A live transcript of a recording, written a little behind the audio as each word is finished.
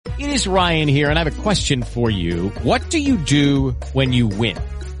It is Ryan here, and I have a question for you. What do you do when you win?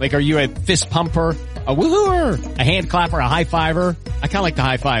 Like, are you a fist pumper, a woo-hooer, a hand clapper, a high-fiver? I kind of like the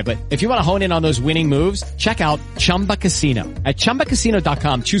high-five, but if you want to hone in on those winning moves, check out Chumba Casino. At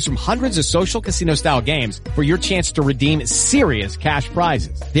ChumbaCasino.com, choose from hundreds of social casino-style games for your chance to redeem serious cash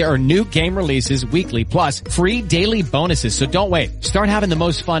prizes. There are new game releases weekly, plus free daily bonuses, so don't wait. Start having the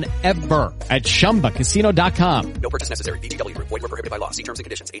most fun ever at ChumbaCasino.com. No purchase necessary. VGW. Void where prohibited by law. See terms and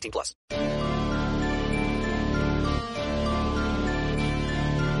conditions. 18+.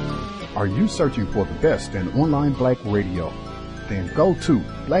 Are you searching for the best in online black radio? Then go to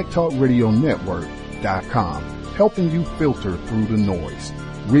blacktalkradionetwork.com, helping you filter through the noise.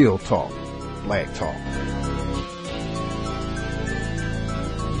 Real talk, black talk.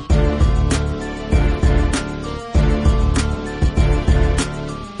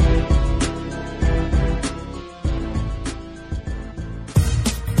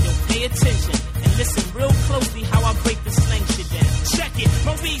 Pay attention and listen real closely how I break the slang shit down. Check it,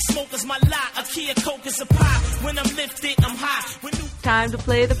 Marie smokers my lot, a Kia Coke is a pie. When I'm lifted, I'm high. Time to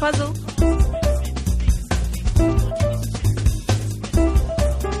play the puzzle.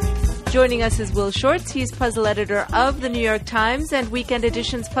 Joining us is Will Shorts. He's puzzle editor of the New York Times and Weekend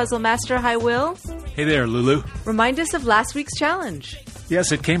Edition's puzzle master. Hi, Will. Hey there, Lulu. Remind us of last week's challenge.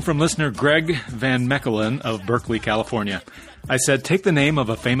 Yes, it came from listener Greg Van Mechelen of Berkeley, California. I said, take the name of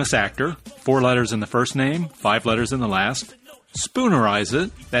a famous actor, 4 letters in the first name, 5 letters in the last. Spoonerize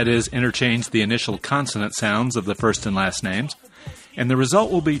it, that is, interchange the initial consonant sounds of the first and last names. And the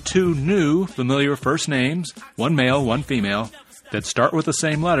result will be 2 new, familiar first names, one male, one female, that start with the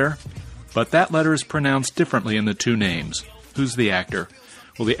same letter, but that letter is pronounced differently in the 2 names. Who's the actor?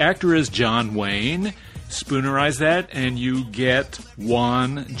 Well, the actor is John Wayne. Spoonerize that, and you get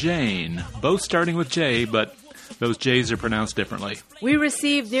Juan Jane. Both starting with J, but those J's are pronounced differently. We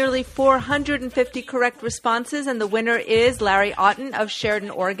received nearly 450 correct responses, and the winner is Larry Otten of Sheridan,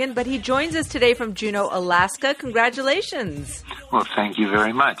 Oregon. But he joins us today from Juneau, Alaska. Congratulations. Well, thank you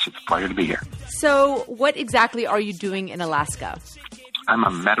very much. It's a pleasure to be here. So what exactly are you doing in Alaska? I'm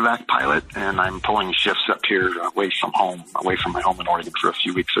a medevac pilot, and I'm pulling shifts up here away from home, away from my home in Oregon for a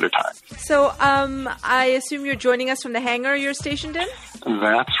few weeks at a time. So I assume you're joining us from the hangar you're stationed in?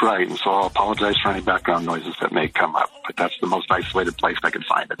 That's right, and so I'll apologize for any background noises that may come up, but that's the most isolated place I can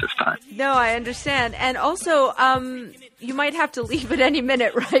find at this time. No, I understand. And also, you might have to leave at any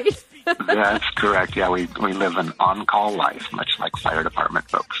minute, right? That's correct. Yeah, we live an on-call life, much like fire department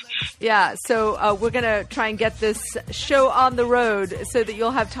folks. Yeah, so we're going to try and get this show on the road so that you'll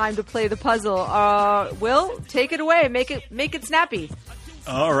have time to play the puzzle. Will, take it away. Make it snappy.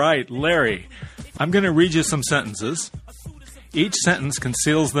 All right, Larry. I'm going to read you some sentences. Each sentence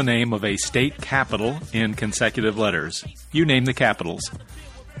conceals the name of a state capital in consecutive letters. You name the capitals.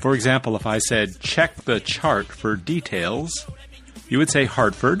 For example, if I said, check the chart for details, you would say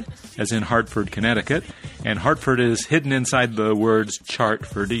Hartford, as in Hartford, Connecticut, and Hartford is hidden inside the words chart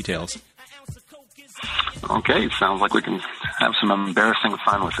for details. Okay, sounds like we can have some embarrassing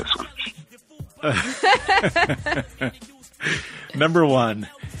fun with this one. Number 1,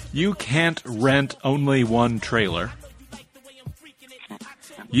 you can't rent only one trailer.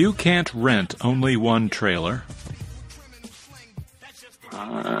 You can't rent only one trailer.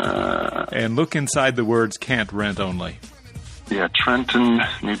 And look inside the words can't rent only. Yeah, Trenton,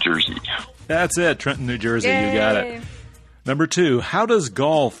 New Jersey. That's it, Trenton, New Jersey. Yay. You got it. Number 2, how does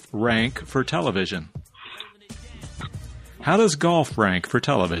golf rank for television? How does golf rank for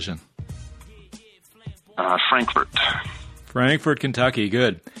television? Frankfurt. Frankfurt, Kentucky.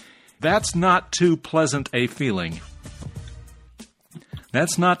 Good. That's not too pleasant a feeling.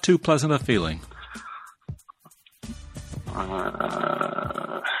 That's not too pleasant a feeling.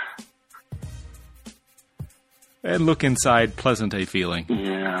 And look inside pleasant a feeling.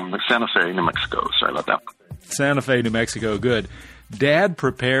 Yeah, Santa Fe, New Mexico. Sorry about that. Santa Fe, New Mexico. Good. Dad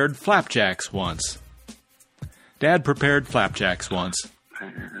prepared flapjacks once. Dad prepared flapjacks once.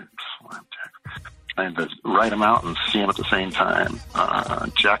 Trying to write them out and see them at the same time.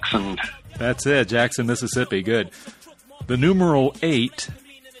 Jackson. That's it. Jackson, Mississippi. Good. The numeral 8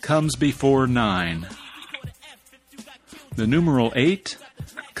 comes before 9. The numeral 8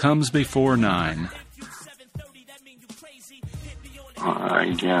 comes before 9.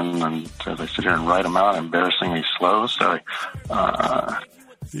 Again, and as I sit here and write them out, embarrassingly slow. Sorry.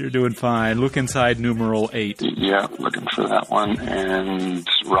 You're doing fine. Look inside numeral 8. Yeah, looking for that one. And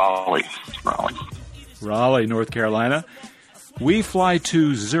Raleigh. Raleigh, North Carolina. We fly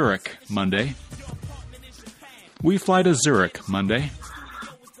to Zurich Monday. We fly to Zurich Monday.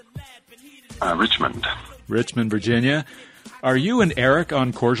 Richmond. Richmond, Virginia. Are you and Eric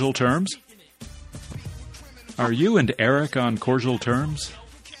on cordial terms? Are you and Eric on cordial terms?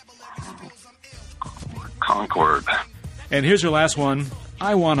 Concord. And here's your last one.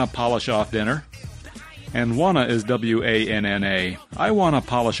 I want to polish off dinner. And wanna is W-A-N-N-A. I want to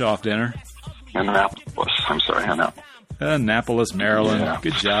polish off dinner. Annapolis. I'm sorry, Annapolis. Annapolis, Maryland. Yeah.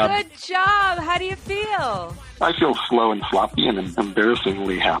 Good job. Good job. How do you feel? I feel slow and floppy and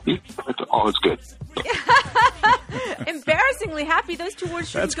embarrassingly happy. All is good. Embarrassingly happy. Those two words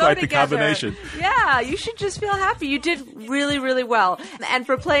shouldn't That's go quite the together. combination. Yeah, you should just feel happy. You did really, really well. And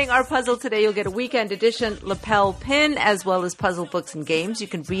for playing our puzzle today, you'll get a weekend edition lapel pin as well as puzzle books and games. You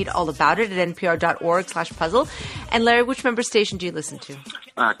can read all about it at npr.org/puzzle. And Larry, which member station do you listen to?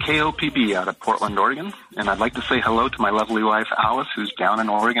 KOPB out of Portland, Oregon. And I'd like to say hello to my lovely wife, Alice, who's down in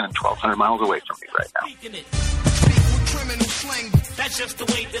Oregon and 1,200 miles away from me right now. That's just the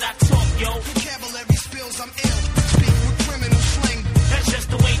way that I talk, yo. Vocabulary spills, I'm ill. Speak with criminal slang. That's just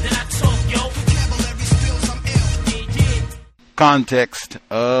the way that I talk, yo. Vocabulary spills, I'm ill. Yeah. Context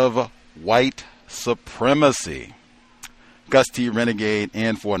of white supremacy. Gus T. Renegade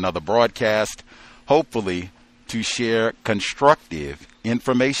in for another broadcast, hopefully to share constructive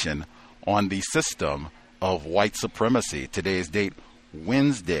information on the system of white supremacy. Today's date,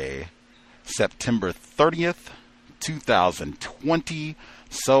 Wednesday, September 30th, 2020,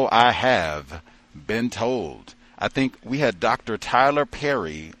 so I have been told. I think we had Dr. Tyler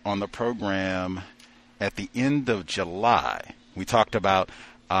Perry on the program at the end of July. We talked about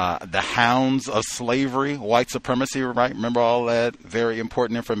the hounds of slavery, white supremacy, right? Remember all that very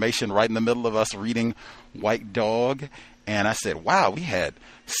important information right in the middle of us reading White Dog? And I said, wow, we had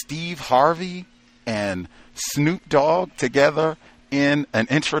Steve Harvey and Snoop Dogg together in an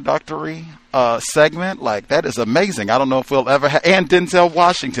introductory segment. Like, that is amazing. I don't know if we'll ever have, and Denzel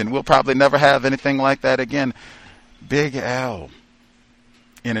Washington. We'll probably never have anything like that again. Big L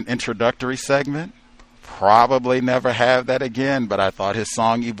in an introductory segment. Probably never have that again, but I thought his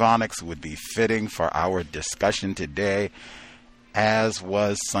song Ebonics would be fitting for our discussion today, as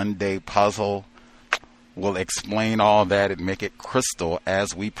was Sunday Puzzle. We'll explain all that and make it crystal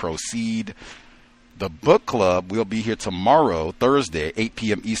as we proceed. The book club will be here tomorrow, Thursday, 8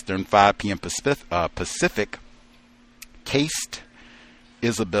 p.m. Eastern, 5 p.m. Pacific. Cased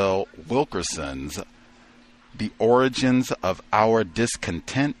Isabel Wilkerson's The Origins of Our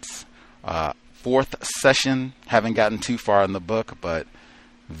Discontents. Fourth session. Haven't gotten too far in the book, but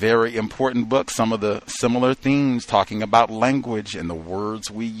very important book. Some of the similar themes talking about language and the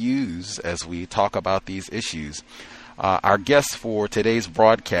words we use as we talk about these issues. Our guest for today's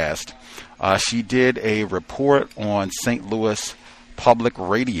broadcast, she did a report on St. Louis Public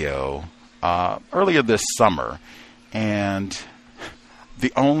Radio earlier this summer. And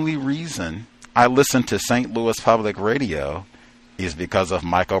the only reason I listen to St. Louis Public Radio is because of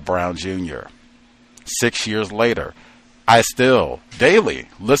Michael Brown Jr. 6 years later, I still daily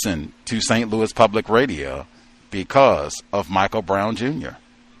listen to St. Louis Public Radio because of Michael Brown Jr.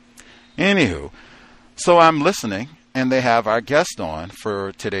 Anywho, so I'm listening, and they have our guest on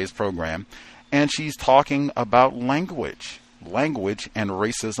for today's program, and she's talking about language and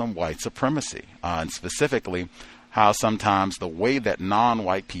racism, white supremacy, and specifically how sometimes the way that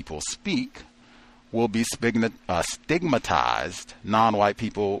non-white people speak will be stigmatized. Non-white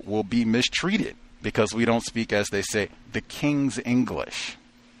people will be mistreated because we don't speak, as they say, the King's English.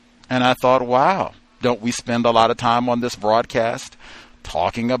 And I thought, wow, don't we spend a lot of time on this broadcast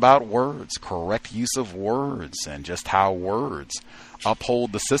talking about words, correct use of words, and just how words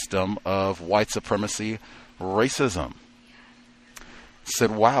uphold the system of white supremacy, racism.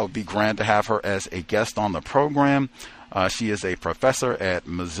 Said, wow, it'd be grand to have her as a guest on the program. She is a professor at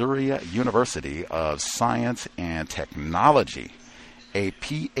Missouri University of Science and Technology, a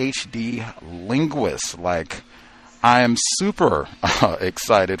PhD linguist. Like, I am super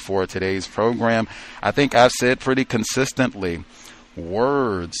excited for today's program. I think I've said pretty consistently,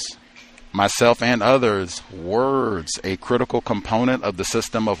 words, myself and others, words, a critical component of the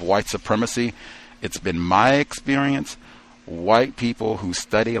system of white supremacy. It's been my experience. White people who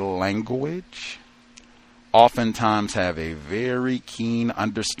study language oftentimes have a very keen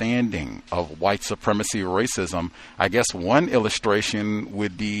understanding of white supremacy racism. I guess one illustration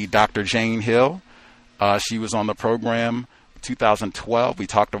would be Dr. Jane Hill. She was on the program 2012. We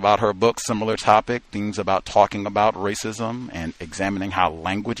talked about her book, similar topic, themes about talking about racism and examining how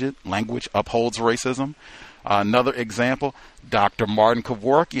language upholds racism. Another example, Dr. Martin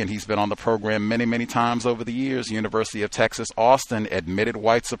Kevorkian. He's been on the program many, many times over the years. University of Texas, Austin, admitted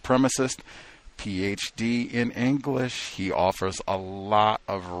white supremacist, PhD in English. He offers a lot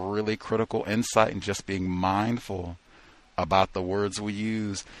of really critical insight and just being mindful about the words we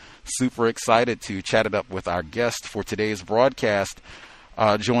use. Super excited to chat it up with our guest for today's broadcast.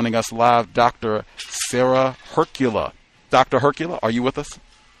 Joining us live, Dr. Sarah Hercula. Dr. Hercula, are you with us?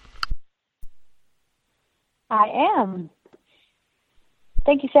 I am.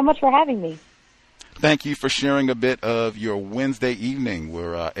 Thank you so much for having me. Thank you for sharing a bit of your Wednesday evening.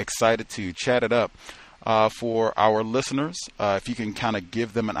 We're excited to chat it up. For our listeners, if you can kind of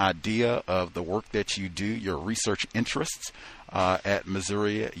give them an idea of the work that you do, your research interests at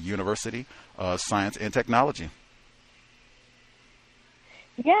Missouri University of Science and Technology.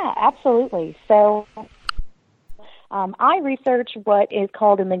 Yeah, absolutely. So I research what is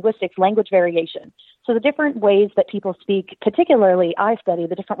called in linguistics language variation. So the different ways that people speak, particularly I study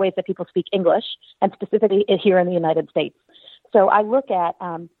the different ways that people speak English, and specifically here in the United States. So I look at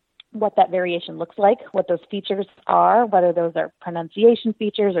what that variation looks like, what those features are, whether those are pronunciation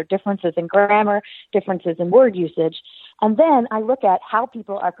features or differences in grammar, differences in word usage. And then I look at how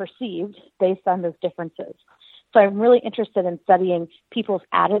people are perceived based on those differences. So I'm really interested in studying people's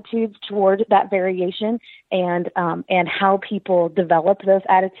attitudes toward that variation and how people develop those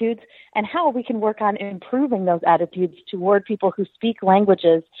attitudes and how we can work on improving those attitudes toward people who speak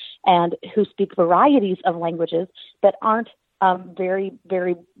languages and who speak varieties of languages that aren't very,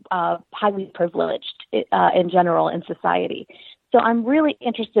 very highly privileged in general in society. So I'm really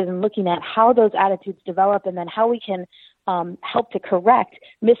interested in looking at how those attitudes develop and then how we can help to correct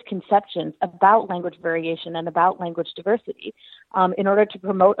misconceptions about language variation and about language diversity in order to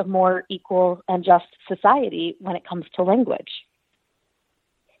promote a more equal and just society when it comes to language.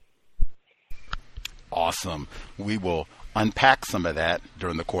 Awesome. We will unpack some of that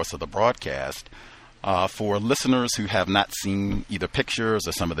during the course of the broadcast. For listeners who have not seen either pictures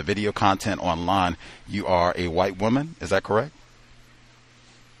or some of the video content online, you are a white woman. Is that correct?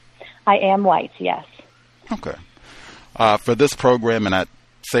 I am white, yes. Okay. For this program, and I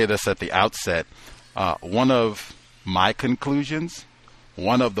say this at the outset, one of my conclusions,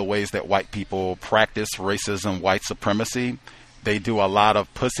 one of the ways that white people practice racism, white supremacy, they do a lot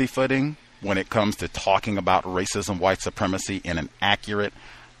of pussyfooting when it comes to talking about racism, white supremacy in an accurate,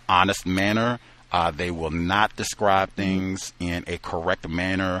 honest manner. They will not describe things in a correct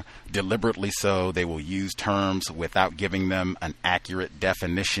manner, deliberately so. They will use terms without giving them an accurate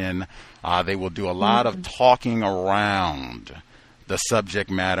definition. They will do a lot of talking around the subject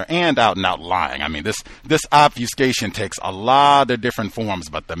matter and out lying. I mean, this obfuscation takes a lot of different forms,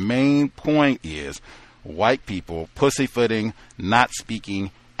 but the main point is white people pussyfooting, not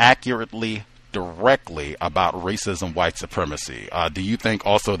speaking accurately, directly about racism, white supremacy. Do you think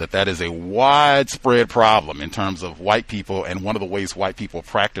also that is a widespread problem in terms of white people and one of the ways white people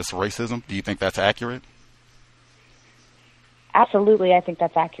practice racism? Do you think that's accurate? Absolutely, I think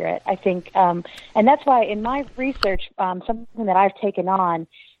that's accurate. I think, and that's why in my research, something that I've taken on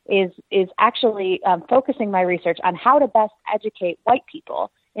is actually focusing my research on how to best educate white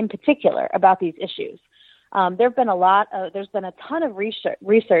people in particular about these issues. There's been a ton of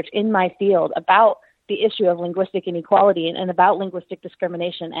research in my field about the issue of linguistic inequality and about linguistic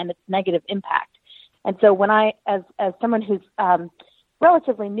discrimination and its negative impact. And so when as someone who's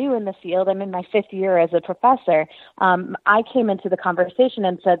relatively new in the field, I'm in my 5th year as a professor, I came into the conversation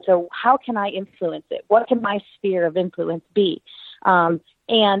and said, so how can I influence it? What can my sphere of influence be?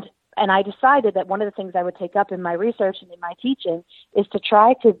 And I decided that one of the things I would take up in my research and in my teaching is to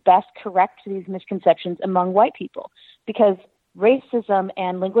try to best correct these misconceptions among white people, because racism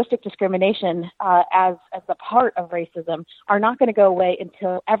and linguistic discrimination as a part of racism are not going to go away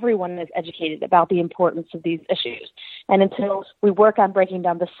until everyone is educated about the importance of these issues and until we work on breaking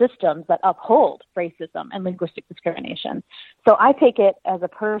down the systems that uphold racism and linguistic discrimination. So I take it as a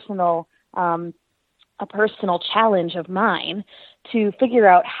personal challenge of mine to figure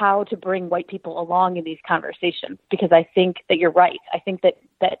out how to bring white people along in these conversations, because I think that you're right. I think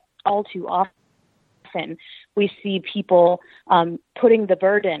that all too often we see people putting the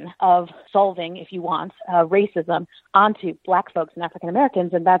burden of solving, if you want, racism onto Black folks and African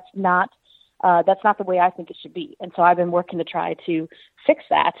Americans, and that's not the way I think it should be. And so I've been working to try to fix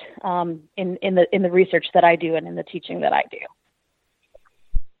that in the research that I do and in the teaching that I do.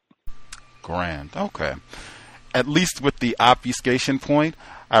 Grand. Okay. At least with the obfuscation point,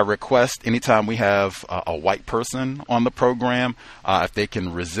 I request anytime we have a white person on the program, if they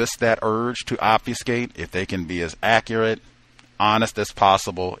can resist that urge to obfuscate, if they can be as accurate, honest as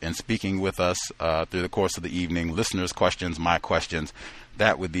possible in speaking with us through the course of the evening, listeners' questions, my questions,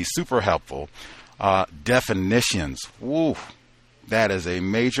 that would be super helpful. Definitions. Woo, that is a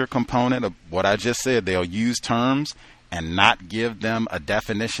major component of what I just said. They'll use terms and not give them a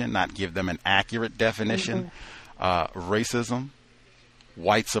definition, not give them an accurate definition. racism,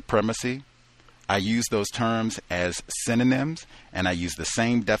 white supremacy. I use those terms as synonyms, and I use the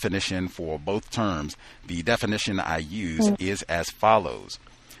same definition for both terms. The definition I use is as follows: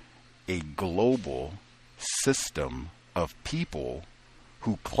 a global system of people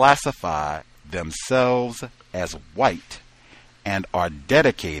who classify themselves as white and are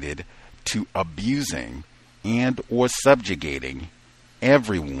dedicated to abusing and or subjugating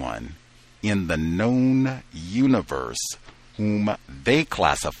everyone in the known universe whom they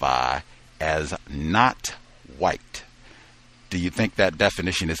classify as not white. Do you think that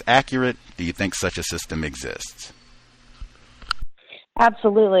definition is accurate? Do you think such a system exists?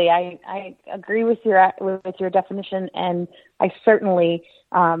 Absolutely. I agree with your definition, and I certainly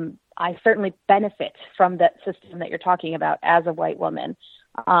benefit from that system that you're talking about as a white woman.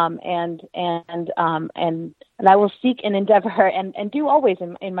 And I will seek and endeavor and do always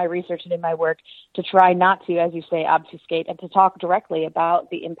in my research and in my work to try not to, as you say, obfuscate, and to talk directly about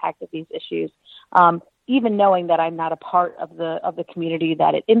the impact of these issues, even knowing that I'm not a part of the community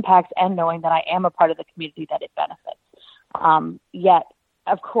that it impacts, and knowing that I am a part of the community that it benefits. Yet,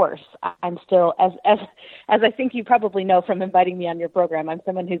 of course, I'm still, as I think you probably know from inviting me on your program, I'm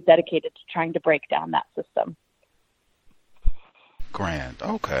someone who's dedicated to trying to break down that system. Grand.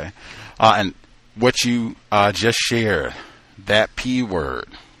 Okay. And what you just shared, that P word,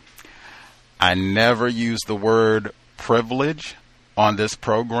 I never use the word privilege on this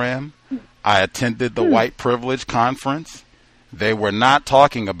program. I attended the White Privilege Conference. They were not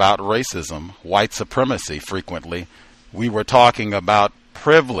talking about racism, white supremacy frequently. We were talking about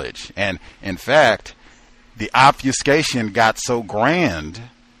privilege. And in fact, the obfuscation got so grand,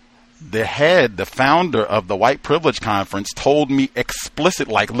 the founder of the White Privilege Conference told me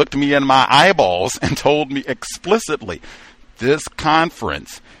looked me in my eyeballs and told me explicitly, this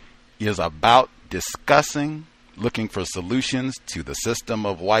conference is about discussing, looking for solutions to the system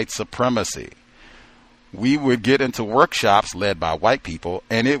of white supremacy. We would get into workshops led by white people,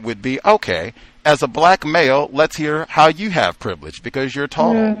 and it would be, okay, as a black male, let's hear how you have privilege because you're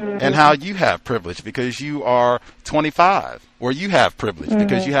tall, and how you have privilege because you are 25, or you have privilege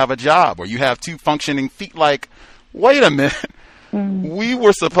because you have a job, or you have 2 functioning feet. Like, wait a minute. We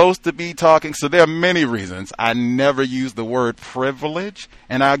were supposed to be talking. So there are many reasons I never use the word privilege.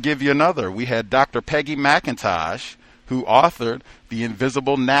 And I'll give you another. We had Dr. Peggy McIntosh, who authored The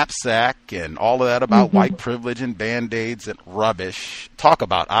Invisible Knapsack and all of that about white privilege and Band-Aids and rubbish. Talk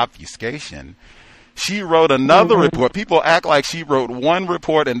about obfuscation. She wrote another report. People act like she wrote one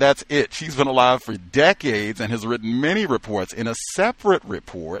report and that's it. She's been alive for decades and has written many reports. In a separate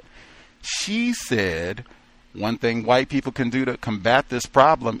report, she said one thing white people can do to combat this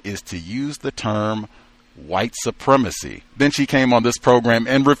problem is to use the term white supremacy. Then she came on this program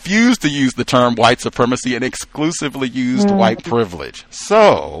and refused to use the term white supremacy and exclusively used white privilege.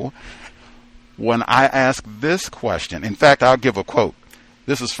 So when I ask this question, in fact, I'll give a quote.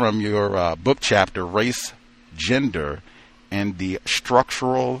 This is from your book chapter, Race, Gender, and the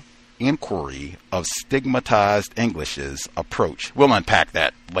Structural Inquiry of Stigmatized English's Approach. We'll unpack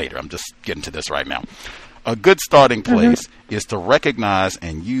that later. I'm just getting to this right now. A good starting place is to recognize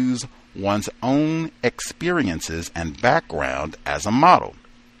and use one's own experiences and background as a model.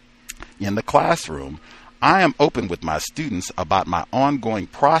 In the classroom, I am open with my students about my ongoing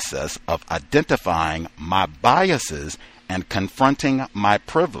process of identifying my biases and confronting my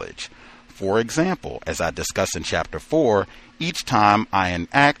privilege. For example, as I discuss in Chapter 4, each time I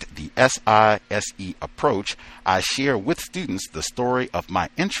enact the SISE approach, I share with students the story of my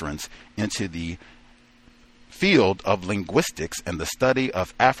entrance into the field of linguistics and the study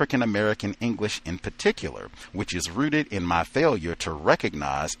of African American English in particular, which is rooted in my failure to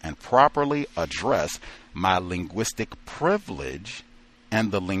recognize and properly address my linguistic privilege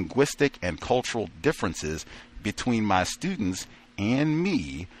and the linguistic and cultural differences between my students and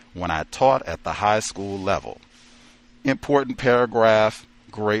me when I taught at the high school level. Important paragraph,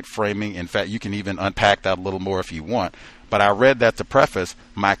 great framing. In fact, you can even unpack that a little more if you want. But I read that to preface.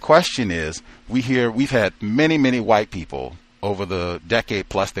 My question is, we've had many, many white people over the decade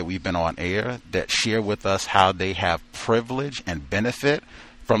plus that we've been on air that share with us how they have privilege and benefit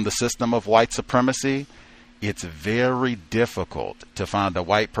from the system of white supremacy. It's very difficult to find a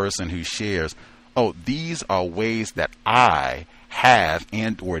white person who shares, oh, these are ways that I have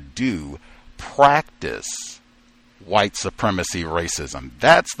and or do practice white supremacy racism.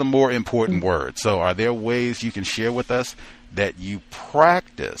 That's the more important word. So are there ways you can share with us that you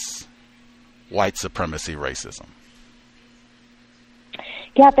practice white supremacy racism?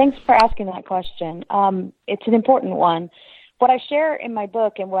 Yeah, thanks for asking that question. It's an important one. what I share in my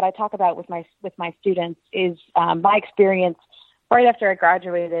book and what I talk about with my students is my experience right after I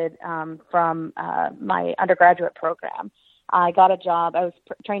graduated from my undergraduate program. I got a job. I was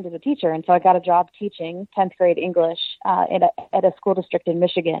trained as a teacher, and so I got a job teaching 10th grade English at a school district in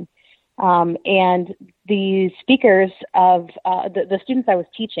Michigan. And the speakers of the students I was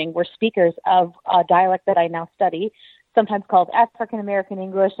teaching were speakers of a dialect that I now study, sometimes called African American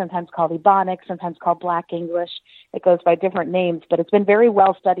English, sometimes called Ebonic, sometimes called Black English. It goes by different names, but it's been very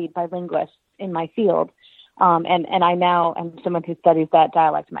well studied by linguists in my field. And I now am someone who studies that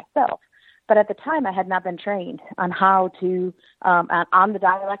dialect myself. But at the time, I had not been trained on how to, on the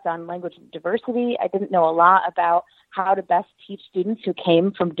dialect, on language diversity. I didn't know a lot about how to best teach students who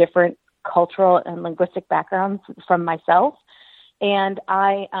came from different cultural and linguistic backgrounds from myself. And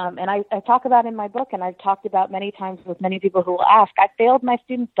I talk about in my book, and I've talked about many times with many people who will ask, I failed my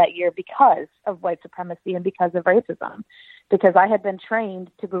students that year because of white supremacy and because of racism, because I had been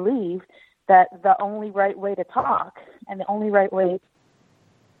trained to believe that the only right way to talk and the only right way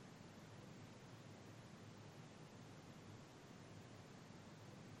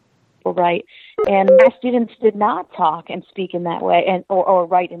right, and my students did not talk and speak in that way, and or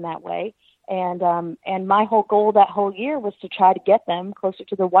write in that way, and my whole goal that whole year was to try to get them closer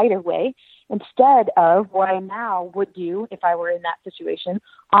to the whiter way, instead of what I now would do if I were in that situation,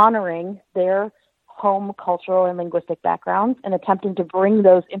 honoring their home cultural and linguistic backgrounds and attempting to bring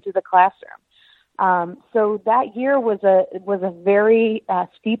those into the classroom. So that year was a very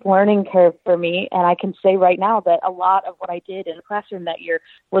steep learning curve for me, and I can say right now that a lot of what I did in the classroom that year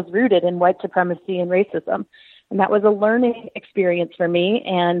was rooted in white supremacy and racism. And that was a learning experience for me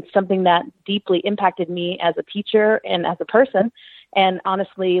and something that deeply impacted me as a teacher and as a person, and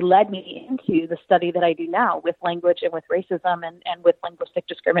honestly led me into the study that I do now with language and with racism and with linguistic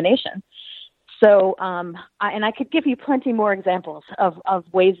discrimination. So, and I could give you plenty more examples of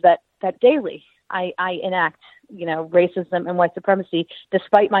ways that daily I enact, racism and white supremacy,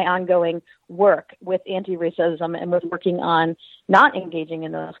 despite my ongoing work with anti-racism and with working on not engaging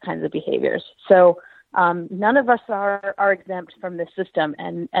in those kinds of behaviors. So none of us are exempt from this system,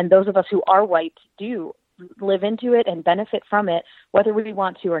 and those of us who are white do live into it and benefit from it, whether we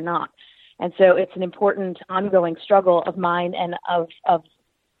want to or not. And so it's an important ongoing struggle of mine and of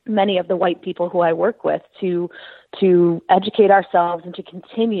many of the white people who I work with to educate ourselves and to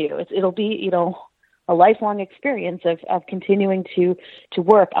continue. It'll be, a lifelong experience of continuing to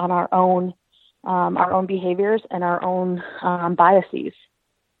work on our own behaviors and our own biases.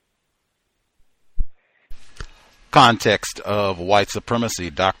 Context of white supremacy,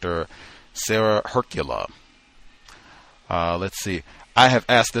 Dr. Sarah Hercula. Let's see. I have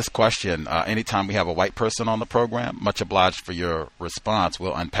asked this question anytime we have a white person on the program. Much obliged for your response.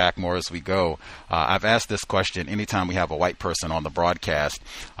 We'll unpack more as we go. I've asked this question anytime we have a white person on the broadcast.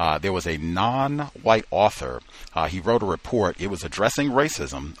 There was a non-white author. He wrote a report. It was addressing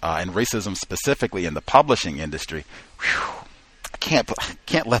racism, and racism specifically in the publishing industry. Whew. I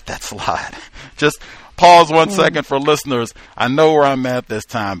can't let that slide. Just pause 1 second for listeners. I know where I'm at this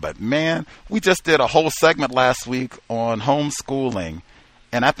time, but man, we just did a whole segment last week on homeschooling.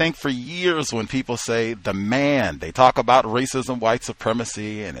 And I think for years when people say they talk about racism, white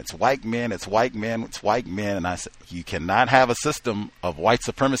supremacy, and it's white men, it's white men, it's white men. And I say, you cannot have a system of white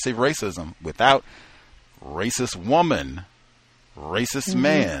supremacy racism without racist woman, racist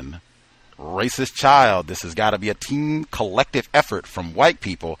man, racist child. This has got to be a team collective effort from white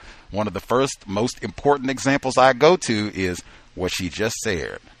people. One of the first most important examples I go to is what she just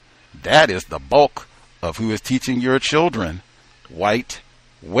said. That is the bulk of who is teaching your children, white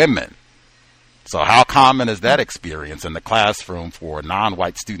women. So how common is that experience in the classroom for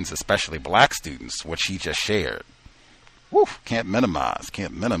non-white students, especially black students, what she just shared? Woo, can't minimize.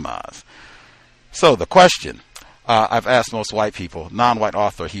 So the question I've asked most white people, non-white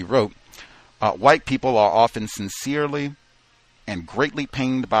author, he wrote, white people are often sincerely and greatly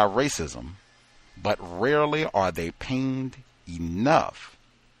pained by racism, but rarely are they pained enough.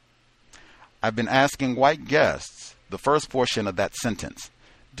 I've been asking white guests the first portion of that sentence.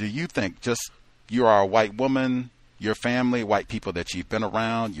 Do you think, just you are a white woman, your family, white people that you've been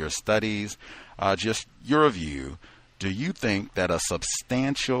around, your studies, just your view, do you think that a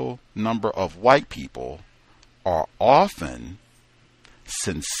substantial number of white people are often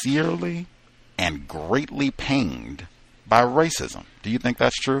sincerely and greatly pained by racism? Do you think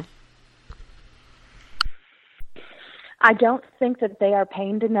that's true? I don't think that they are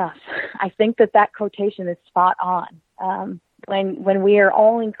pained enough. I think that quotation is spot on. When we are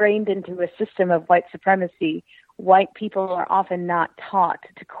all ingrained into a system of white supremacy, white people are often not taught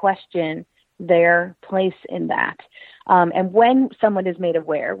to question their place in that. And when someone is made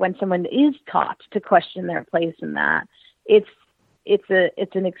aware, when someone is taught to question their place in that, it's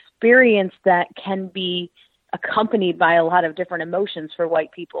an experience that can be accompanied by a lot of different emotions for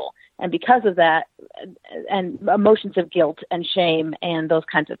white people. And because of that, and emotions of guilt and shame and those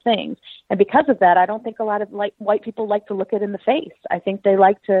kinds of things. And because of that, I don't think a lot of white people like to look it in the face. I think they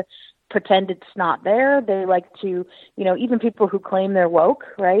like to pretend it's not there. They like to, even people who claim they're woke,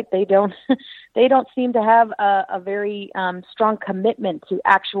 right? They don't seem to have a very strong commitment to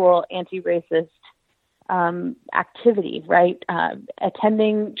actual anti-racist activity, right?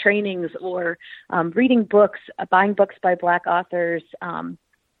 Attending trainings or reading books, buying books by Black authors,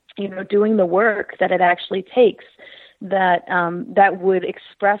 doing the work that it actually takes that would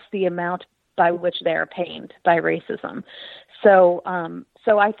express the amount by which they are pained by racism. So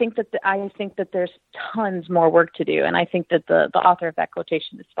I think that there's tons more work to do, and I think that the author of that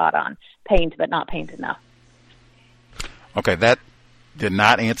quotation is spot on: pained, but not pained enough. Okay, that did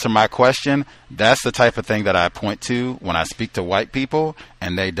not answer my question. That's the type of thing that I point to when I speak to white people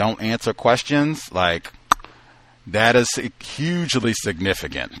and they don't answer questions. Like, that is hugely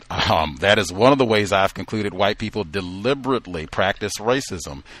significant. That is one of the ways I've concluded white people deliberately practice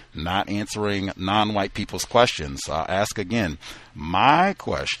racism, not answering non-white people's questions. So I'll ask again. My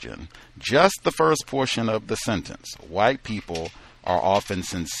question, just the first portion of the sentence: white people are often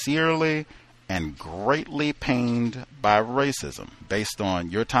sincerely and greatly pained by racism. Based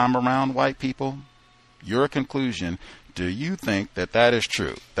on your time around white people, your conclusion, do you think that that is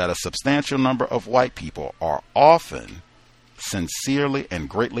true, that a substantial number of white people are often sincerely and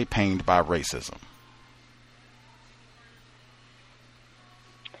greatly pained by racism?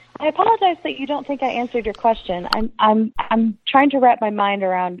 I apologize that you don't think I answered your question. I'm trying to wrap my mind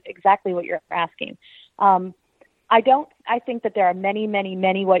around exactly what you're asking. I think that there are many, many,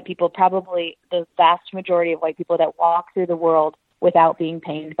 many white people, probably the vast majority of white people, that walk through the world without being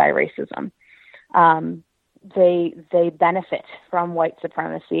pained by racism. They benefit from white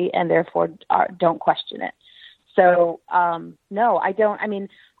supremacy and therefore don't question it. So, no, I don't. I mean,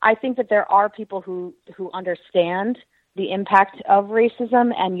 I think that there are people who understand the impact of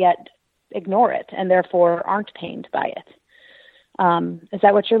racism and yet ignore it and therefore aren't pained by it. Is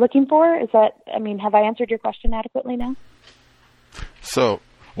that what you're looking for? Have I answered your question adequately now? So,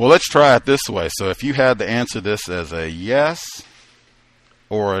 well, let's try it this way. So if you had to answer this as a yes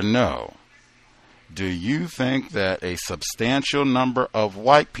or a no, do you think that a substantial number of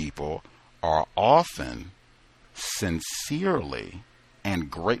white people are often sincerely and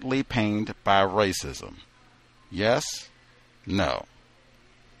greatly pained by racism? Yes? No?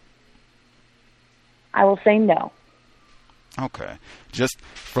 I will say no. Okay. Just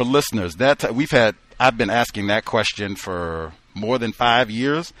for listeners, I've been asking that question for more than 5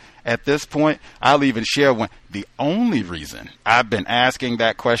 years. At this point, I'll even share the only reason I've been asking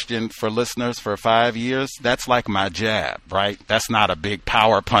that question for listeners for 5 years, that's like my jab, right? That's not a big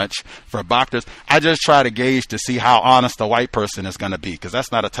power punch for boxers. I just try to gauge to see how honest a white person is going to be, because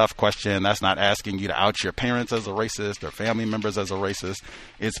that's not a tough question. That's not asking you to out your parents as a racist or family members as a racist.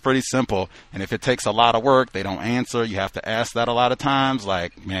 It's pretty simple. And if it takes a lot of work, they don't answer. You have to ask that a lot of times.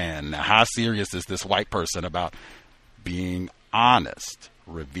 Like, man, how serious is this white person about being honest,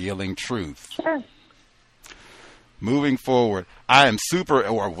 revealing truth? Sure. Moving forward,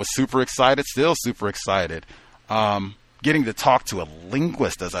 was super excited, still super excited, getting to talk to a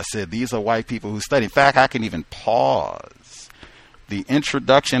linguist. As I said, these are white people who study. In fact, I can even pause. The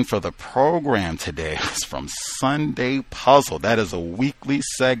introduction for the program today was from Sunday Puzzle. That is a weekly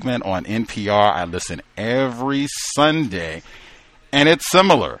segment on NPR. I listen every Sunday, and it's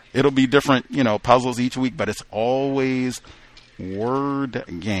similar. It'll be different, puzzles each week, but it's always word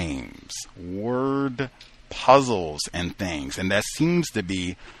games, word puzzles and things. And that seems to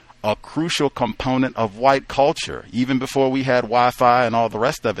be a crucial component of white culture. Even before we had Wi-Fi and all the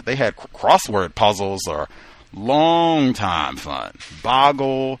rest of it, they had crossword puzzles or long time fun.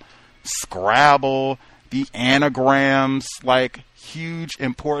 Boggle, Scrabble, the anagrams, like huge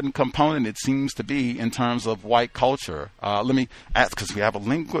important component it seems to be in terms of white culture. Let me ask, because we have a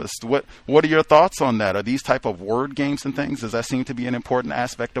linguist, what are your thoughts on that? Are these type of word games and things, does that seem to be an important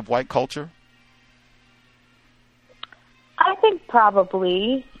aspect of white culture? I think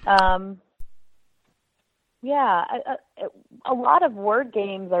probably. Yeah, a lot of word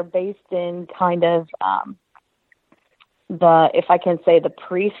games are based in kind of if I can say, the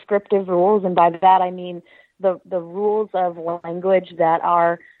prescriptive rules, and by that I mean the rules of language that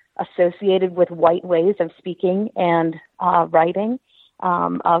are associated with white ways of speaking and writing,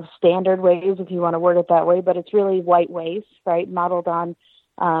 of standard ways, if you want to word it that way, but it's really white ways, right? Modeled on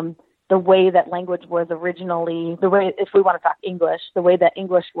the way that language was originally, if we want to talk English, the way that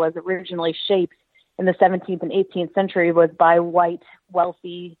English was originally shaped in the 17th and 18th century was by white,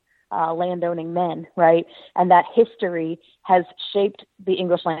 wealthy, landowning men, right? And that history has shaped the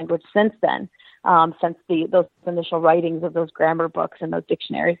English language since then, since those initial writings of those grammar books and those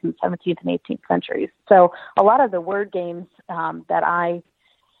dictionaries in the 17th and 18th centuries. So a lot of the word games that I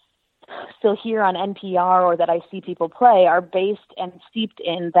still hear on NPR or that I see people play are based and steeped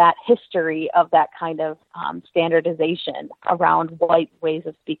in that history of that kind of standardization around white ways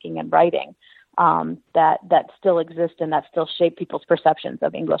of speaking and writing. That still exist and that still shape people's perceptions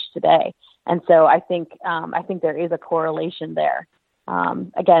of English today. And so I think there is a correlation there.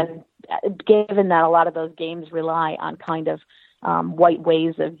 Again, given that a lot of those games rely on kind of white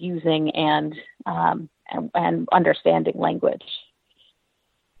ways of using and understanding language.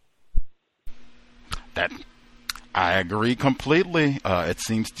 That I agree completely. It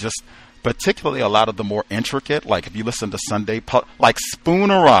seems just particularly a lot of the more intricate, like if you listen to like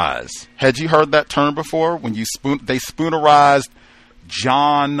spoonerize. Had you heard that term before? When they spoonerized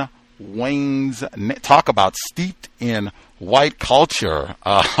John Wayne's, talk about steeped in white culture.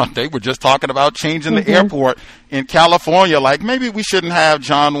 They were just talking about changing the airport in California. Like maybe we shouldn't have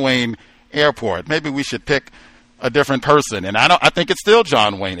John Wayne Airport. Maybe we should pick a different person. And I think it's still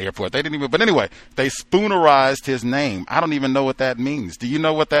John Wayne Airport. They didn't even, but anyway, they spoonerized his name. I don't even know what that means. Do you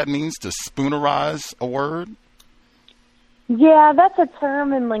know what that means, to spoonerize a word? Yeah, that's a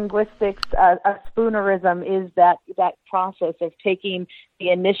term in linguistics. A spoonerism is that process of taking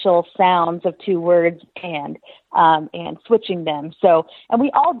the initial sounds of two words and switching them. So, and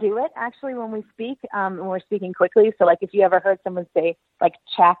we all do it actually when we speak, when we're speaking quickly. So, like if you ever heard someone say like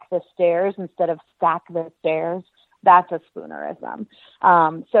 "chack the stairs" instead of "stack the stairs," that's a spoonerism.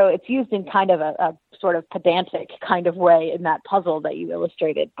 So it's used in kind of a sort of pedantic kind of way in that puzzle that you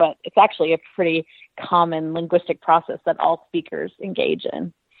illustrated, but it's actually a pretty common linguistic process that all speakers engage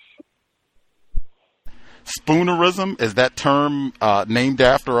in. Spoonerism, is that term named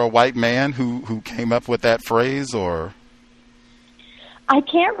after a white man who came up with that phrase, or? I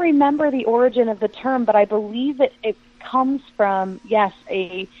can't remember the origin of the term, but I believe it comes from, yes,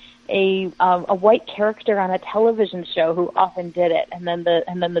 a white character on a television show who often did it, and then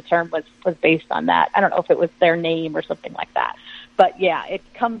the term was based on that. I don't know if it was their name or something like that, but yeah, it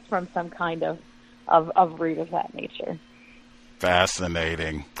comes from some kind of root of that nature.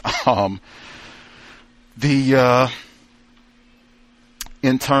 Fascinating.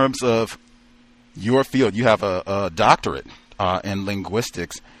 In terms of your field, you have a doctorate in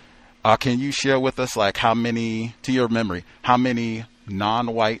linguistics. Can you share with us, like, how many, to your memory, how many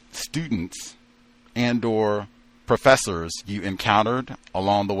non-white students and or professors you encountered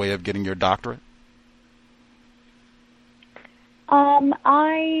along the way of getting your doctorate?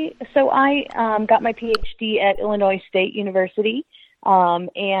 I got my PhD at Illinois State University,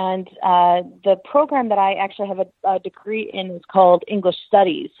 and the program that I actually have a degree in is called English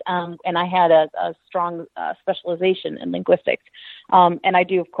Studies, and I had a strong specialization in linguistics, and I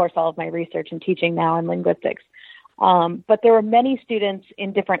do, of course, all of my research and teaching now in linguistics. But there were many students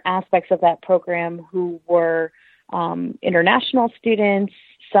in different aspects of that program who were international students,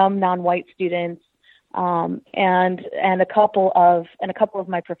 some non-white students, and a couple of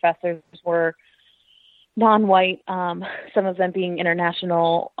my professors were non-white. Some of them being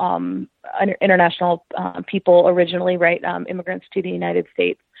international people originally, right? Immigrants to the United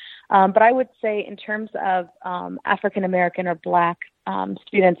States. But I would say, in terms of African American or Black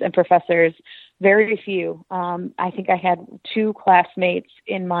students and professors, very few. I think I had 2 classmates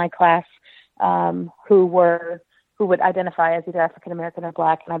in my class who would identify as either African American or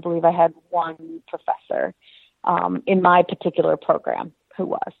Black, and I believe I had 1 professor in my particular program who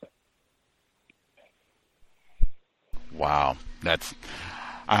was. Wow,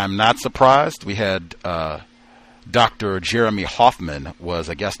 I'm not surprised. We had Dr. Jeremy Hoffman was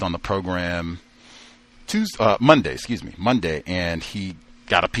a guest on the program Monday, and he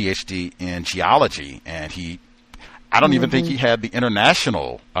got a PhD in geology, and I don't even think he had the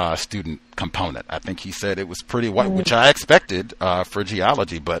international student component. I think he said it was pretty white, which I expected for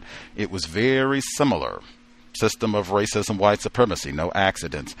geology, but it was very similar. System of racism, white supremacy, no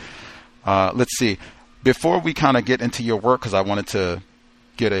accidents. Let's see. Before we kind of get into your work, because I wanted to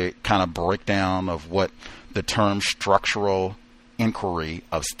get a kind of breakdown of what the term structural inquiry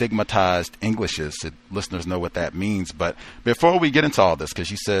of stigmatized English is, so listeners know what that means. But before we get into all this, because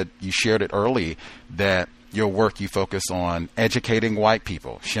you said you shared it early, that your work, you focus on educating white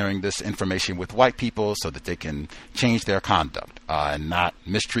people, sharing this information with white people so that they can change their conduct and not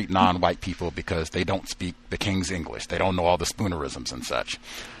mistreat non-white people because they don't speak the King's English. They don't know all the spoonerisms and such.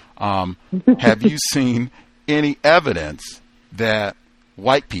 Have you seen any evidence that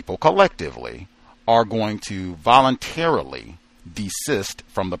white people collectively are going to voluntarily desist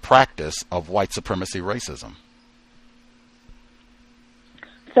from the practice of white supremacy racism?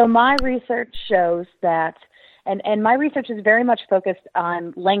 So my research shows that, and my research is very much focused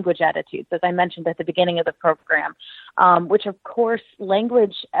on language attitudes, as I mentioned at the beginning of the program, which of course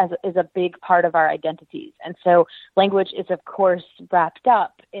language is a big part of our identities. And so language is of course wrapped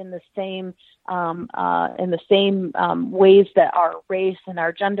up in the same ways that our race and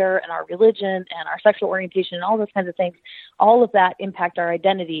our gender and our religion and our sexual orientation and all those kinds of things, all of that impact our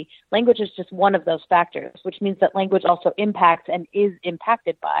identity. Language is just one of those factors, which means that language also impacts and is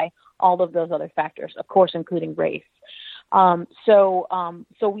impacted by all of those other factors, of course, including race. So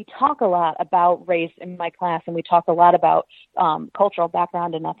we talk a lot about race in my class, and we talk a lot about cultural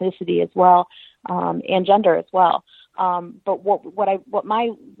background and ethnicity as well, and gender as well. But what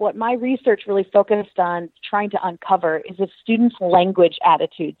my research really focused on trying to uncover is if students' language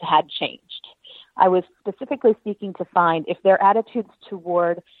attitudes had changed. I was specifically seeking to find if their attitudes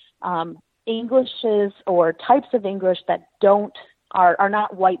toward Englishes or types of English that are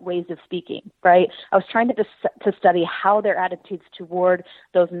not white ways of speaking, right? I was trying to study how their attitudes toward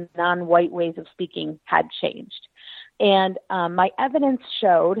those non-white ways of speaking had changed. And my evidence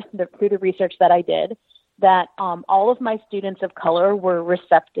showed, through the research that I did, that all of my students of color were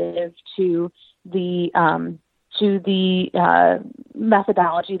receptive to the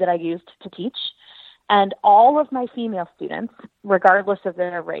methodology that I used to teach. And all of my female students, regardless of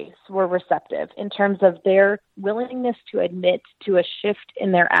their race, were receptive in terms of their willingness to admit to a shift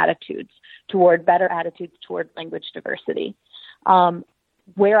in their attitudes toward better attitudes toward language diversity.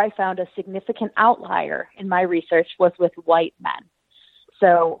 Where I found a significant outlier in my research was with white men.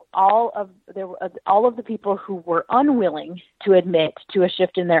 So all of the people who were unwilling to admit to a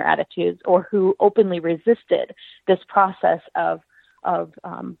shift in their attitudes or who openly resisted this process of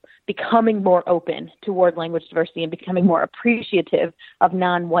becoming more open toward language diversity and becoming more appreciative of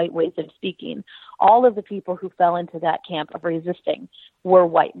non-white ways of speaking. All of the people who fell into that camp of resisting were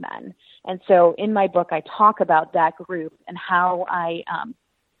white men. And so in my book, I talk about that group and how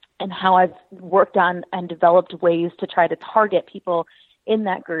I've worked on and developed ways to try to target people in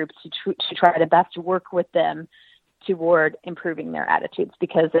that group to try to best work with them toward improving their attitudes,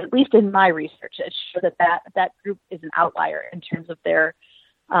 because at least in my research, it showed that group is an outlier in terms of their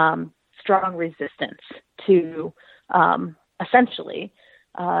strong resistance to essentially,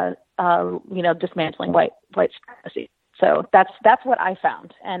 dismantling white supremacy. So that's what I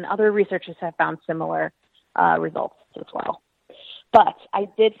found, and other researchers have found similar results as well. But I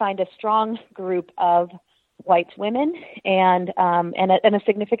did find a strong group of white women and a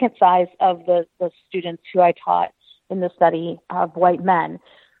significant size of the students who I taught in the study of white men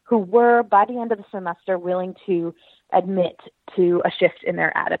who were, by the end of the semester, willing to admit to a shift in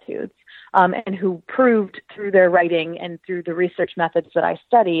their attitudes, and who proved through their writing and through the research methods that I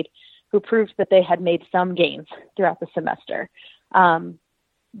studied, who proved that they had made some gains throughout the semester.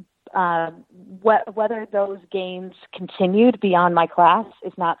 Whether those gains continued beyond my class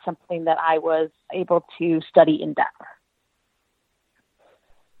is not something that I was able to study in depth.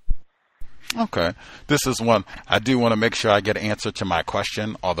 Okay. This is one I do want to make sure I get an answer to my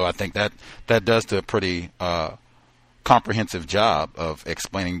question, although I think that does do a pretty comprehensive job of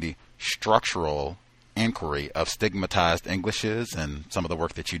explaining the structural inquiry of stigmatized Englishes and some of the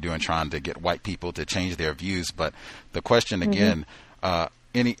work that you do in trying to get white people to change their views. But the question again,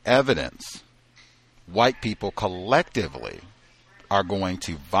 any evidence white people collectively are going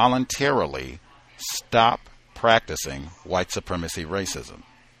to voluntarily stop practicing white supremacy racism?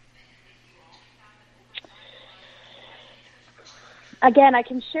 Again, I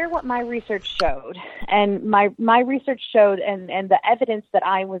can share what my research showed, and my research showed, and the evidence that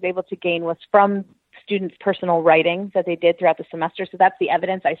I was able to gain was from students' personal writing that they did throughout the semester. So that's the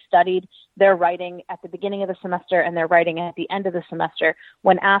evidence. I studied their writing at the beginning of the semester and their writing at the end of the semester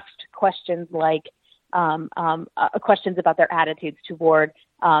when asked questions like questions about their attitudes toward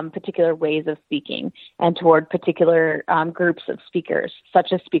particular ways of speaking and toward particular groups of speakers,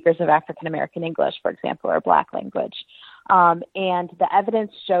 such as speakers of African American English, for example, or Black language. And the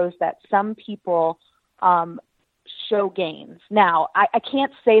evidence shows that some people show gains. Now, I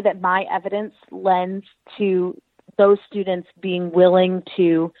can't say that my evidence lends to those students being willing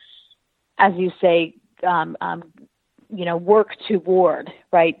to, as you say, work toward,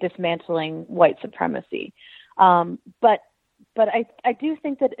 right, dismantling white supremacy. But I do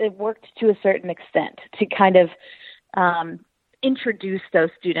think that it worked to a certain extent to kind of introduce those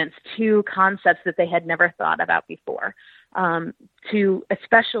students to concepts that they had never thought about before, to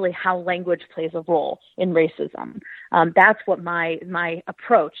especially how language plays a role in racism. That's what my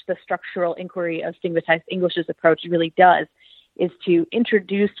approach, the structural inquiry of stigmatized English's approach, really does, is to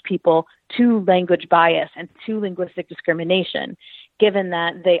introduce people to language bias and to linguistic discrimination, given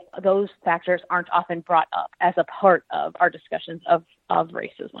that those factors aren't often brought up as a part of our discussions of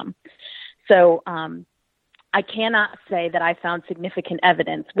racism. So I cannot say that I found significant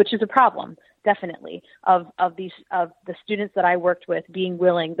evidence, which is a problem, definitely, of the students that I worked with being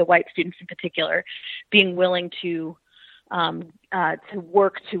willing, the white students in particular, being willing to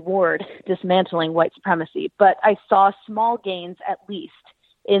work toward dismantling white supremacy. But I saw small gains, at least,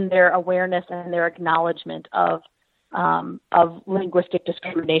 in their awareness and their acknowledgement of linguistic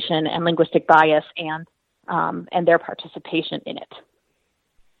discrimination and linguistic bias and their participation in it.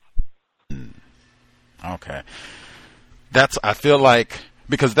 Okay. I feel like,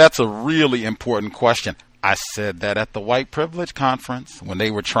 because that's a really important question. I said that at the white privilege conference when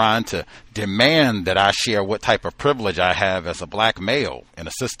they were trying to demand that I share what type of privilege I have as a black male in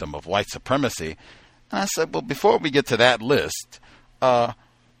a system of white supremacy. And I said, well, before we get to that list,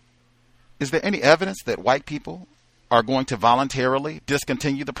 is there any evidence that white people are going to voluntarily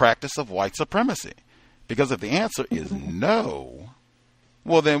discontinue the practice of white supremacy? Because if the answer is no,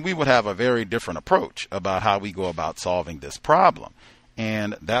 well, then we would have a very different approach about how we go about solving this problem.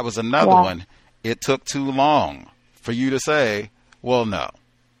 And that was another one. It took too long for you to say, well, no,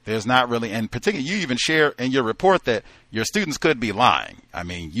 there's not really. And particularly, you even share in your report that your students could be lying. I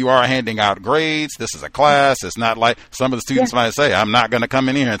mean, you are handing out grades. This is a class. It's not like some of the students might say, I'm not going to come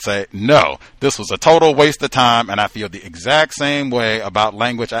in here and say, no, this was a total waste of time. And I feel the exact same way about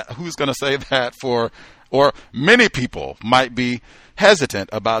language. Who's going to say that or many people might be hesitant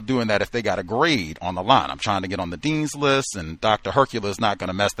about doing that if they got a grade on the line. I'm trying to get on the dean's list, and Dr. Hercula is not going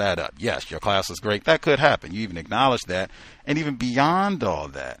to mess that up. Yes, your class is great. That could happen. You even acknowledge that. And even beyond all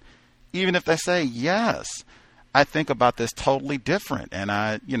that, even if they say yes, I think about this totally different. And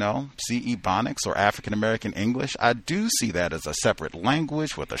I, see Ebonics or African American English. I do see that as a separate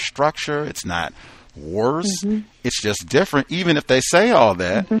language with a structure. It's not worse. Mm-hmm. It's just different. Even if they say all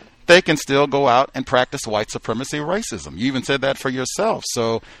that, they can still go out and practice white supremacy racism. You even said that for yourself.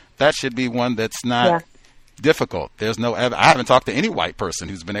 So that should be one that's not difficult. There's no I haven't talked to any white person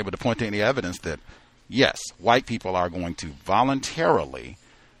who's been able to point to any evidence that, yes, white people are going to voluntarily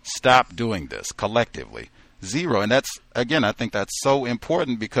stop doing this collectively. Zero. And that's, again, I think that's so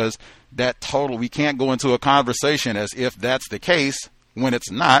important because we can't go into a conversation as if that's the case when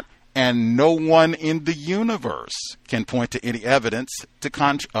it's not. And no one in the universe can point to any evidence to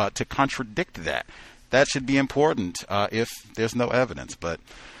contradict that. That should be important if there's no evidence. But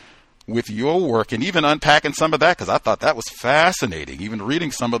with your work and even unpacking some of that, because I thought that was fascinating, even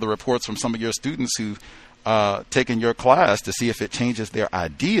reading some of the reports from some of your students who've taken your class to see if it changes their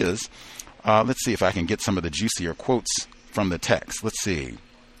ideas. Let's see if I can get some of the juicier quotes from the text. Let's see.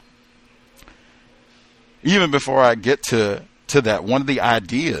 Even before I get to that, one of the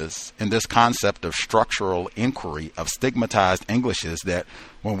ideas in this concept of structural inquiry of stigmatized English is that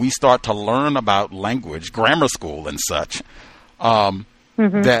when we start to learn about language, grammar school and such,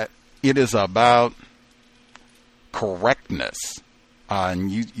 that it is about correctness.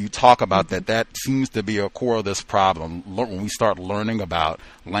 And you talk about that seems to be a core of this problem when we start learning about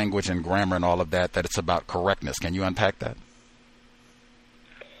language and grammar and all of that it's about correctness. Can you unpack that?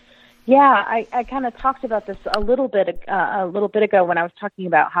 Yeah, I kind of talked about this a little bit ago when I was talking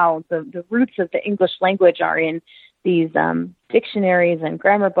about how the roots of the English language are in these dictionaries and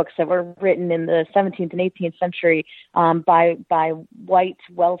grammar books that were written in the 17th and 18th century by white,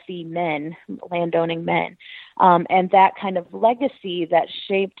 wealthy men, landowning men. And that kind of legacy that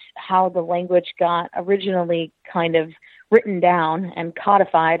shaped how the language got originally kind of written down and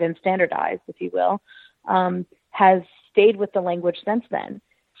codified and standardized, if you will, has stayed with the language since then.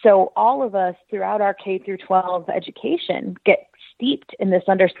 So all of us throughout our K through 12 education get steeped in this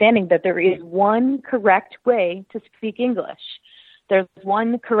understanding that there is one correct way to speak English. There's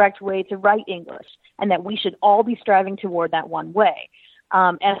one correct way to write English, and that we should all be striving toward that one way.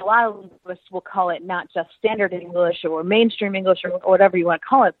 And a lot of linguists will call it not just standard English or mainstream English or whatever you want to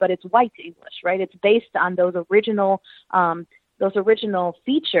call it, but it's white English, right? It's based on those original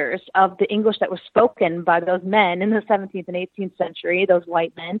features of the English that was spoken by those men in the 17th and 18th century. Those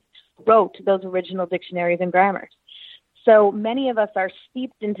white men wrote those original dictionaries and grammars. So many of us are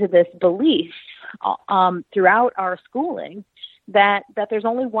steeped into this belief throughout our schooling that there's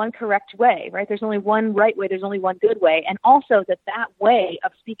only one correct way, right? There's only one right way. There's only one good way. And also that way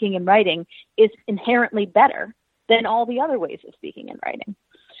of speaking and writing is inherently better than all the other ways of speaking and writing.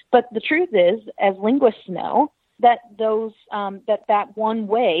 But the truth is, as linguists know, that those that one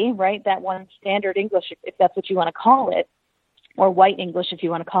way, right, that one standard English, if that's what you want to call it, or white English, if you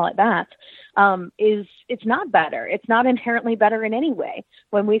want to call it that, it's not better. It's not inherently better in any way.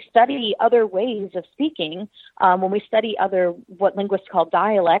 When we study other ways of speaking, when we study other, what linguists call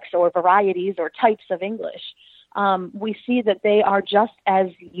dialects or varieties or types of English, we see that they are just as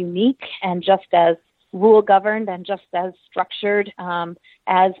unique and just as rule-governed and just as structured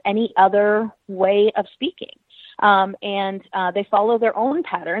as any other way of speaking. And they follow their own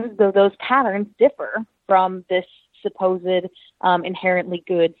patterns, though those patterns differ from this supposed inherently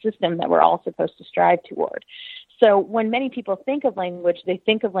good system that we're all supposed to strive toward. So when many people think of language, they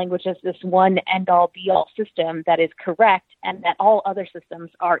think of language as this one end-all, be-all system that is correct and that all other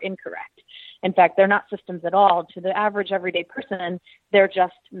systems are incorrect. In fact, they're not systems at all. To the average everyday person, they're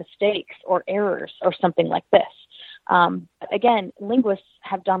just mistakes or errors or something like this. Again, linguists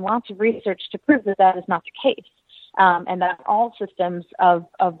have done lots of research to prove that that is not the case. And that all systems of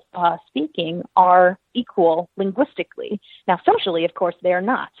speaking are equal linguistically. Now, socially, of course, they are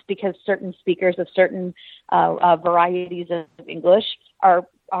not, because certain speakers of certain varieties of English are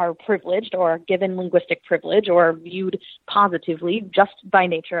privileged or given linguistic privilege or viewed positively just by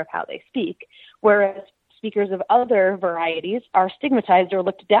nature of how they speak, whereas speakers of other varieties are stigmatized or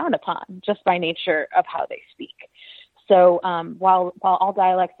looked down upon just by nature of how they speak. So while all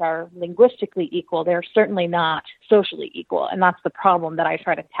dialects are linguistically equal, they're certainly not socially equal, and that's the problem that I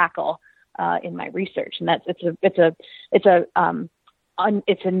try to tackle in my research. And that's it's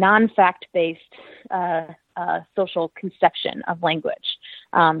a non-fact based social conception of language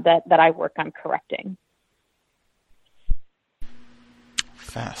that I work on correcting.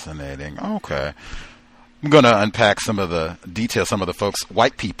 Fascinating. Okay, I'm going to unpack some of the details. Some of the folks,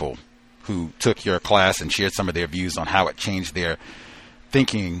 white people, who took your class and shared some of their views on how it changed their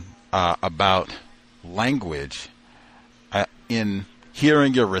thinking about language. In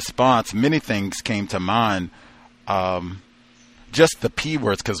hearing your response, many things came to mind. Just the P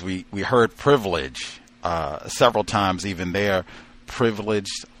words, because we heard privilege several times, even there,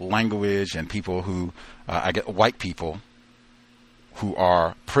 privileged language, and people who, white people who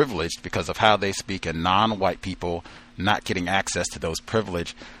are privileged because of how they speak, and non-white people not getting access to those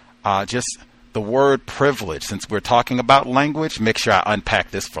privilege. Just the word privilege, since we're talking about language, make sure I unpack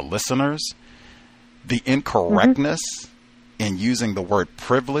this for listeners. The incorrectness in using the word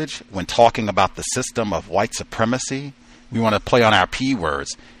privilege when talking about the system of white supremacy, we want to play on our P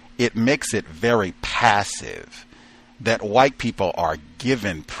words. It makes it very passive that white people are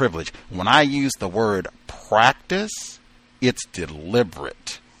given privilege. When I use the word practice, it's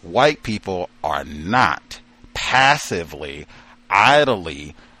deliberate. White people are not passively,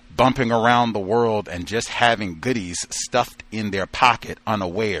 idly bumping around the world and just having goodies stuffed in their pocket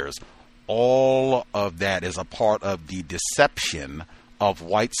unawares. All of that is a part of the deception of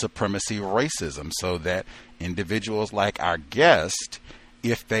white supremacy racism, so that individuals like our guest,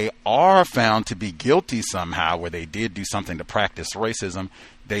 if they are found to be guilty somehow, where they did do something to practice racism,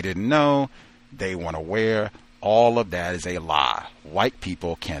 they didn't know, they weren't aware, all of that is a lie. White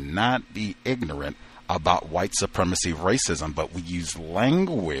people cannot be ignorant about white supremacy racism, but we use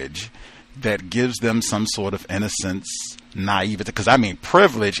language that gives them some sort of innocence, naivety, because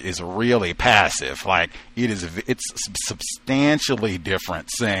privilege is really passive. Like it's substantially different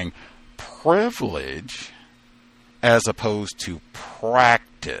saying privilege as opposed to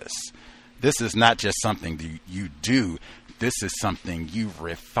practice. This is not just something you do. This is something you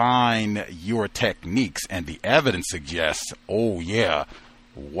refine your techniques, and the evidence suggests,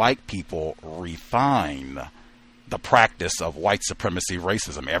 white people refine the practice of white supremacy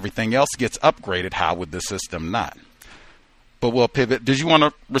racism. Everything else gets upgraded. How would the system not? But we'll pivot. Did you want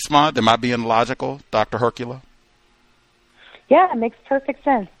to respond? Am I being logical, Dr. Hercula? Yeah, it makes perfect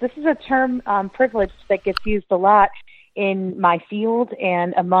sense. This is a term, privilege, that gets used a lot in my field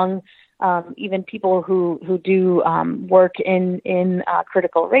and among even people who do work in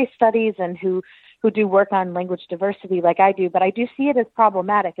critical race studies and who do work on language diversity like I do. But I do see it as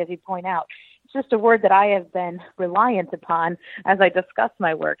problematic, as you point out. It's just a word that I have been reliant upon as I discuss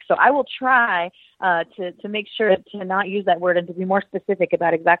my work. So I will try to make sure to not use that word and to be more specific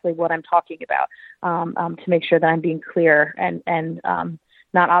about exactly what I'm talking about, to make sure that I'm being clear and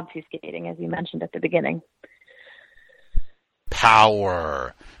not obfuscating, as you mentioned at the beginning.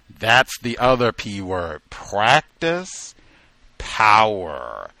 power. That's the other P word. Practice,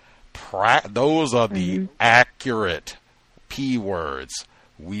 power. Those are the accurate P words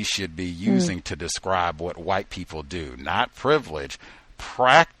we should be using to describe what white people do. Not privilege.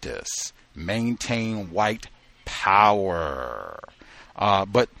 Practice. Maintain white power.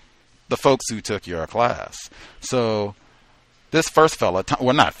 But the folks who took your class. So this first fella,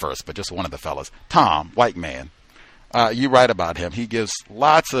 well, not first, but just one of the fellas, Tom, white man, you write about him. He gives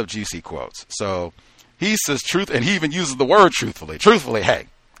lots of juicy quotes. So he says truth, and he even uses the word truthfully. Truthfully, hey,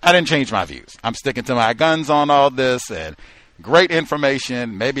 I didn't change my views. I'm sticking to my guns on all this, and great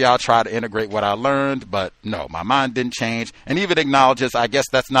information. Maybe I'll try to integrate what I learned, but no, my mind didn't change. And even acknowledges, I guess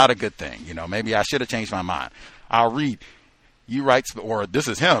that's not a good thing. You know, maybe I should have changed my mind. I'll read. You write, or this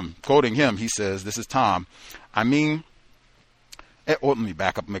is him, quoting him. He says, this is Tom. I mean, let me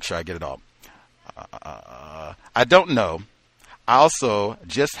back up and make sure I get it all. I don't know. I also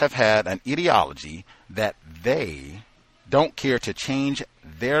just have had an ideology that they don't care to change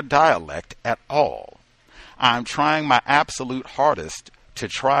their dialect at all. I'm trying my absolute hardest to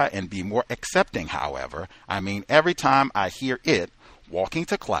try and be more accepting, however. I mean, every time I hear it walking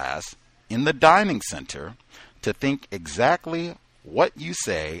to class in the dining center, to think exactly what you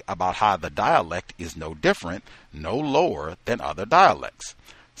say about how the dialect is no different, no lower than other dialects.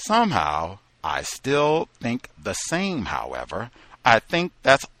 Somehow, I still think the same, however. I think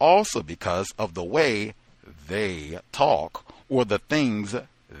that's also because of the way they talk or the things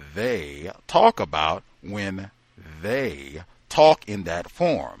they talk about when they talk in that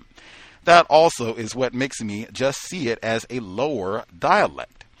form. That also is what makes me just see it as a lower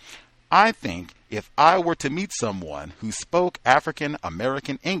dialect. I think if I were to meet someone who spoke African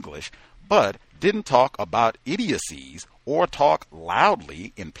American English but didn't talk about idiocies or talk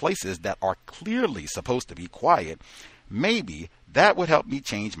loudly in places that are clearly supposed to be quiet, maybe that would help me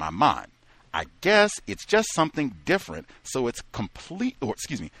change my mind. I guess it's just something different, so it's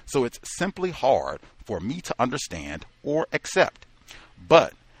so it's simply hard for me to understand or accept.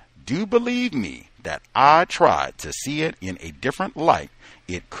 But do believe me that I tried to see it in a different light.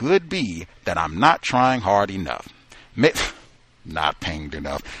 It could be that I'm not trying hard enough. Not pinged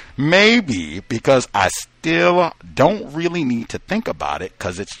enough. Maybe because I still don't really need to think about it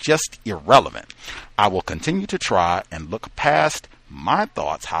because it's just irrelevant. I will continue to try and look past my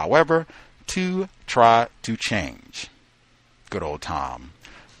thoughts, however, to try to change. Good old Tom.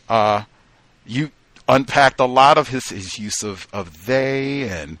 You unpacked a lot of his use of they,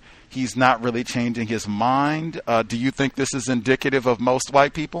 and he's not really changing his mind. Do you think this is indicative of most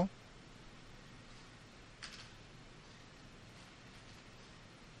white people?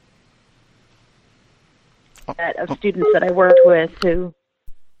 Of students that I worked with who,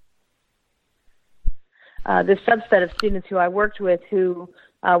 the subset of students who I worked with who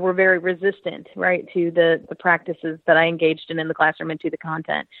were very resistant, right, to the practices that I engaged in the classroom and to the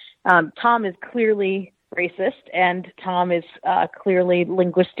content. Tom is clearly racist, and Tom is clearly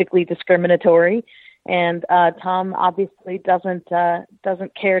linguistically discriminatory, and Tom obviously doesn't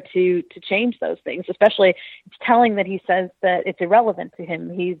care to change those things. Especially, it's telling that he says that it's irrelevant to him.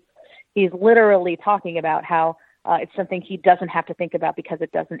 He's literally talking about how it's something he doesn't have to think about because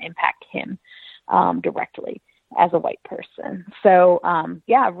it doesn't impact him directly as a white person. So,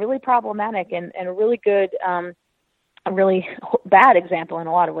 really problematic and a really good, a really bad example in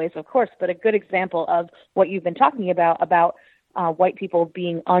a lot of ways, of course, but a good example of what you've been talking about white people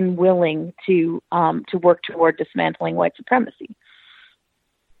being unwilling to work toward dismantling white supremacy.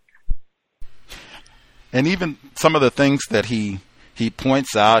 And even some of the things that he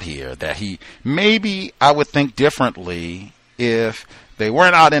points out here, that maybe I would think differently if they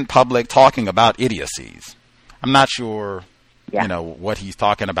weren't out in public talking about idiocies. I'm not sure, what he's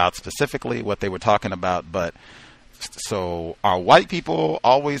talking about specifically, what they were talking about, but so are white people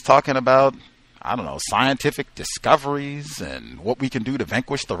always talking about, I don't know, scientific discoveries and what we can do to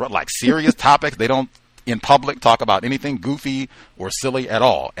vanquish serious topics? They don't in public talk about anything goofy or silly at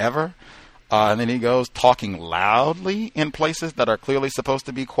all, ever. And then he goes talking loudly in places that are clearly supposed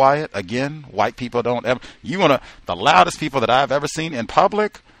to be quiet. Again, white people don't ever. The loudest people that I've ever seen in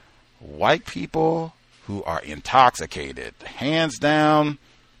public, white people who are intoxicated. Hands down,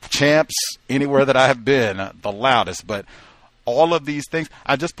 champs, anywhere that I have been, the loudest. But all of these things,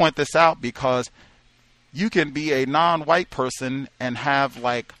 I just point this out because you can be a non-white person and have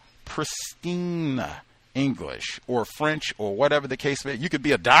pristine English or French or whatever the case may be. You could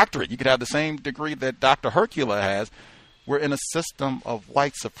be a doctorate. You could have the same degree that Dr. Hercula has. We're in a system of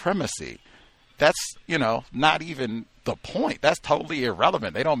white supremacy. That's, not even the point. That's totally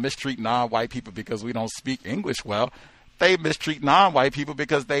irrelevant. They don't mistreat non-white people because we don't speak English well. they mistreat non-white people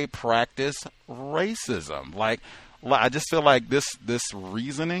because they practice racism. Like, I just feel like this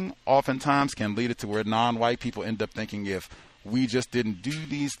reasoning oftentimes can lead it to where non-white people end up thinking if we just didn't do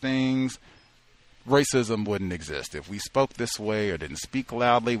these things, racism wouldn't exist. If we spoke this way or didn't speak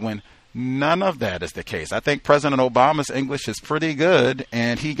loudly, when none of that is the case. I think President Obama's English is pretty good,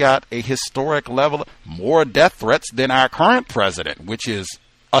 and he got a historic level, more death threats than our current president, which is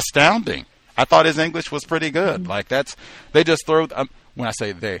astounding. I thought his English was pretty good. Like, they just throw, when I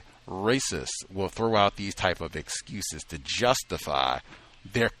say they, racists will throw out these type of excuses to justify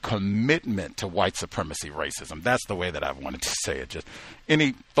their commitment to white supremacy racism. That's the way that I wanted to say it. Just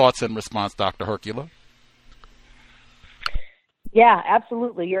any thoughts in response, Dr. Hercula? Yeah,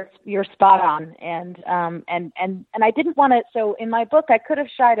 absolutely. You're spot on. And I didn't want to, so in my book, I could have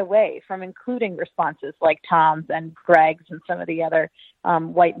shied away from including responses like Tom's and Greg's and some of the other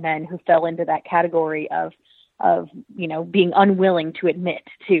white men who fell into that category of being unwilling to admit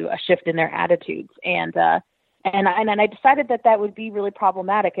to a shift in their attitudes. And I decided that would be really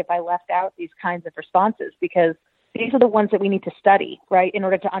problematic if I left out these kinds of responses, because these are the ones that we need to study, right, in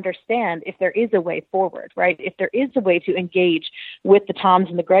order to understand if there is a way forward, right, if there is a way to engage with the Toms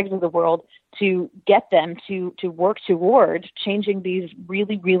and the Gregs of the world to get them to work toward changing these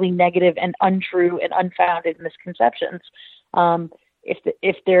really, really negative and untrue and unfounded misconceptions.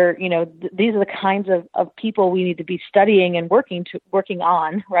 If they're, these are the kinds of people we need to be studying and working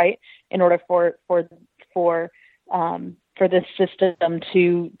on, right, in order for this system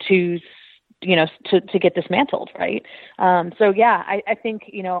to get dismantled, right? So yeah, I think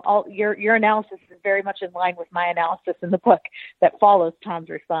all your analysis is very much in line with my analysis in the book that follows Tom's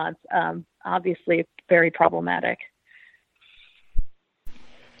response. Obviously, very problematic.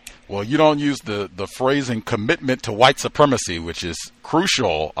 Well, you don't use the phrasing commitment to white supremacy, which is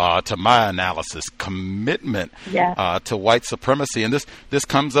crucial to my analysis. Commitment to white supremacy. And this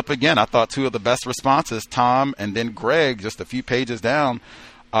comes up again. I thought two of the best responses, Tom and then Greg, just a few pages down,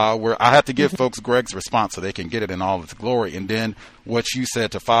 where I have to give folks Greg's response so they can get it in all its glory, and then what you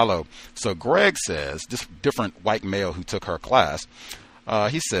said to follow. So Greg says, this different white male who took her class,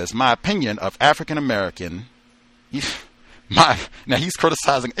 he says, my opinion of African American... Now he's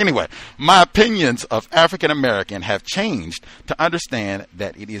criticizing. Anyway, my opinions of African American have changed to understand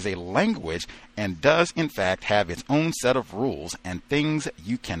that it is a language and does in fact have its own set of rules and things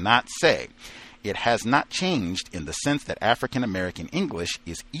you cannot say. It has not changed in the sense that African American English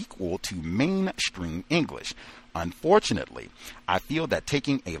is equal to mainstream English. Unfortunately, I feel that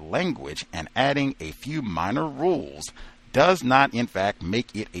taking a language and adding a few minor rules does not in fact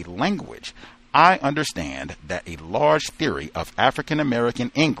make it a language. I understand that a large theory of African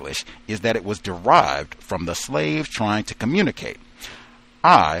American English is that it was derived from the slaves trying to communicate.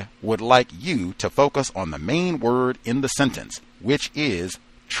 I would like you to focus on the main word in the sentence, which is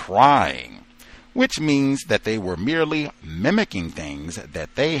trying, which means that they were merely mimicking things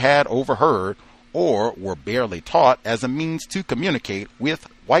that they had overheard or were barely taught as a means to communicate with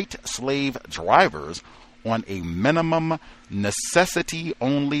white slave drivers on a minimum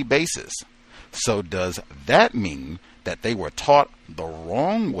necessity-only basis. So does that mean that they were taught the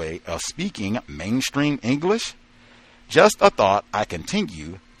wrong way of speaking mainstream English? Just a thought I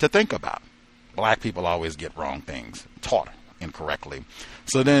continue to think about. Black people always get wrong things, taught incorrectly.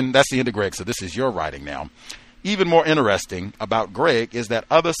 So then that's the end of Greg. So this is your writing now. Even more interesting about Greg is that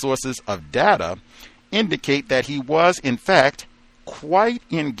other sources of data indicate that he was, in fact, quite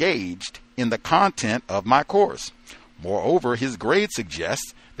engaged in the content of my course. Moreover, his grade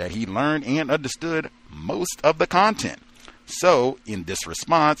suggests that he learned and understood most of the content. So, in this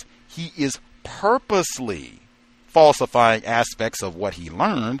response, he is purposely falsifying aspects of what he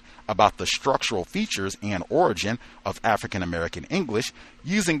learned about the structural features and origin of African American English,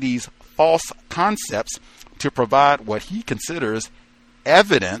 using these false concepts to provide what he considers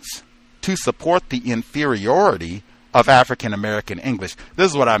evidence to support the inferiority of African American English.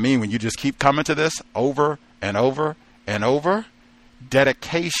 This is what I mean when you just keep coming to this over and over and over.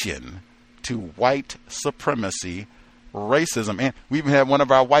 Dedication to white supremacy, racism. And we even had one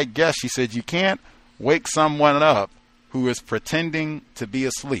of our white guests. She said, you can't wake someone up who is pretending to be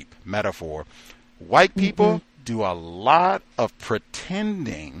asleep. Metaphor. White people do a lot of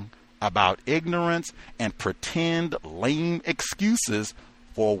pretending about ignorance and pretend lame excuses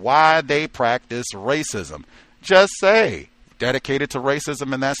for why they practice racism. Just say, dedicated to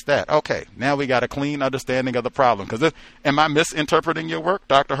racism, and that's that. Okay, now we got a clean understanding of the problem. Because am I misinterpreting your work,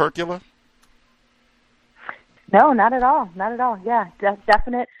 Dr. Hercula? No, not at all. Not at all. Yeah,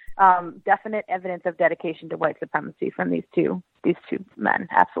 definite evidence of dedication to white supremacy from these two men.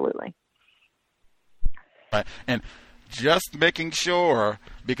 Absolutely. Right. And just making sure,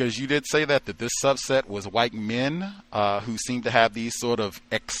 because you did say that this subset was white men who seem to have these sort of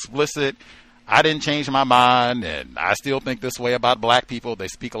explicit, I didn't change my mind and I still think this way about black people. They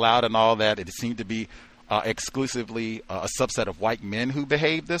speak aloud and all that. It seemed to be exclusively a subset of white men who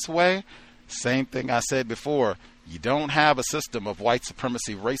behave this way. Same thing I said before. You don't have a system of white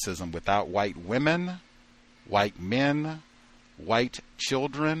supremacy racism without white women, white men, white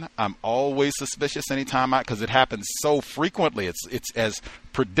children. I'm always suspicious anytime because it happens so frequently. It's as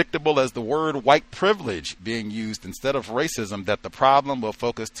predictable as the word white privilege being used instead of racism, that the problem will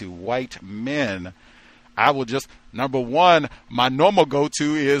focus to white men. I will just, number one, my normal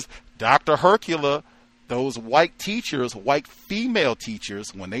go-to is Dr. Hercula. Those white teachers, white female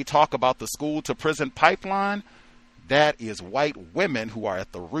teachers, when they talk about the school to prison pipeline, that is white women who are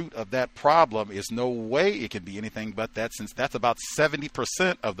at the root of that problem. There's no way it can be anything but that, since that's about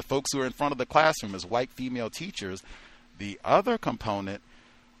 70% of the folks who are in front of the classroom is white female teachers. The other component,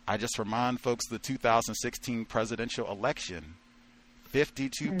 I just remind folks, the 2016 presidential election,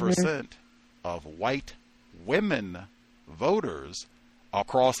 52% of white women voters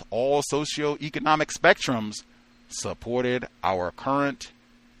across all socioeconomic spectrums supported our current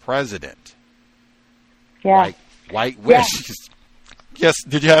president. Yeah. White women. Yes.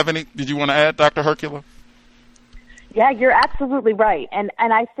 Did you want to add, Dr. Hercula? Yeah, you're absolutely right. And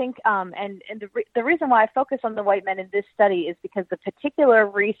I think, and the reason why I focus on the white men in this study is because the particular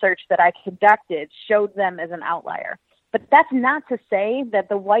research that I conducted showed them as an outlier. But that's not to say that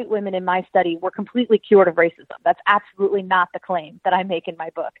the white women in my study were completely cured of racism. That's absolutely not the claim that I make in my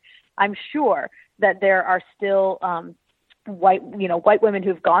book. I'm sure that there are still white women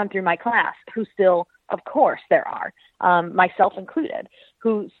who've gone through my class who still, of course there are, myself included,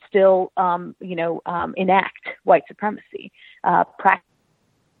 who still, enact white supremacy, practice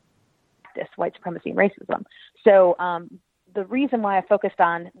white supremacy and racism. So the reason why I focused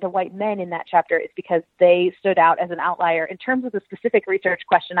on the white men in that chapter is because they stood out as an outlier in terms of the specific research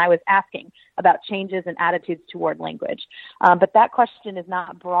question I was asking about changes in attitudes toward language. But that question is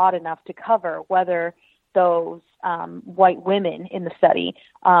not broad enough to cover whether those white women in the study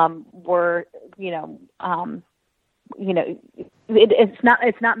were,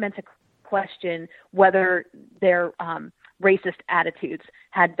 it's not meant to question whether their racist attitudes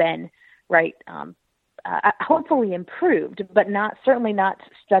had been hopefully improved, but certainly not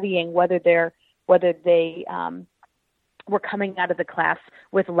studying whether they were coming out of the class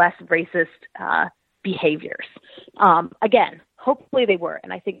with less racist behaviors. Again, hopefully they were,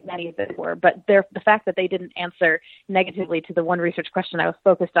 and I think many of them were, but the fact that they didn't answer negatively to the one research question I was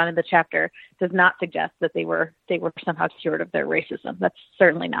focused on in the chapter does not suggest that they were somehow cured of their racism. That's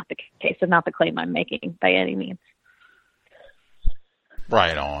certainly not the case, and not the claim I'm making by any means.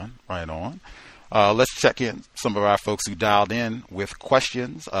 Right on. Let's check in some of our folks who dialed in with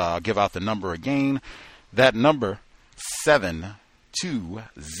questions. I'll give out the number again. That number,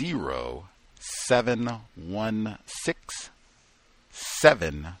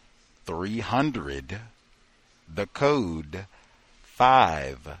 720-716-7300. The code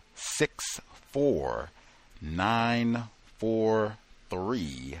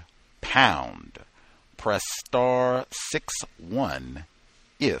 564943 pound. Press star 61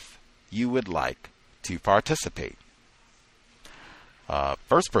 if you would like to participate.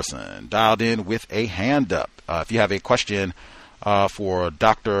 First person dialed in with a hand up. If you have a question for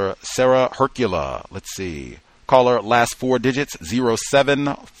Dr. Sarah Hercula, let's see. Caller, last four digits,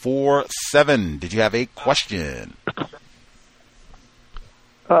 0747. Did you have a question?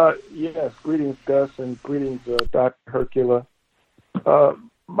 Yes. Greetings, Gus, and greetings, Dr. Hercula.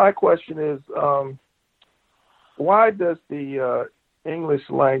 My question is, why does the English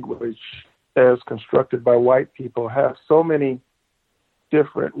language, as constructed by white people, have so many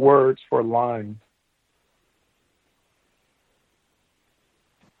different words for line?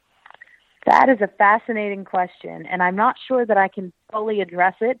 That is a fascinating question, and I'm not sure that I can fully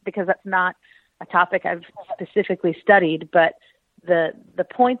address it because that's not a topic I've specifically studied, but the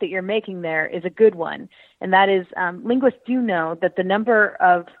point that you're making there is a good one, and that is linguists do know that the number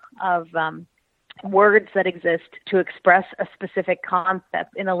of words that exist to express a specific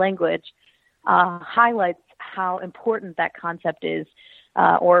concept in a language highlights how important that concept is,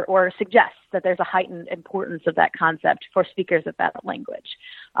 or suggests that there's a heightened importance of that concept for speakers of that language.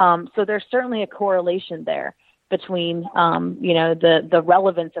 So there's certainly a correlation there between, the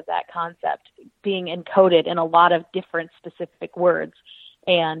relevance of that concept being encoded in a lot of different specific words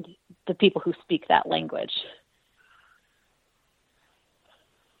and the people who speak that language.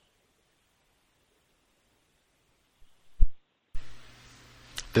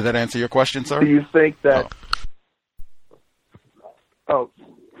 Did that answer your question, sir? Do you think that?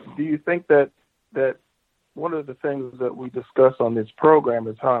 do you think that one of the things that we discuss on this program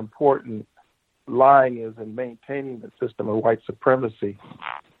is how important lying is in maintaining the system of white supremacy?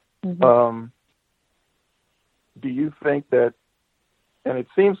 Mm-hmm. Do you think that, and it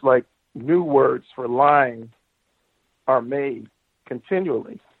seems like new words for lying are made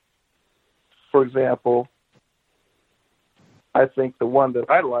continually. For example, I think the one that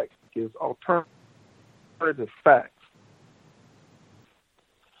I like is alternative facts.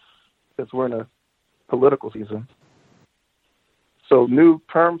 Since we're in a political season. So new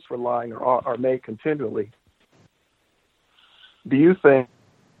terms for lying are made continually. Do you think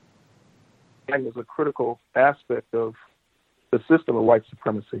lying is a critical aspect of the system of white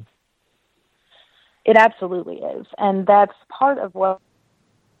supremacy? It absolutely is. And that's part of what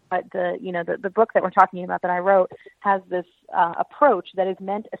the book that we're talking about that I wrote has this approach that is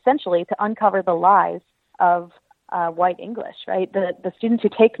meant essentially to uncover the lies of white English, right? The students who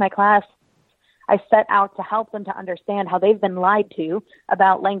take my class, I set out to help them to understand how they've been lied to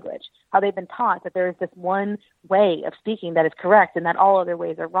about language, how they've been taught that there is this one way of speaking that is correct and that all other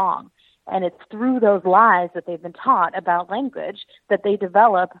ways are wrong. And it's through those lies that they've been taught about language that they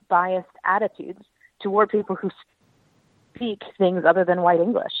develop biased attitudes toward people who speak things other than white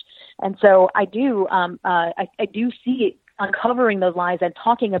English. And so I do see uncovering those lies and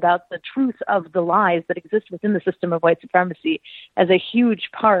talking about the truth of the lies that exist within the system of white supremacy as a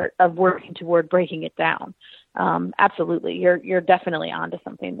huge part of working toward breaking it down. Absolutely. You're definitely onto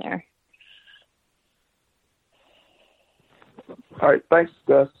something there. All right. Thanks,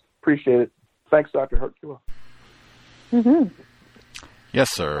 Gus. Appreciate it. Thanks, Dr. Hercula. Mm-hmm. Yes,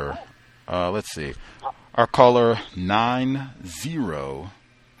 sir. Let's see. Our caller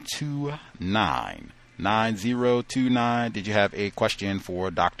 9029. 9029. Did you have a question for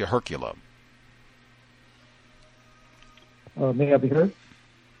Dr. Hercula? May I be heard?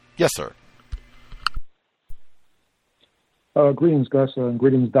 Yes, sir. Greetings, Gus, and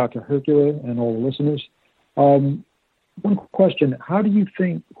greetings, Dr. Hercula, and all the listeners. One question: who do you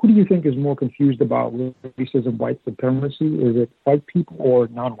think is more confused about racism, white supremacy? Is it white people or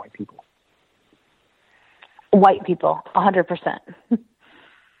non-white people? White people, 100%.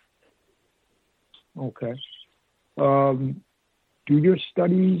 Okay. Do your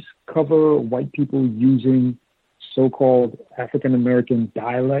studies cover white people using so-called African American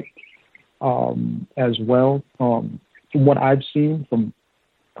dialect as well? From what I've seen,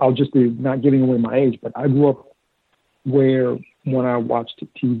 I'll just be not giving away my age, but I grew up where when I watched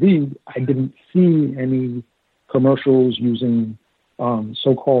TV, I didn't see any commercials using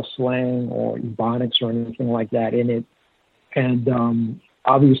so-called slang or ebonics or anything like that in it. And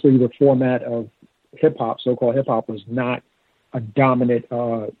obviously the format of hip-hop, so-called hip-hop, was not a dominant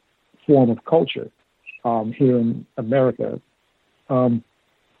form of culture here in America.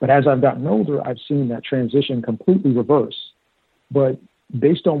 But as I've gotten older, I've seen that transition completely reverse. But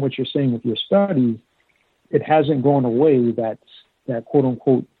based on what you're saying with your studies, it hasn't gone away, that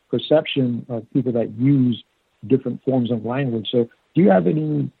quote-unquote perception of people that use different forms of language. So do you have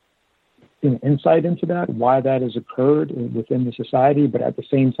any insight into that, why that has occurred within the society, but at the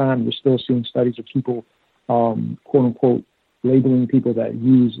same time, you're still seeing studies of people, quote-unquote, labeling people that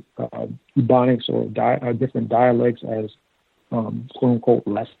use ebonics or different dialects as, quote-unquote,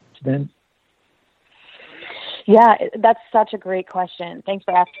 less than? Yeah, that's such a great question. Thanks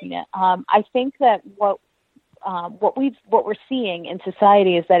for asking it. I think that what we're seeing in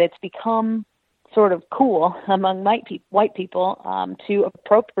society is that it's become sort of cool among white people to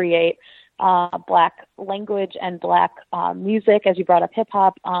appropriate Black language and Black music, as you brought up hip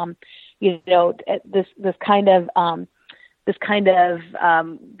hop.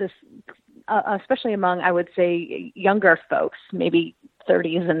 Especially among, I would say, younger folks, maybe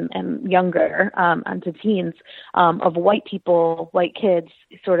 30s and younger, onto teens, of white people, white kids,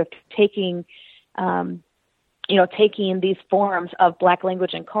 sort of taking these forms of Black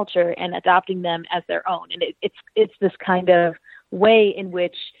language and culture and adopting them as their own. And it's this kind of way in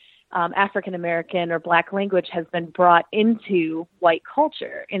which African American or Black language has been brought into white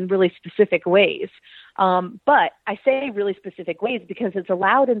culture in really specific ways. But I say really specific ways because it's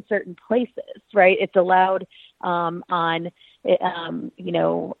allowed in certain places, right? It's allowed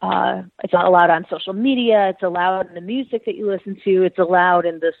it's not allowed on social media. It's allowed in the music that you listen to. It's allowed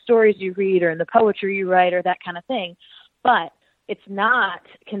in the stories you read or in the poetry you write or that kind of thing. But it's not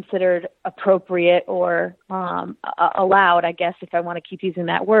considered appropriate or allowed, I guess, if I want to keep using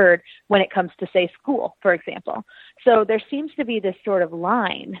that word, when it comes to, say, school, for example. So there seems to be this sort of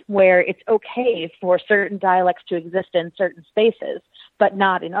line where it's okay for certain dialects to exist in certain spaces, but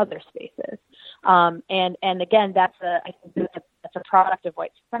not in other spaces. And again, I think that's that's a product of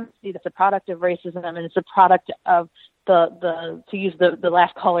white supremacy, that's a product of racism, and it's a product of to use the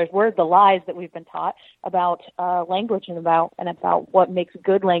last caller's word, the lies that we've been taught about language and about what makes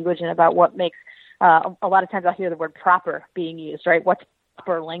good language and about what makes a lot of times I'll hear the word proper being used, right? What's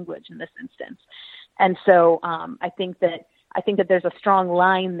proper language in this instance? And so I think that there's a strong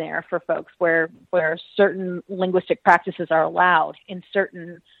line there for folks where certain linguistic practices are allowed in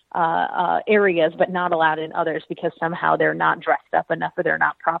certain areas, but not allowed in others because somehow they're not dressed up enough or they're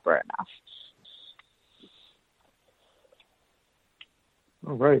not proper enough.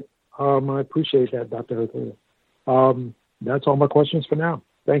 All right. I appreciate that, Dr. Hercula. That's all my questions for now.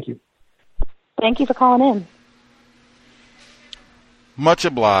 Thank you. Thank you for calling in. Much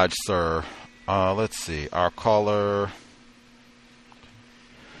obliged, sir. Let's see. Our caller,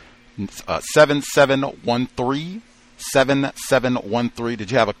 7713. 7713. Did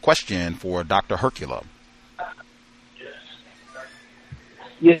you have a question for Dr. Hercula?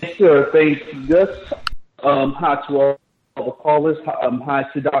 Yes, sir. Thanks, Gus. Hi to all the callers. Hi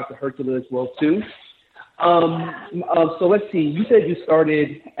to Dr. Hercula as well, too. So let's see. You said you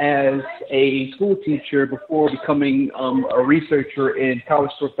started as a school teacher before becoming a researcher and college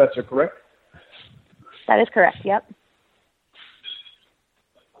professor, correct? That is correct, yep.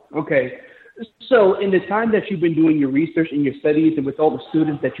 Okay. So in the time that you've been doing your research and your studies and with all the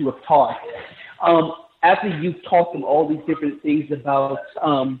students that you have taught, after you've taught them all these different things about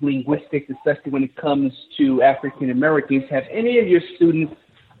linguistics, especially when it comes to African Americans, have any of your students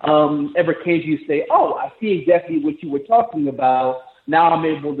ever came to you and say, oh, I see exactly what you were talking about. Now I'm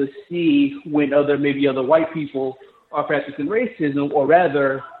able to see when maybe other white people are practicing racism, or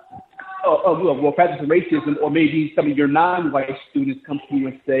rather, practicing racism, or maybe some of your non-white students come to you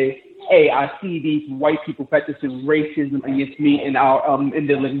and say, hey, I see these white people practicing racism against me in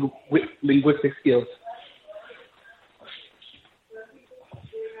their linguistic skills.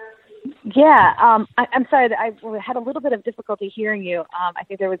 Yeah, I'm sorry that I had a little bit of difficulty hearing you. I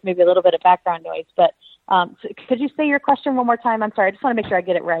think there was maybe a little bit of background noise, but so could you say your question one more time? I'm sorry. I just want to make sure I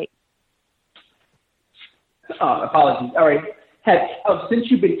get it right. Apologies. All right. Since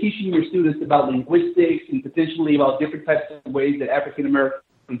you've been teaching your students about linguistics and potentially about different types of ways that African Americans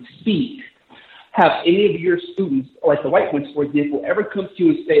speak, have any of your students, like the white ones, for example, ever come to you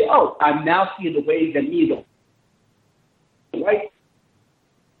and say, oh, I'm now seeing the ways that me, the white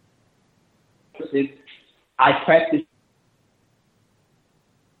person, I practice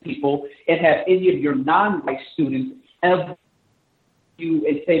people, and have any of your non-white students ever you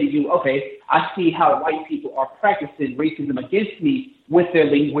and say to you, okay, I see how white people are practicing racism against me with their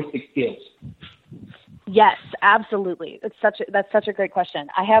linguistic skills? Yes, absolutely. That's such a great question.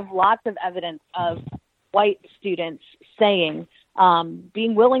 I have lots of evidence of white students saying,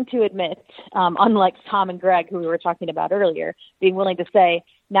 being willing to admit, unlike Tom and Greg, who we were talking about earlier, being willing to say,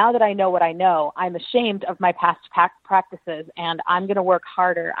 now that I know what I know, I'm ashamed of my past practices, and I'm going to work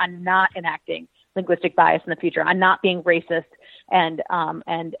harder on not enacting linguistic bias in the future. I'm not being racist and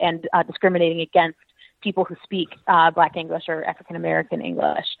discriminating against people who speak Black English or African American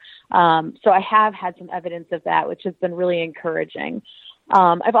English. So I have had some evidence of that, which has been really encouraging.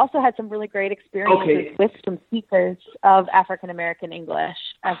 I've also had some really great experiences with some speakers of African American English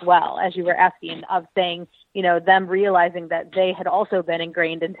as well, as you were asking, of saying, them realizing that they had also been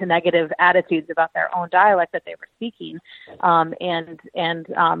ingrained into negative attitudes about their own dialect that they were speaking, and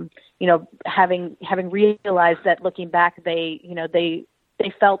having realized that looking back, they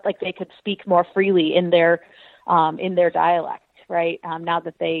felt like they could speak more freely in their dialect, right? Now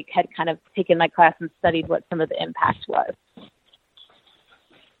that they had kind of taken my class and studied what some of the impact was.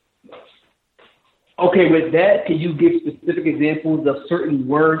 Okay, with that, can you give specific examples of certain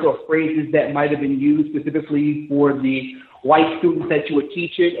words or phrases that might have been used specifically for the white students that you were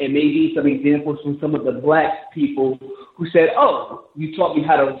teaching, and maybe some examples from some of the Black people who said, oh, you taught me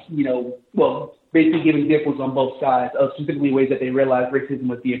how to, basically give examples on both sides of specifically ways that they realized racism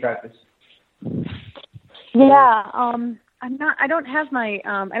was being practiced? Yeah, I don't have my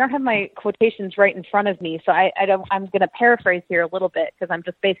quotations right in front of me, so I'm going to paraphrase here a little bit because I'm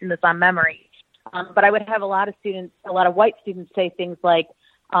just basing this on memory. But I would have a lot of white students say things like,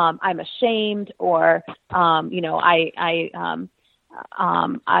 I'm ashamed, or, I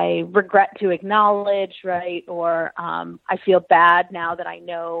regret to acknowledge, right? Or, I feel bad now that I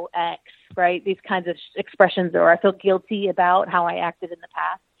know X, right? These kinds of expressions, or I feel guilty about how I acted in the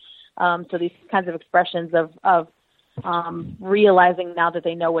past. So these kinds of expressions of realizing now that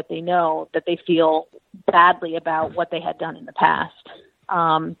they know what they know, that they feel badly about what they had done in the past.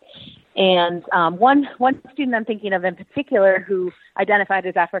 And one student I'm thinking of in particular who identified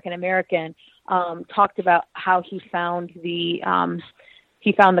as African American talked about how he found the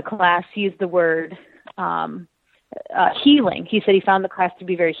class. He used the word healing. He said he found the class to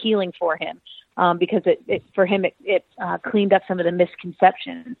be very healing for him because it cleaned up some of the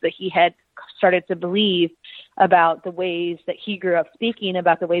misconceptions that he had started to believe about the ways that he grew up speaking,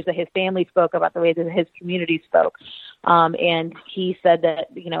 about the ways that his family spoke, about the ways that his community spoke. And he said that,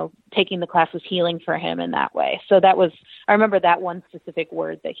 taking the class was healing for him in that way. So I remember that one specific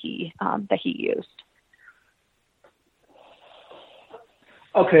word that he used.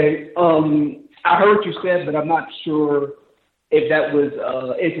 Okay. I heard what you said, but I'm not sure if that was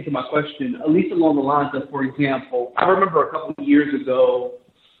answer to my question, at least along the lines of, for example, I remember a couple of years ago,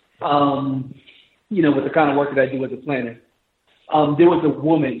 with the kind of work that I do as a planner, there was a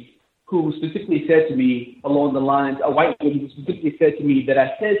woman who specifically said to me along the lines, a white woman who specifically said to me that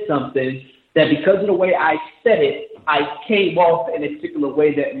I said something that because of the way I said it, I came off in a particular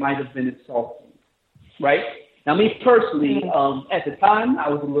way that might have been insulting, right? Now, me personally, at the time, I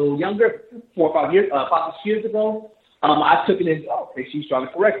was a little younger, 5 or 6 years ago. I took it as, okay, she's trying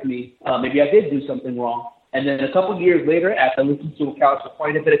to correct me. Maybe I did do something wrong. And then a couple of years later, after listening to a couch for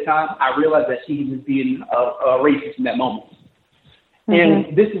quite a bit of time, I realized that she was being racist in that moment. Mm-hmm.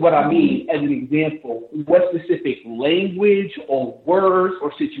 And this is what I mean as an example. What specific language or words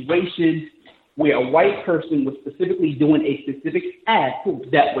or situations where a white person was specifically doing a specific act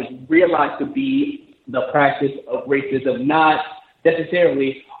that was realized to be the practice of racism, not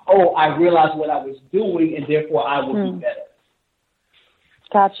necessarily, I realized what I was doing and therefore I will do better.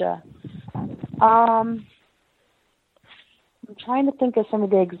 Gotcha. I'm trying to think of some of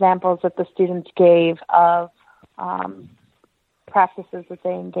the examples that the students gave of practices that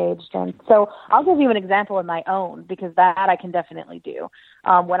they engaged in. So I'll give you an example of my own, because that I can definitely do.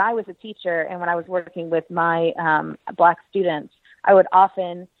 When I was a teacher and when I was working with my Black students, I would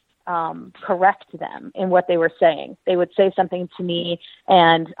often correct them in what they were saying. They would say something to me,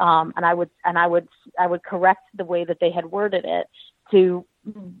 and I would correct the way that they had worded it to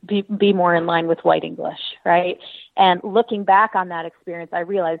be more in line with white English, right? And looking back on that experience, I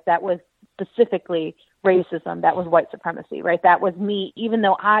realized that was specifically racism. That was white supremacy, right? That was me, even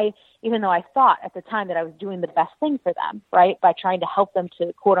though I thought at the time that I was doing the best thing for them, right, by trying to help them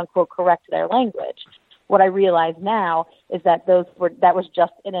to quote unquote correct their language. What I realize now is that that was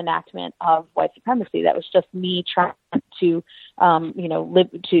just an enactment of white supremacy. That was just me trying to,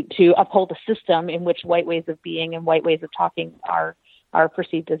 to uphold a system in which white ways of being and white ways of talking are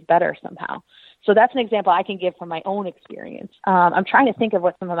perceived as better somehow. So that's an example I can give from my own experience. I'm trying to think of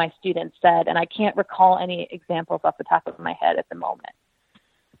what some of my students said, and I can't recall any examples off the top of my head at the moment.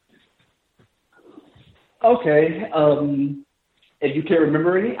 Okay. If you can't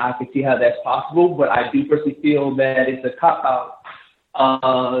remember any, I can see how that's possible, but I do personally feel that it's a cop-out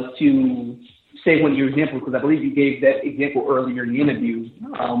to say one of your examples, because I believe you gave that example earlier in the interview.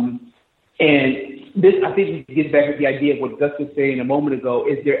 And this, I think, gets back to the idea of what Gus was saying a moment ago.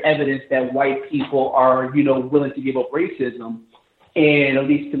 Is there evidence that white people are, willing to give up racism? And at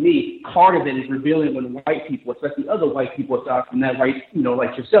least to me, part of it is revealing when white people, especially other white people aside from that, like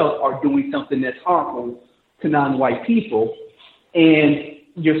yourself, are doing something that's harmful to non-white people. And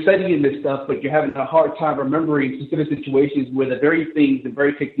you're studying this stuff, but you're having a hard time remembering specific situations where the very things, the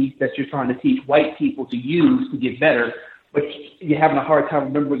very techniques that you're trying to teach white people to use to get better, but you're having a hard time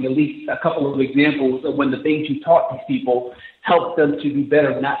remembering at least a couple of examples of when the things you taught these people helped them to do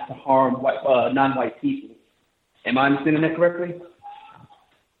better, not to harm non-white people. Am I understanding that correctly?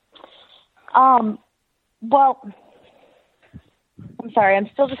 Well, I'm sorry, I'm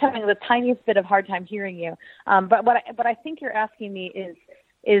still just having the tiniest bit of hard time hearing you. But what I think you're asking me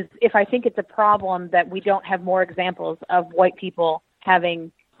is if I think it's a problem that we don't have more examples of white people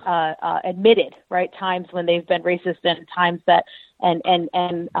having admitted, right, times when they've been racist and times that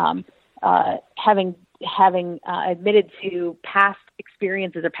having admitted to past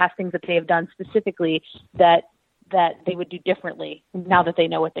experiences or past things that they have done specifically that they would do differently now that they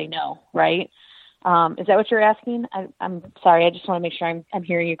know what they know, right? Is that what you're asking? I'm sorry. I just want to make sure I'm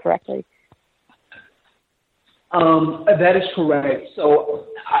hearing you correctly. That is correct. So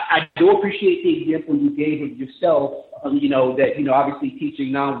I do appreciate the example you gave of yourself. Obviously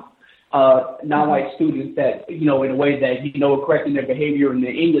teaching non-white students that in a way that correcting their behavior and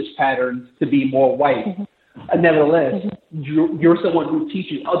their English patterns to be more white. Mm-hmm. Nevertheless, mm-hmm. you're someone who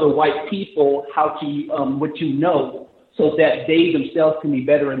teaches other white people how to what so that they themselves can be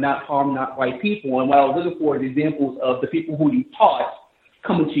better and not harm not white people. And what I was looking for is examples of the people who you taught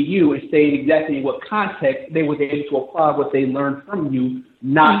coming to you and saying exactly in what context they were able to apply what they learned from you,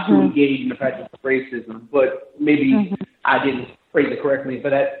 not to engage in the practice of racism. But maybe I didn't phrase it correctly,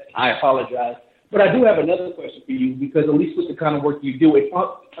 but I apologize. But I do have another question for you, because at least with the kind of work you do,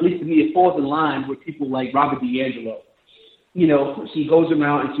 at least to me, it falls in line with people like Robert DiAngelo. You know, she goes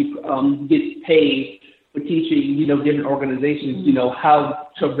around and she gets paid for teaching, you know, different organizations, you know, how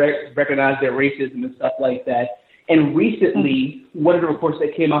to recognize their racism and stuff like that. And recently, one of the reports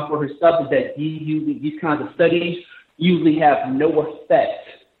that came out for her stuff is that these kinds of studies usually have no effect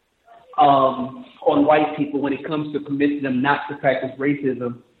on white people when it comes to convincing them not to practice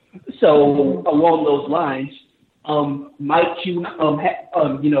racism. So along those lines, might you,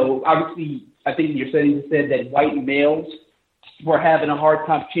 you know, obviously, I think in your studies said that white males were having a hard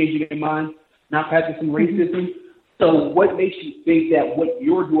time changing their minds, not practicing racism. So what makes you think that what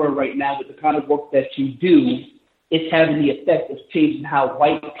you're doing right now with the kind of work that you do is having the effect of changing how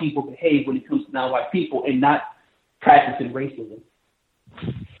white people behave when it comes to non-white people and not practicing racism?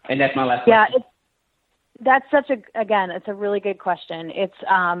 And that's my last question. That's it's a really good question. It's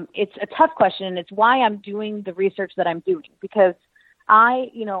a tough question, and it's why I'm doing the research that I'm doing, because I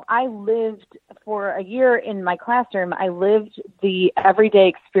lived for a year in my classroom. I lived the everyday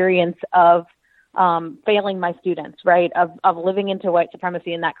experience of failing my students, right? Of living into white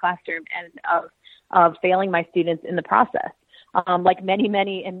supremacy in that classroom, and of failing my students in the process. Like many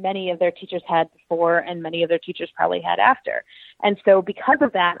of their teachers had before, and many of their teachers probably had after. And so because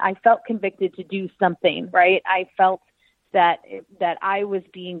of that, I felt convicted to do something, right? I felt that I was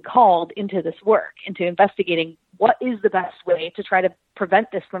being called into this work, into investigating what is the best way to try to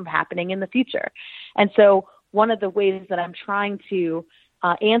prevent this from happening in the future. And so one of the ways that I'm trying to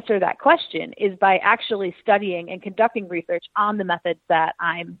answer that question is by actually studying and conducting research on the methods that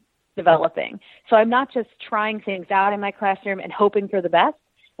I'm developing. So I'm not just trying things out in my classroom and hoping for the best.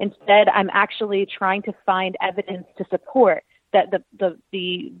 Instead, I'm actually trying to find evidence to support that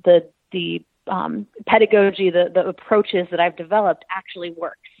the pedagogy, the approaches that I've developed actually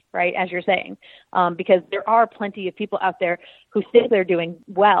works, right? As you're saying, because there are plenty of people out there who think they're doing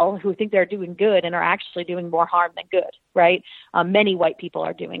well, who think they're doing good, and are actually doing more harm than good, right? Many white people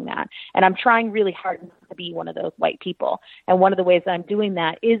are doing that. And I'm trying really hard to be one of those white people. And one of the ways that I'm doing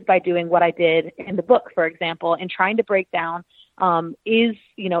that is by doing what I did in the book, for example, and trying to break down, is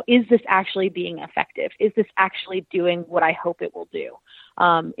this actually being effective? Is this actually doing what I hope it will do?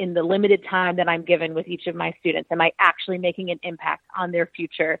 In the limited time that I'm given with each of my students, am I actually making an impact on their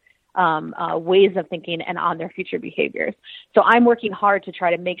future ways of thinking and on their future behaviors? So I'm working hard to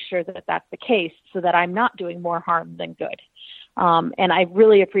try to make sure that that's the case, so that I'm not doing more harm than good. And I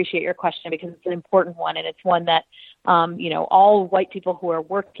really appreciate your question, because it's an important one, and it's one that all white people who are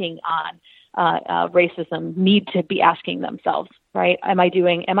working on racism need to be asking themselves, right? Am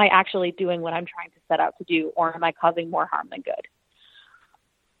I actually doing what I'm trying to set out to do, or am I causing more harm than good?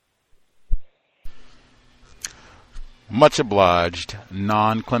 Much obliged,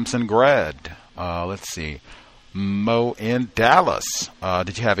 non-Clemson grad. Let's see. Mo in Dallas.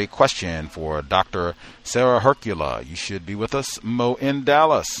 Did you have a question for Dr. Sarah Hercula? You should be with us. Mo in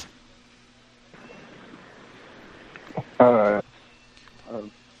Dallas. Thank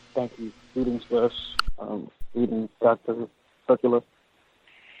you. Greetings, Wes. Greetings, Dr. Hercula.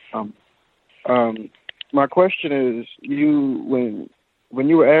 My question is, when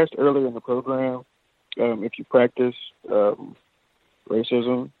you were asked earlier in the program if you practice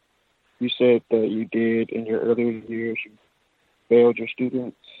racism, you said that you did in your earlier years. You failed your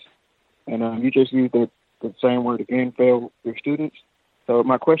students, and you just used the same word again, failed your students. So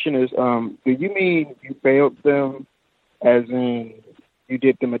my question is, do you mean you failed them as in you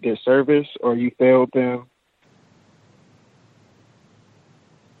did them a disservice, or you failed them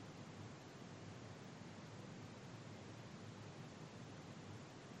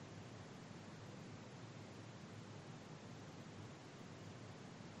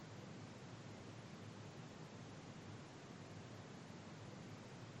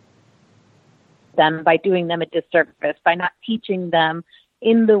by doing them a disservice, by not teaching them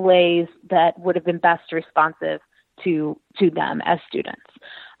in the ways that would have been best responsive to them as students?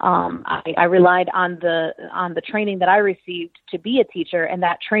 I relied on the training that I received to be a teacher, and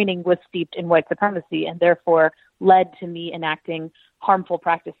that training was steeped in white supremacy, and therefore led to me enacting harmful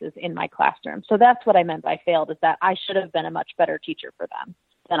practices in my classroom. So that's what I meant by failed, is that I should have been a much better teacher for them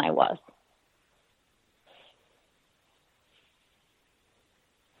than I was.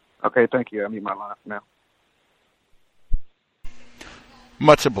 Okay, thank you. I mute my line now.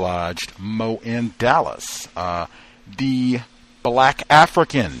 Much obliged, Mo in Dallas. The Black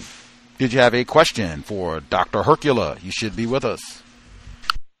African. Did you have a question for Dr. Hercula? You should be with us.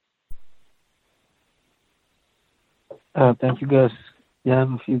 Thank you, guys. Yeah, I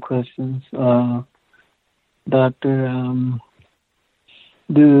have a few questions. Doctor,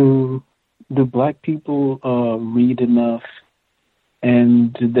 do Black people read enough,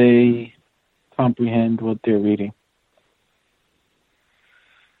 and do they comprehend what they're reading?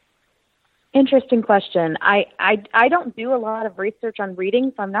 Interesting question. I don't do a lot of research on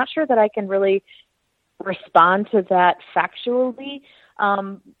reading, so I'm not sure that I can really respond to that factually.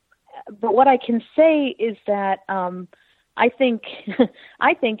 But what I can say is that I think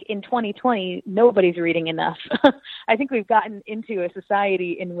in 2020 nobody's reading enough. I think we've gotten into a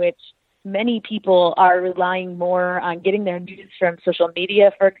society in which many people are relying more on getting their news from social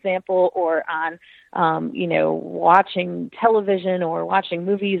media, for example, or on watching television or watching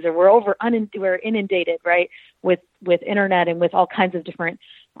movies, or we're inundated, right, with internet and with all kinds of different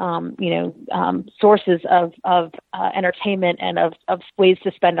sources of entertainment and of ways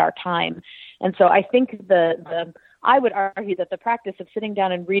to spend our time. And so I think I would argue that the practice of sitting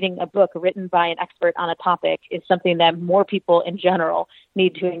down and reading a book written by an expert on a topic is something that more people in general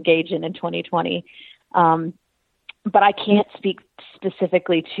need to engage in 2020. But I can't speak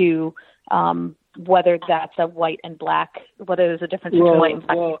specifically to whether that's a white and black, whether there's a difference between white and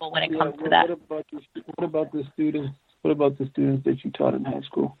black people when it comes to that. What about the students? What about the students that you taught in high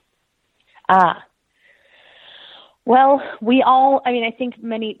school? Well, I think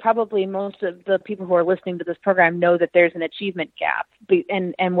probably most of the people who are listening to this program know that there's an achievement gap.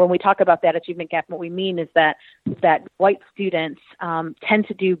 And when we talk about that achievement gap, what we mean is that white students tend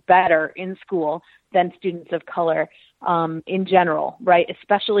to do better in school than students of color in general, right?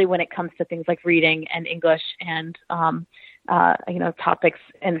 Especially when it comes to things like reading and English and, topics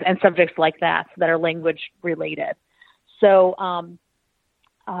and subjects like that are language related. So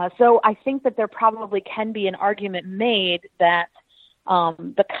I think that there probably can be an argument made that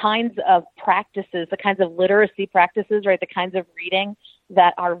the kinds of practices, the kinds of literacy practices, right, the kinds of reading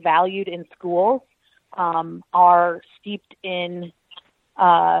that are valued in schools are steeped in,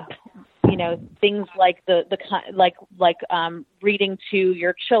 things like reading to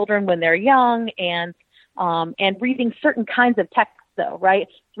your children when they're young, and reading certain kinds of texts, though, right?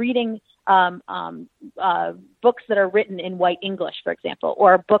 Reading books that are written in white English, for example,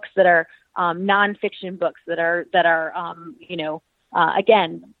 or books that are nonfiction books that are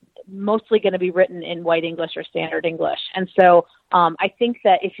again, mostly going to be written in white English or standard English. And so I think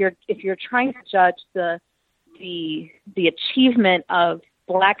that if you're trying to judge the achievement of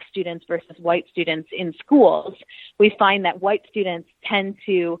Black students versus white students in schools, we find that white students tend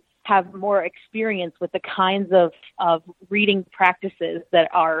to have more experience with the kinds of reading practices that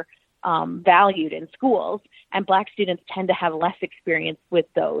are valued in schools, and Black students tend to have less experience with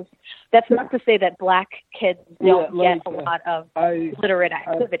those. That's not to say that Black kids don't get a lot of literate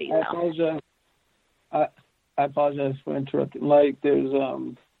activity. I apologize for interrupting. There's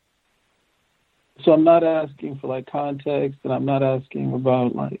so I'm not asking for context, and I'm not asking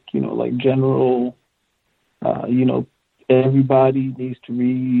about general, everybody needs to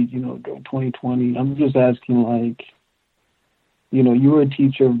read, during 2020. I'm just asking you were a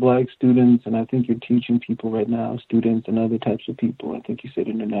teacher of Black students, and I think you're teaching people right now, students and other types of people. I think you said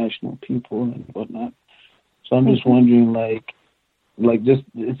international people and whatnot. So I'm just wondering,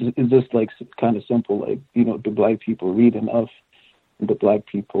 is this kind of simple? Do Black people read enough? Do Black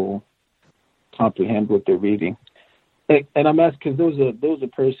people comprehend what they're reading? And I'm asking because there was a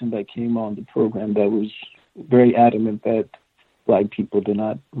person that came on the program that was very adamant that Black people do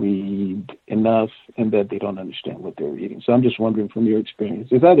not read enough and that they don't understand what they're reading. So I'm just wondering, from your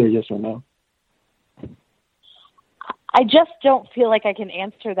experience, is either yes or no? I just don't feel like I can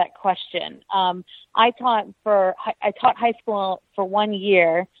answer that question. I taught high school for 1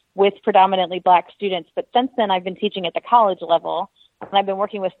 year with predominantly Black students, but since then I've been teaching at the college level, and I've been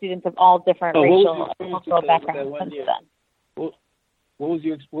working with students of all different racial and cultural backgrounds since then. What was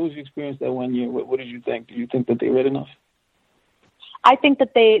your experience that 1 year? What did you think? Do you think that they read enough? I think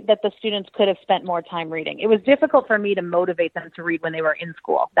that the students could have spent more time reading. It was difficult for me to motivate them to read when they were in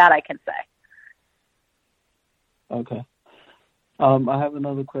school. That I can say. Okay. I have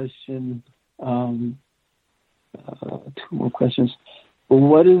another question. 2 more questions.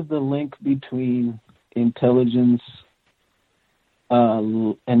 What is the link between intelligence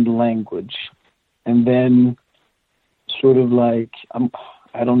and language? And then sort of I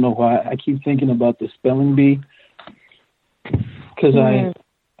don't know why I keep thinking about the spelling bee. Because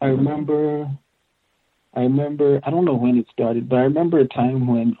I remember, I don't know when it started, but I remember a time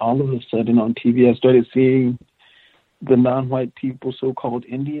when all of a sudden on TV I started seeing the non-white people, so-called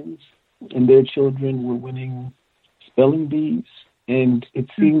Indians, and their children were winning spelling bees. And it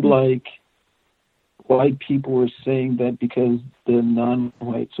seemed like white people were saying that because the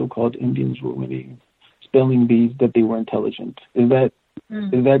non-white so-called Indians were winning spelling bees, that they were intelligent. Is that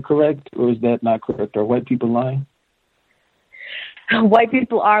correct, or is that not correct? Are white people lying? White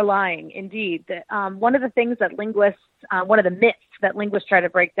people are lying, indeed. One of the things that one of the myths that linguists try to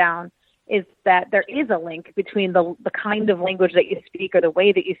break down is that there is a link between the kind of language that you speak or the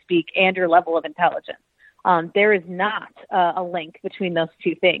way that you speak and your level of intelligence. There is not a link between those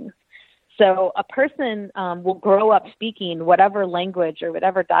two things. So a person will grow up speaking whatever language or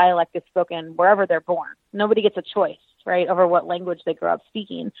whatever dialect is spoken wherever they're born. Nobody gets a choice, right, over what language they grow up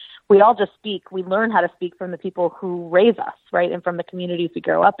speaking. We all just speak. We learn how to speak from the people who raise us, right, and from the communities we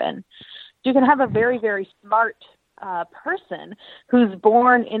grow up in. You can have a very, very smart person who's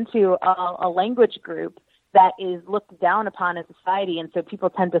born into a language group that is looked down upon in society, and so people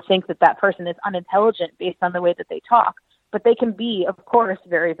tend to think that that person is unintelligent based on the way that they talk. But they can be, of course,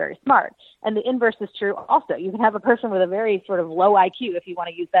 very, very smart. And the inverse is true also. You can have a person with a very sort of low IQ, if you want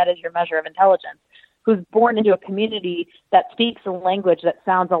to use that as your measure of intelligence, who's born into a community that speaks a language that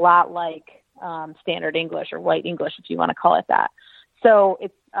sounds a lot like standard English or white English, if you want to call it that. So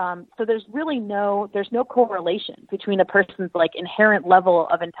it's so there's really no correlation between a person's like inherent level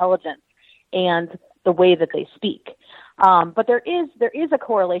of intelligence and the way that they speak. But there is a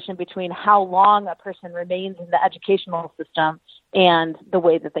correlation between how long a person remains in the educational system and the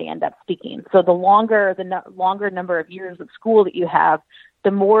way that they end up speaking. So the longer number of years of school that you have,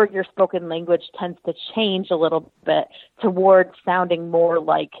 the more your spoken language tends to change a little bit towards sounding more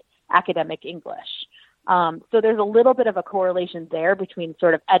like academic English. So there's a little bit of a correlation there between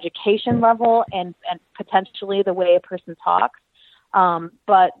sort of education level and potentially the way a person talks.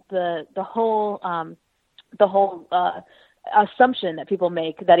 But the whole assumption that people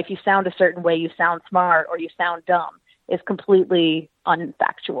make that if you sound a certain way, you sound smart or you sound dumb is completely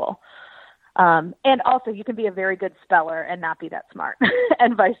unfactual. And also you can be a very good speller and not be that smart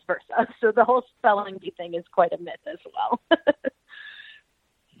and vice versa. So the whole spelling bee thing is quite a myth as well.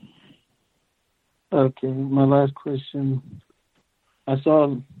 Okay, my last question. I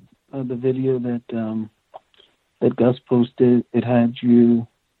saw the video that Gus posted. It had you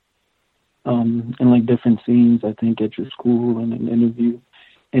in like different scenes, I think, at your school and an interview,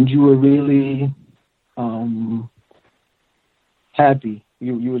 and you were really happy.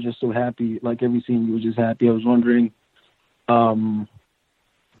 You were just so happy. Like every scene, you were just happy. I was wondering,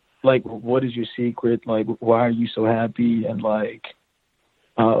 like, what is your secret? Like, why are you so happy? And like,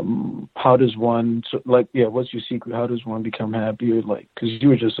 how does one, what's your secret? How does one become happy? Or like, because you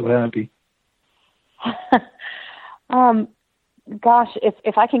were just so happy. Gosh,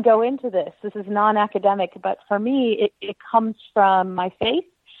 if I can go into this is non-academic, but for me, it comes from my faith,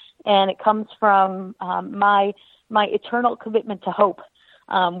 and it comes from my eternal commitment to hope.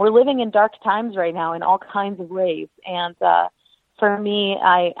 We're living in dark times right now in all kinds of ways, and for me,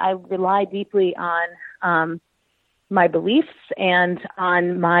 I rely deeply on my beliefs and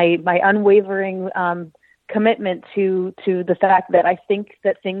on my unwavering commitment to the fact that I think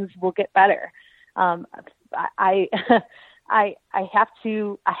that things will get better. I have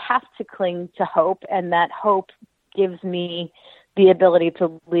to cling to hope, and that hope gives me the ability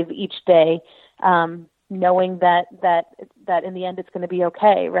to live each day, knowing that in the end it's going to be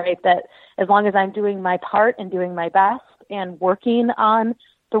okay, right? That as long as I'm doing my part and doing my best and working on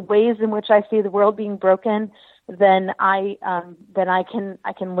the ways in which I see the world being broken, then I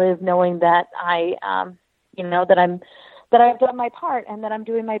can live knowing that that I've done my part and that I'm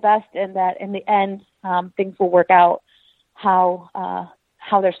doing my best, and that in the end things will work out how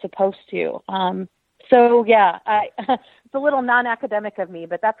they're supposed to. So yeah, it's a little non-academic of me,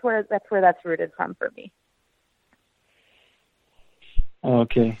 but that's where that's rooted from for me.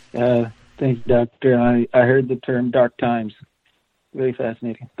 Okay, thanks, Doctor. I heard the term dark times. Very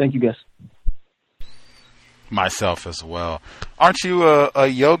fascinating. Thank you, guys. Myself as well. Aren't you a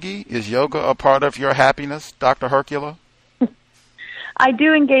yogi? Is yoga a part of your happiness, Dr. Hercula? I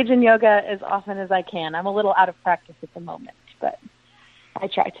do engage in yoga as often as I can. I'm a little out of practice at the moment, but I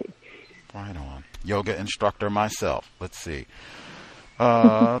try to. Right on. Yoga instructor myself. Let's see.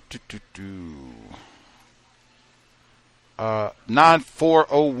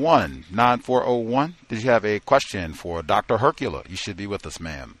 9401. 9401. Did you have a question for Dr. Hercula? You should be with us,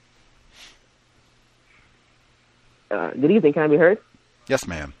 ma'am. Good evening. Can I be heard? Yes,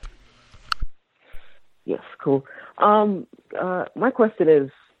 ma'am. Yes, cool. My question is,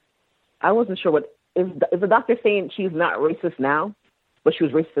 I wasn't sure what is the doctor saying she's not racist now, but she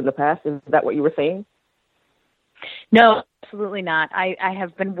was racist in the past. Is that what you were saying? No, absolutely not. I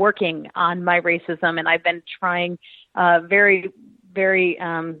have been working on my racism, and I've been trying very, very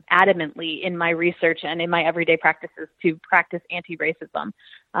adamantly in my research and in my everyday practices to practice anti-racism.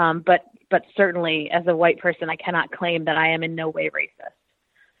 But certainly, as a white person, I cannot claim that I am in no way racist.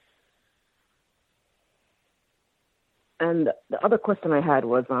 And the other question I had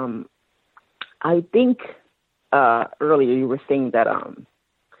was, I think earlier you were saying that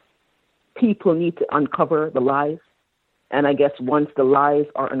people need to uncover the lies. And I guess once the lies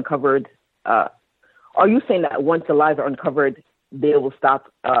are uncovered, are you saying that once the lies are uncovered, they will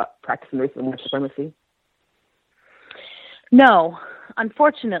stop practicing racism and white supremacy? No,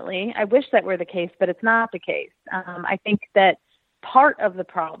 unfortunately. I wish that were the case, but it's not the case. I think that part of the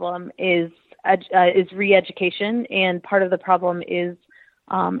problem is re-education, and part of the problem is,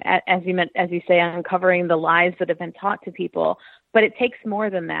 as you say, uncovering the lies that have been taught to people. But it takes more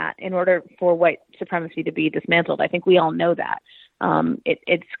than that in order for white supremacy to be dismantled. I think we all know that.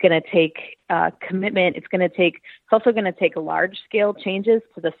 It's going to take commitment. It's also going to take large-scale changes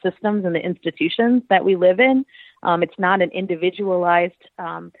to the systems and the institutions that we live in. It's not an individualized.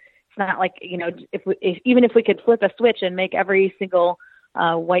 It's not like, even if we could flip a switch and make every single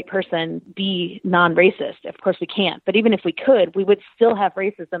white person be non-racist. Of course we can't. But even if we could, we would still have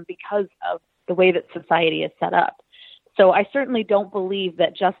racism because of the way that society is set up. So I certainly don't believe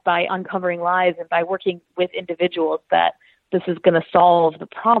that just by uncovering lies and by working with individuals that this is going to solve the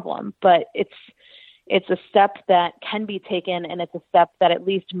problem. But it's a step that can be taken, and it's a step that at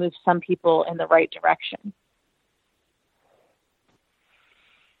least moves some people in the right direction.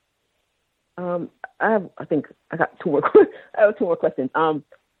 I think I got two more. I have two more questions.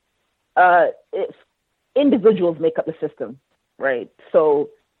 If individuals make up the system, right? So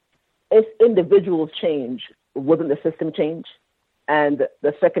if individuals change, wouldn't the system change? And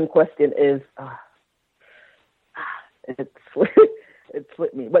the second question is, it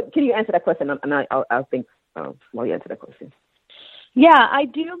slipped me. But can you answer that question? And I'll think while you answer that question. Yeah, I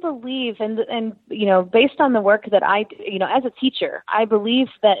do believe, and based on the work that I, as a teacher, I believe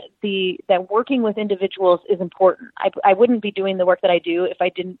that working with individuals is important. I wouldn't be doing the work that I do if I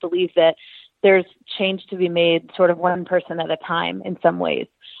didn't believe that there's change to be made sort of one person at a time in some ways.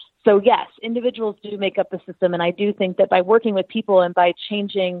 So yes, individuals do make up the system, and I do think that by working with people and by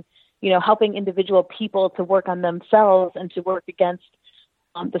changing, helping individual people to work on themselves and to work against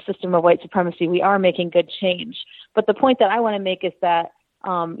the system of white supremacy, we are making good change. But the point that I want to make is that,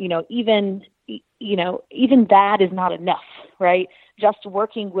 even that is not enough, right? Just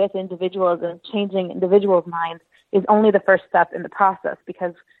working with individuals and changing individuals' minds is only the first step in the process,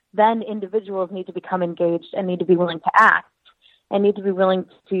 because then individuals need to become engaged and need to be willing to act and need to be willing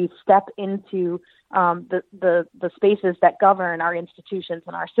to step into the spaces that govern our institutions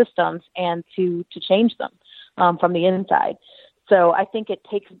and our systems and to change them from the inside. So I think it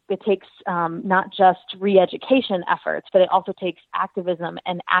takes not just re-education efforts, but it also takes activism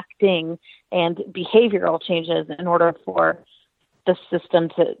and acting and behavioral changes in order for the system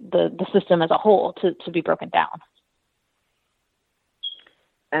the system as a whole to be broken down.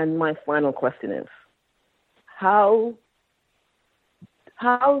 And my final question is, how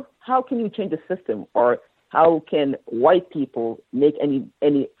can you change the system, or how can white people make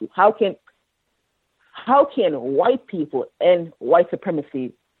how can white people end white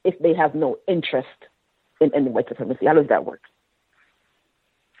supremacy if they have no interest in ending white supremacy? How does that work?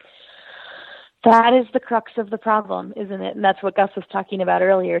 That is the crux of the problem, isn't it? And that's what Gus was talking about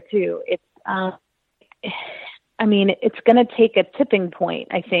earlier too. It's going to take a tipping point,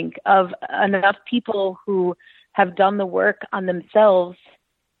 I think, of enough people who have done the work on themselves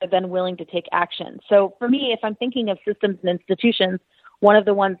and been willing to take action. So for me, if I'm thinking of systems and institutions, one of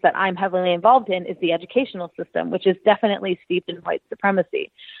the ones that I'm heavily involved in is the educational system, which is definitely steeped in white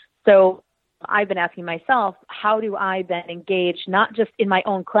supremacy. So I've been asking myself, how do I then engage not just in my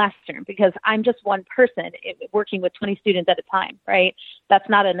own classroom, because I'm just one person working with 20 students at a time, right? That's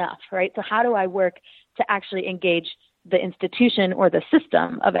not enough, right? So how do I work to actually engage the institution or the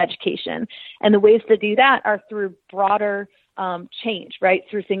system of education? And the ways to do that are through broader change, right?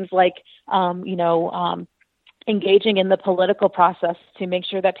 Through things like, engaging in the political process to make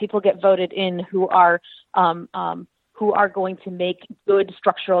sure that people get voted in who are going to make good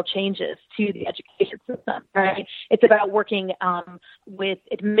structural changes to the education system, right? It's about working with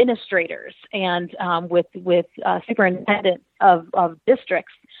administrators and with superintendents of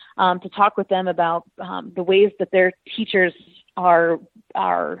districts to talk with them about the ways that their teachers are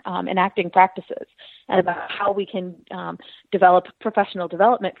enacting practices, and about how we can develop professional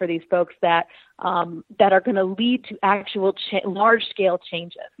development for these folks that are going to lead to actual large-scale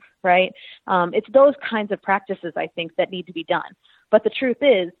changes, right? It's those kinds of practices, I think, that need to be done. But the truth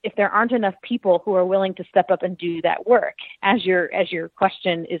is, if there aren't enough people who are willing to step up and do that work, as your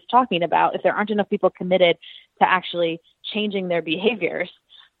question is talking about, if there aren't enough people committed to actually changing their behaviors,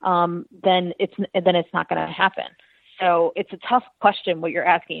 then it's not going to happen. So it's a tough question what you're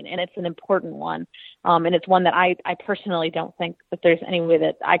asking, and it's an important one, and it's one that I personally don't think that there's any way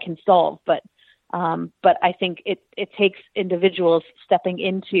that I can solve. But I think it takes individuals stepping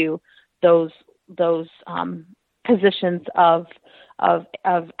into those positions of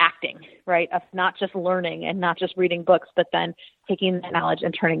acting, right? Of not just learning and not just reading books, but then taking the knowledge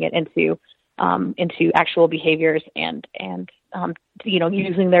and turning it into actual behaviors and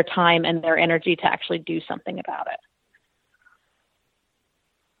using their time and their energy to actually do something about it.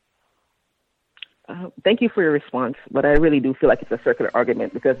 Thank you for your response, but I really do feel like it's a circular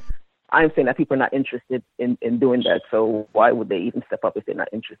argument because I'm saying that people are not interested in doing that. So why would they even step up if they're not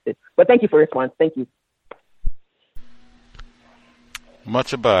interested? But thank you for your response. Thank you.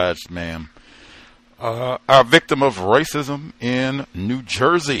 Much obliged, ma'am. Our victim of racism in New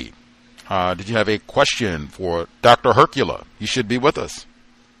Jersey. Did you have a question for Dr. Hercula? He should be with us.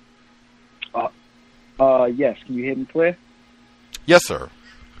 Yes. Can you hear me clear? Yes, sir.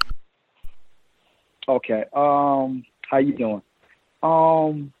 Okay. How you doing?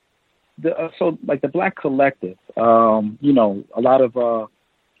 So like the Black Collective, we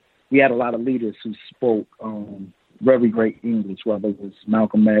had a lot of leaders who spoke very great English, whether it was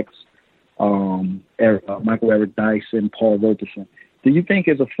Malcolm X, Michael Eric Dyson, Paul Robeson. Do you think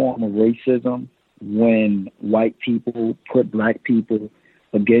it's a form of racism when white people put black people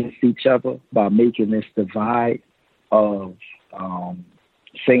against each other by making this divide of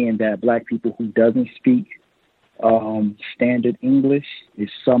saying that black people who doesn't speak standard English is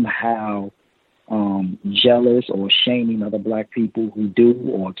somehow jealous or shaming other black people who do,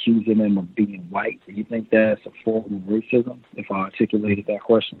 or accusing them of being white? Do you think that's a form of racism, if I articulated that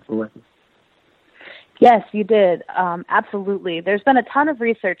question correctly? Yes, you did. Absolutely. There's been a ton of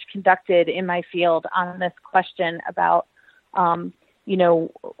research conducted in my field on this question about,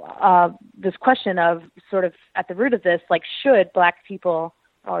 this question of sort of at the root of this, like, should black people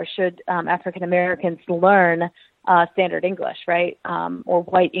or should African Americans learn standard English, right? Or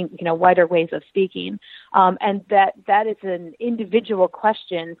whiter ways of speaking. And that is an individual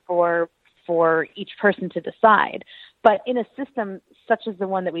question for each person to decide. But in a system such as the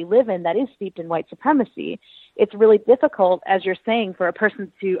one that we live in that is steeped in white supremacy, it's really difficult, as you're saying, for a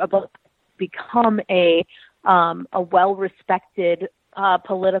person to become a well-respected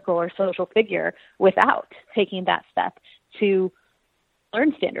political or social figure without taking that step to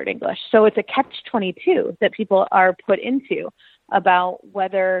learn standard English. So it's a catch-22 that people are put into about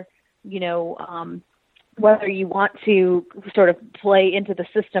whether you want to sort of play into the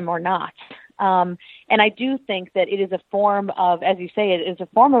system or not. And I do think that it is a form of, as you say, it is a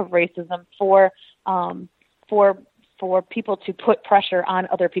form of racism for people to put pressure on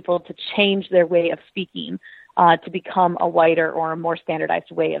other people to change their way of speaking, to become a whiter or a more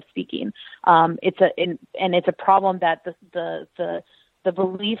standardized way of speaking. It's a problem that the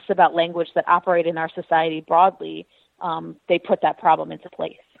beliefs about language that operate in our society broadly, they put that problem into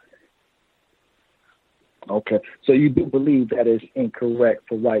place. Okay. So you do believe that it's incorrect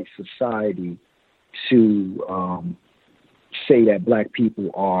for white society to say that black people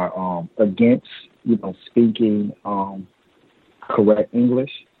are against, speaking correct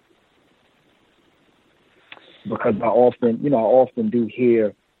English? Because I often do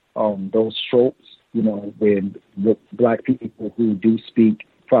hear those tropes, when black people who do speak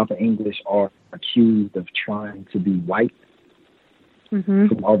proper English are accused of trying to be white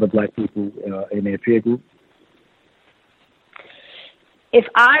from other black people in their peer group. If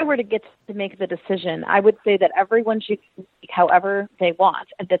I were to get to make the decision, I would say that everyone should speak however they want,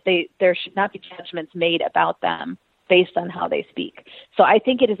 and that there should not be judgments made about them based on how they speak. So I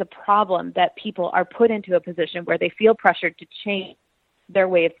think it is a problem that people are put into a position where they feel pressured to change their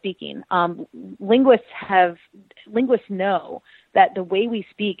way of speaking. Linguists know that the way we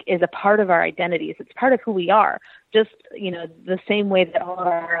speak is a part of our identities. It's part of who we are, just, the same way that all of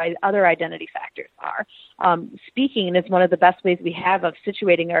our other identity factors are. Speaking is one of the best ways we have of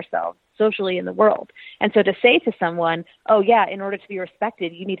situating ourselves socially in the world. And so to say to someone, oh yeah, in order to be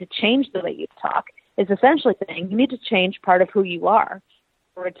respected, you need to change the way you talk, is essentially saying you need to change part of who you are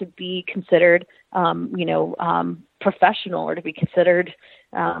for it to be considered, professional, or to be considered,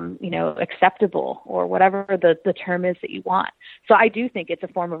 acceptable, or whatever the term is that you want. So I do think it's a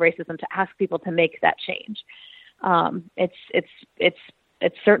form of racism to ask people to make that change.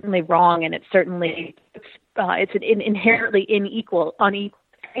 It's certainly wrong, and it's certainly it's an inherently unequal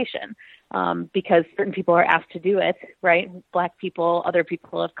situation. because certain people are asked to do it, right? Black people, other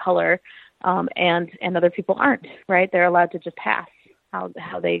people of color, and other people aren't, right? They're allowed to just pass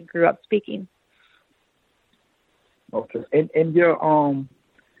how they grew up speaking. Okay.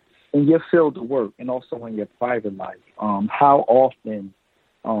 In your field of work and also in your private life, how often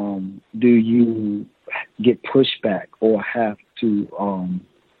do you get pushback or have to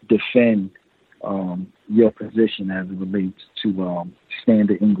defend your position as it relates to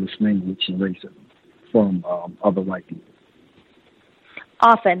standard English language and racism from other white people?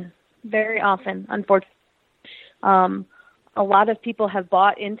 Often, very often, unfortunately. A lot of people have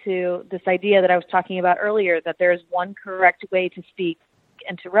bought into this idea that I was talking about earlier, that there's one correct way to speak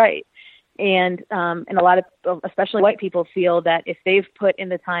and to write. And a lot of, especially white people, feel that if they've put in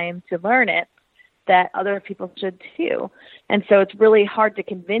the time to learn it, that other people should too. And so it's really hard to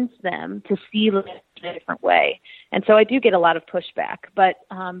convince them to see it in a different way. And so I do get a lot of pushback. But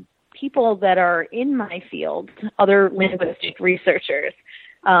people that are in my field, other linguistic researchers,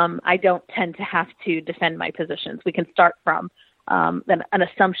 I don't tend to have to defend my positions. We can start from an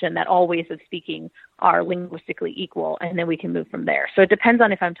assumption that all ways of speaking are linguistically equal, and then we can move from there. So it depends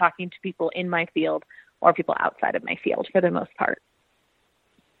on if I'm talking to people in my field or people outside of my field, for the most part.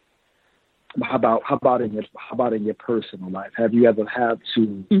 How about in your personal life? Have you ever had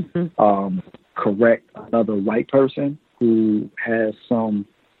to correct another white person who has some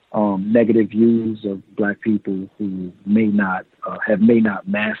negative views of Black people who may not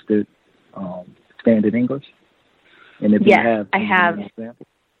mastered standard English? And if you have, I have.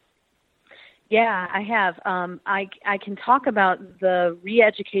 Yeah, I have. I can talk about the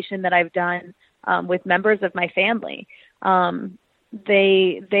re-education that I've done with members of my family.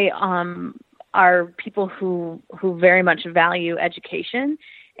 They are people who very much value education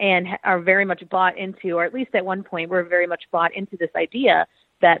and are very much bought into, or at least at one point were very much bought into this idea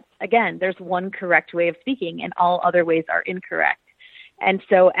that, again, there's one correct way of speaking and all other ways are incorrect. And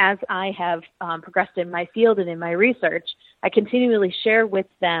so as I have progressed in my field and in my research, I continually share with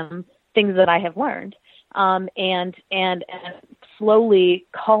them things that I have learned, and slowly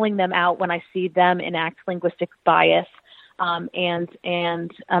calling them out when I see them enact linguistic bias, and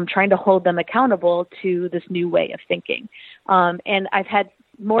trying to hold them accountable to this new way of thinking. And I've had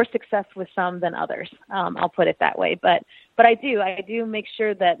more success with some than others. I'll put it that way. But I do make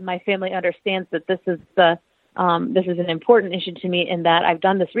sure that my family understands that this is an important issue to me, and that I've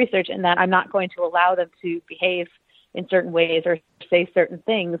done this research, and that I'm not going to allow them to behave in certain ways or say certain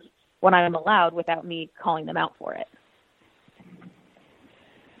things when I'm allowed without me calling them out for it.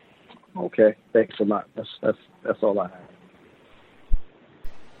 Okay, thanks a lot. That's all I have.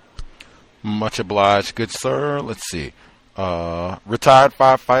 Much obliged, good sir. Let's see. Retired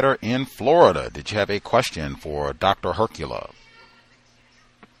firefighter in Florida. Did you have a question for Dr. Hercula?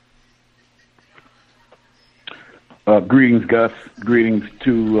 Greetings, Gus. Greetings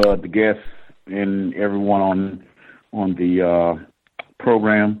to the guests and everyone on the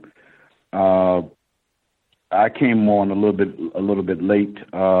program. I came on a little bit late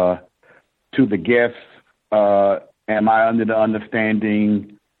to the guests. Am I under the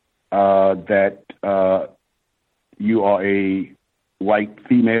understanding that you are a white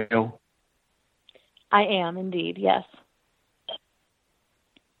female? I am indeed, yes.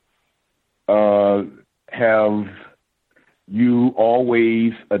 Have you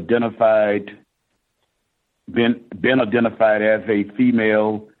always been identified as a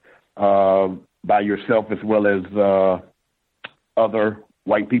female by yourself as well as other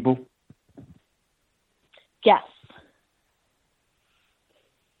white people? Yes.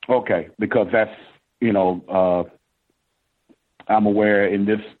 Okay, because that's, I'm aware in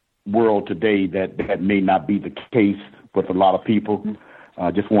this world today that may not be the case with a lot of people.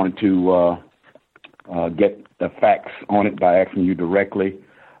 Just wanted to get the facts on it by asking you directly.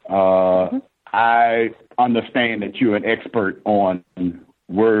 I understand that you're an expert on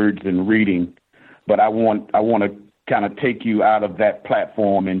words and reading, but I want to kind of take you out of that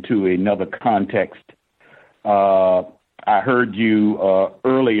platform into another context. I heard you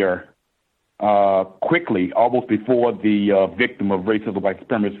earlier, quickly, almost before the victim of racism white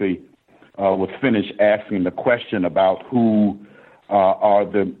supremacy was finished asking the question about who are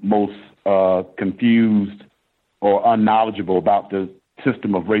the most confused or unknowledgeable about the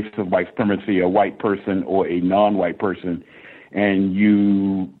system of racism white supremacy, a white person or a non-white person. And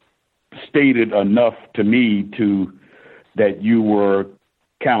you stated enough to me that you were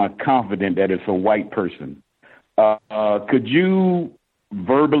kind of confident that it's a white person. Could you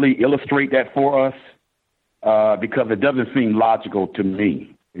verbally illustrate that for us? Because it doesn't seem logical to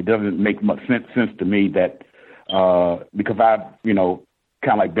me. It doesn't make much sense to me that because I've,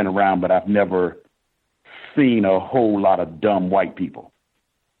 kind of like been around, but I've never seen a whole lot of dumb white people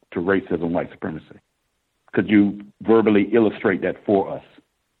to racism, white supremacy. Could you verbally illustrate that for us?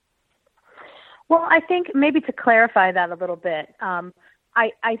 Well, I think maybe to clarify that a little bit,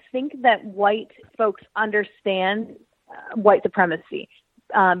 I think that white folks understand white supremacy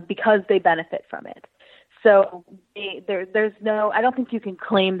because they benefit from it. So there's no, I don't think you can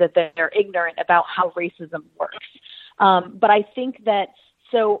claim that they're ignorant about how racism works. But I think that,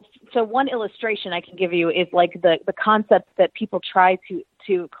 so one illustration I can give you is like the concept that people try to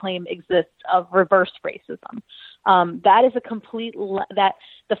claim exists of reverse racism. That is a complete, that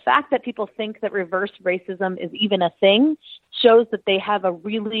the fact that people think that reverse racism is even a thing shows that they have a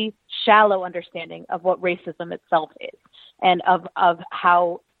really shallow understanding of what racism itself is and of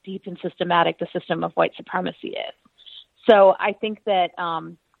how deep and systematic the system of white supremacy is. So I think that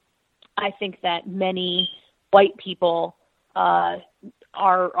many white people are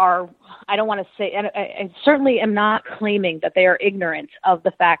I don't want to say, and I certainly am not claiming that they are ignorant of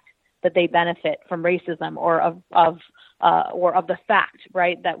the fact that they benefit from racism or of the fact,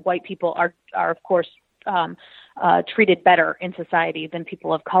 right, that white people are of course treated better in society than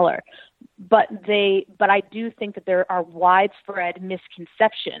people of color. But I do think that there are widespread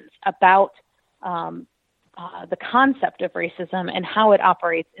misconceptions about the concept of racism and how it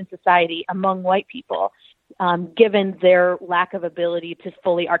operates in society among white people, given their lack of ability to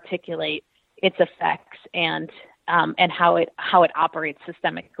fully articulate its effects and how it operates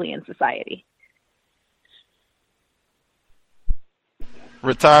systemically in society.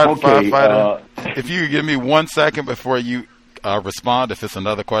 Retired firefighter, if you could give me 1 second before you respond, if it's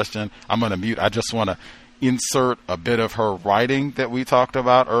another question, I'm going to mute. I just want to insert a bit of her writing that we talked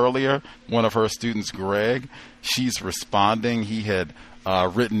about earlier. One of her students, Greg, she's responding. He had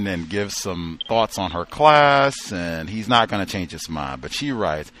written and give some thoughts on her class, and he's not going to change his mind. But she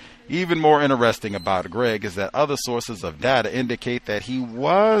writes, even more interesting about Greg is that other sources of data indicate that he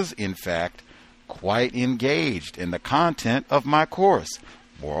was, in fact, quite engaged in the content of my course.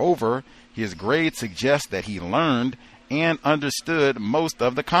 Moreover, his grades suggest that he learned and understood most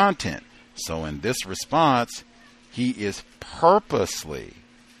of the content. So in this response, he is purposely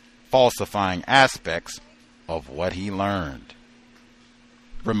falsifying aspects of what he learned.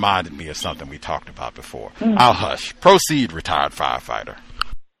 Reminded me of something we talked about before. I'll hush. Proceed, retired firefighter.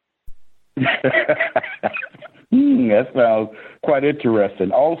 That sounds quite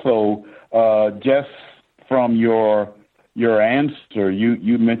interesting. Also, just from your answer,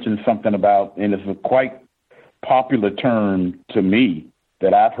 you mentioned something about, and it's a quite popular term to me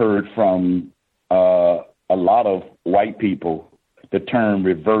that I've heard from a lot of white people, the term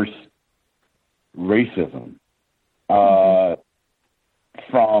reverse racism.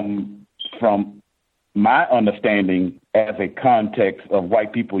 From my understanding as a context of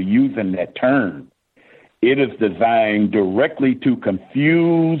white people using that term, it is designed directly to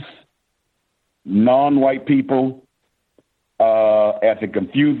confuse non-white people as a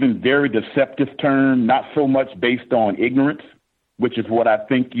confusing, very deceptive term, not so much based on ignorance, which is what I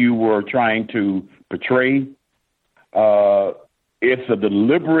think you were trying to portray. It's a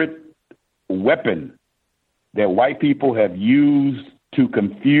deliberate weapon that white people have used to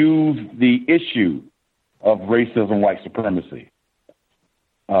confuse the issue of racism, white supremacy,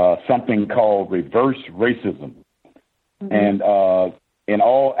 something called reverse racism. Mm-hmm. And in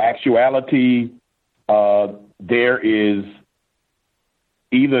all actuality, there is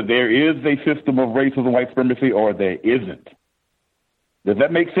a system of racism, white supremacy, or there isn't. Does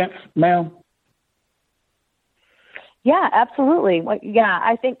that make sense, ma'am? Yeah, absolutely. Yeah,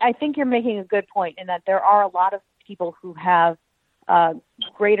 I think you're making a good point in that there are a lot of people who have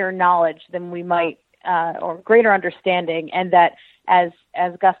greater knowledge than we might, or greater understanding, and that, as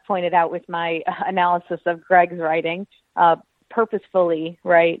Gus pointed out with my analysis of Greg's writing, purposefully,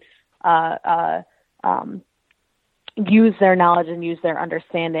 right, use their knowledge and use their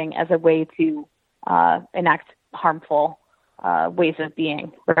understanding as a way to enact harmful ways of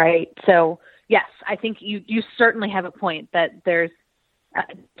being, right? So, yes, I think you certainly have a point that there's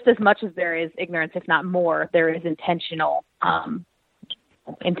just as much as there is ignorance, if not more, there is intentional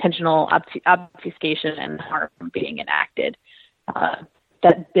obfuscation and harm being enacted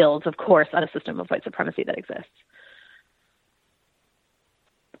that builds, of course, on a system of white supremacy that exists.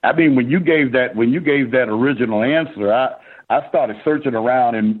 I mean, when you gave that original answer, I started searching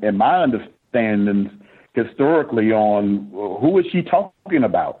around in my understandings historically on who is she talking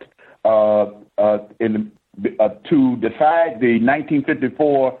about to decide the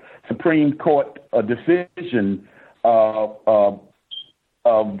 1954 Supreme Court decision of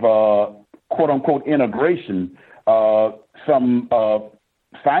quote unquote integration. Some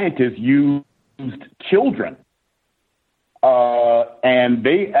scientists used children, and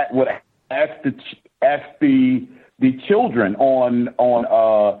they would ask the children on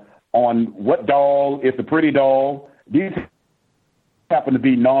what doll is the pretty doll. These happen to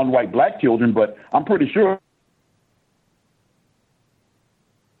be non-white black children, but I'm pretty sure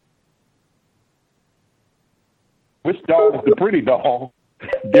which doll is the pretty doll.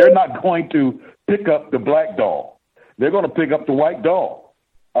 They're not going to pick up the black doll. They're going to pick up the white doll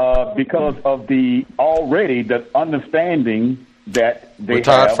because of the understanding that they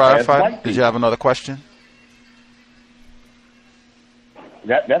Retired have as white firefighter, people. did you have another question?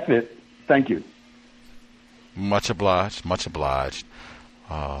 That's it. Thank you. Much obliged. Much obliged.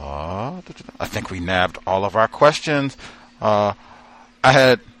 I think we nabbed all of our questions. I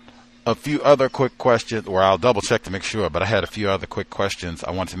had a few other quick questions, or I'll double check to make sure, but I had a few other quick questions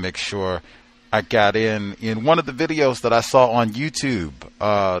I want to make sure I got in one of the videos that I saw on YouTube,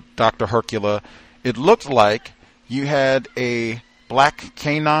 Dr. Hercula. It looked like you had a black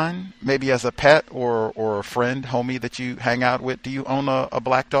canine, maybe as a pet or a friend, homie that you hang out with. Do you own a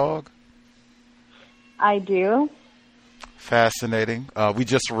black dog? I do. Fascinating. We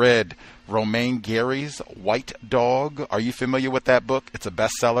just read Romaine Gary's White Dog. Are you familiar with that book? It's a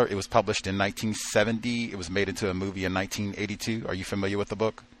bestseller. It was published in 1970. It was made into a movie in 1982. Are you familiar with the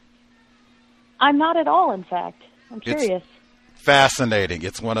book? I'm not at all, in fact. I'm curious. Fascinating.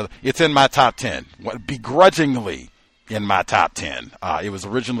 It's in my top 10. Begrudgingly in my top 10. It was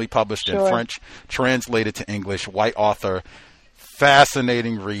originally published in French, translated to English, white author.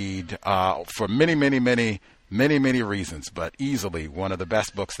 Fascinating read for many reasons, but easily one of the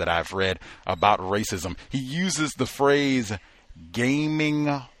best books that I've read about racism. He uses the phrase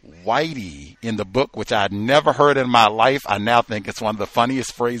gaming whitey in the book, which I'd never heard in my life. I now think it's one of the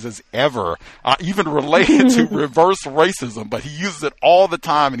funniest phrases ever, even related to reverse racism, but he uses it all the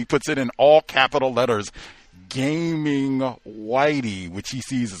time, and he puts it in all capital letters. Gaming whitey, which he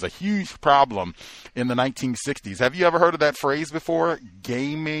sees as a huge problem in the 1960s. Have you ever heard of that phrase before?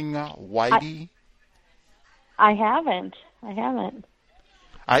 Gaming whitey? I haven't.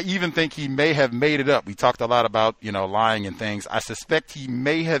 I even think he may have made it up. We talked a lot about, lying and things. I suspect he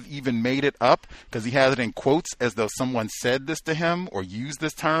may have even made it up because he has it in quotes as though someone said this to him or used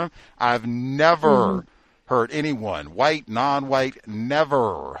this term. I've never heard anyone, white, non-white,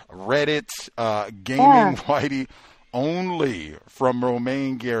 never read it. Gaming whitey, only from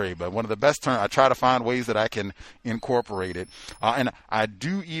Romaine Gary. But one of the best terms, I try to find ways that I can incorporate it. And I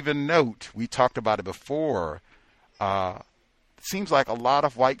do even note, we talked about it before, it seems like a lot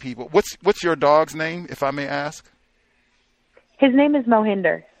of white people. What's your dog's name, if I may ask? His name is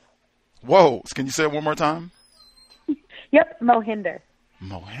Mohinder. Whoa. Can you say it one more time? Yep, Mohinder.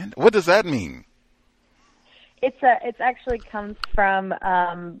 Mohinder? What does that mean? It's actually comes from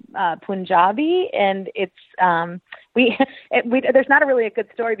Punjabi, and it's there's not really a good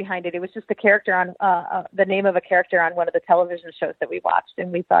story behind it. It was just a character on the name of a character on one of the television shows that we watched,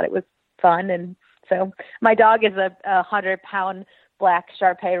 and we thought it was fun. And so my dog is a 100-pound black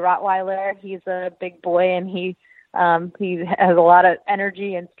Shar-Pei Rottweiler. He's a big boy, and he has a lot of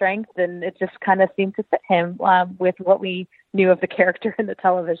energy and strength, and it just kind of seemed to fit him with what we knew of the character in the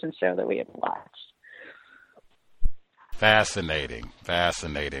television show that we had watched. Fascinating.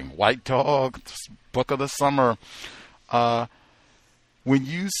 White Dog, book of the summer. When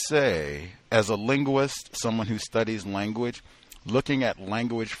you say, as a linguist, someone who studies language, looking at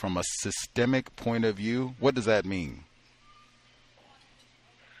language from a systemic point of view, what does that mean?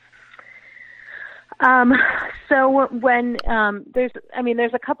 So when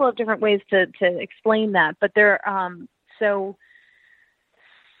there's a couple of different ways to explain that, but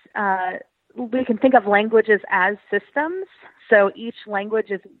we can think of languages as systems. So each language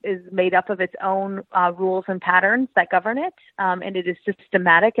is made up of its own rules and patterns that govern it, and it is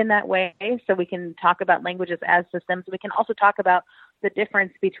systematic in that way. So we can talk about languages as systems. We can also talk about the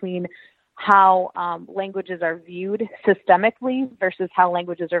difference between how languages are viewed systemically versus how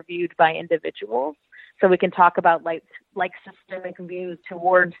languages are viewed by individuals. So we can talk about like systemic views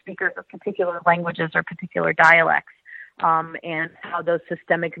towards speakers of particular languages or particular dialects. And how those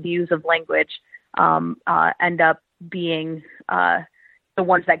systemic views of language end up being the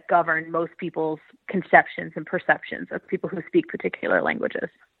ones that govern most people's conceptions and perceptions of people who speak particular languages.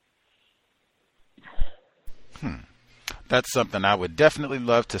 That's something I would definitely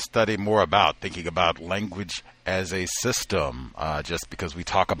love to study more about, thinking about language as a system, just because we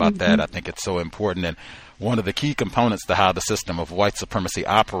talk about that. I think it's so important. And one of the key components to how the system of white supremacy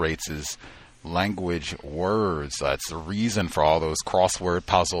operates is language words. It's the reason for all those crossword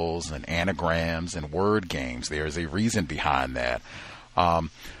puzzles and anagrams and word games. There is a reason behind that.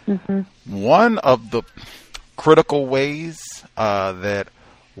 One of the critical ways that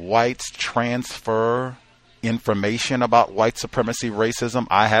whites transfer information about white supremacy, racism,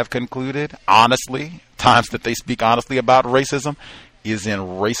 I have concluded, honestly, times that they speak honestly about racism, is in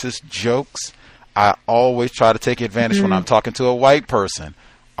racist jokes. I always try to take advantage when I'm talking to a white person.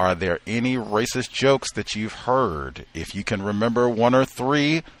 Are there any racist jokes that you've heard? If you can remember one or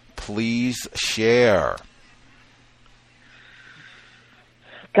three, please share.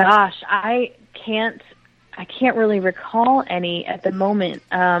 Gosh, I can't really recall any at the moment.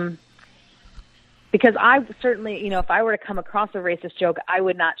 Because I certainly, if I were to come across a racist joke, I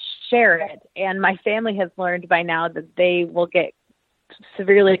would not share it. And my family has learned by now that they will get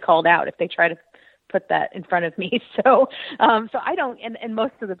severely called out if they try to put that in front of me. So I don't, and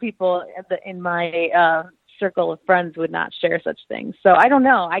most of the people in my circle of friends would not share such things. So I don't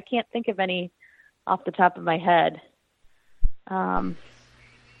know. I can't think of any off the top of my head. Have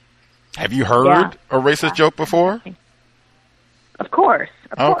you heard a racist joke before? Of course.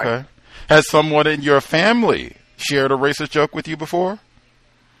 Okay. Has someone in your family shared a racist joke with you before?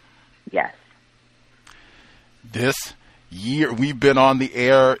 Yes. This year, we've been on the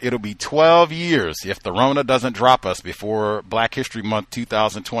air. It'll be 12 years if the Rona doesn't drop us before Black History Month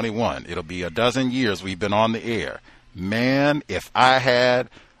 2021. It'll be a dozen years we've been on the air. Man, if I had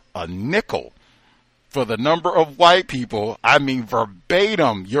a nickel for the number of white people, I mean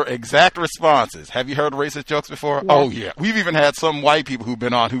verbatim, your exact responses. Have you heard racist jokes before? Yes. Oh, yeah. We've even had some white people who've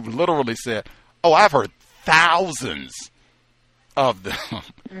been on who literally said, oh, I've heard thousands of them.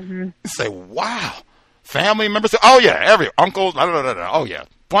 Mm-hmm. Say, wow. Family members say, oh, yeah, every uncle, oh, yeah,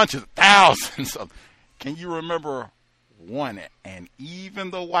 bunches, thousands of. Can you remember one? And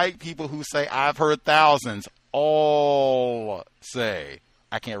even the white people who say, I've heard thousands, all say,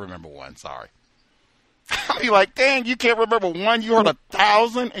 I can't remember one, sorry. I'll be like, dang, you can't remember one? You heard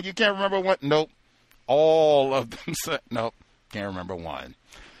 1,000 and you can't remember one? Nope. All of them said, nope, can't remember one.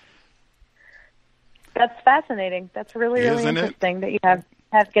 That's fascinating. That's really interesting that you have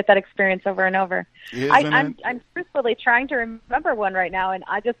get that experience over and over. I'm truthfully trying to remember one right now, and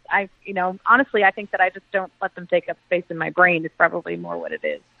honestly, I think that I just don't let them take up space in my brain. Is probably more what it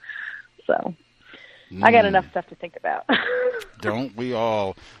is. So. I got enough stuff to think about. Don't we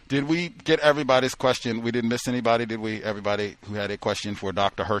all? Did we get everybody's question? We didn't miss anybody, did we? Everybody who had a question for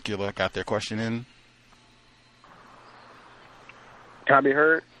Dr. Hercula got their question in? Can I be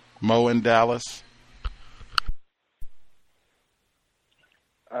heard? Mo in Dallas.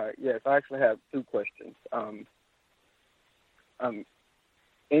 Yes, I actually have two questions.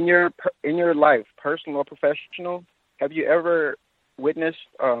 In your life, personal or professional, have you ever witnessed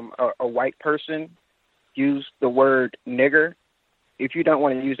a white person use the word nigger? If you don't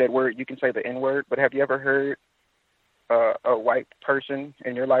want to use that word, you can say the N-word, but have you ever heard a white person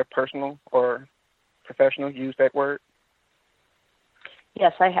in your life, personal or professional, use that word?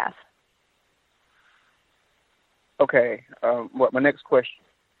 Yes, I have. Okay. My next question.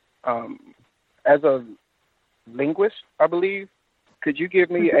 As a linguist, I believe, could you give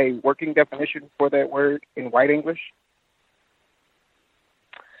me a working definition for that word in white English?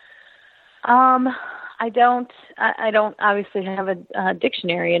 I don't obviously have a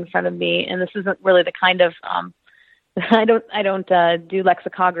dictionary in front of me, and this isn't really the kind of I don't do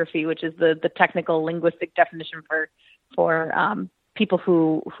lexicography, which is the technical linguistic definition for people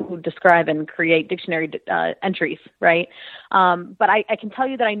who describe and create dictionary entries, right? But I can tell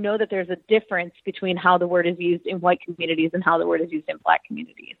you that I know that there's a difference between how the word is used in white communities and how the word is used in black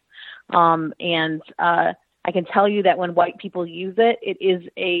communities. And I can tell you that when white people use it, it is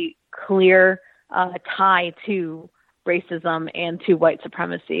a clear tie to racism and to white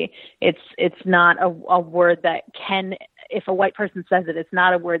supremacy. It's not a word that can, if a white person says it, it's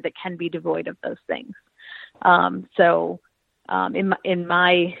not a word that can be devoid of those things. In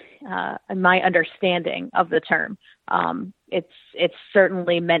my understanding of the term, it's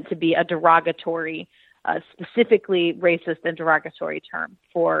certainly meant to be a derogatory, specifically racist and derogatory term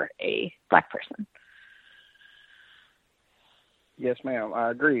for a black person. Yes, ma'am,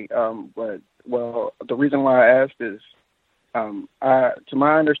 I agree. But the reason why I asked is, to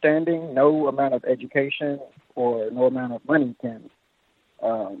my understanding, no amount of education or no amount of money can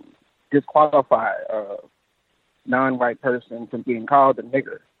disqualify a non-white person from being called a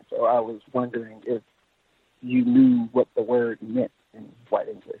nigger. So I was wondering if you knew what the word meant in white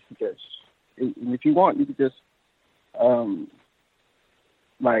English. Because if you want, you could just, what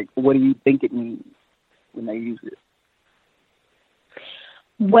do you think it means when they use it?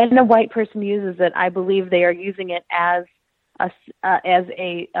 When a white person uses it, I believe they are using it as a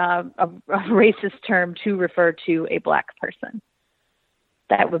racist term to refer to a black person.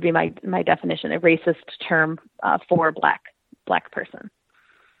 That would be my definition, a racist term for a black person.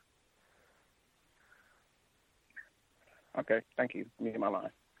 Okay, thank you. Me and my line.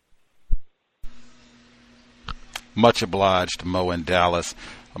 Much obliged, Mo in Dallas.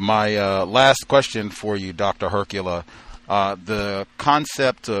 My last question for you, Dr. Hercula. The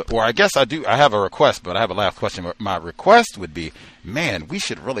concept, or I guess I have a request, but I have a last question. My request would be, man, we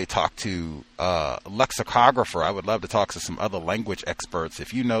should really talk to a lexicographer. I would love to talk to some other language experts.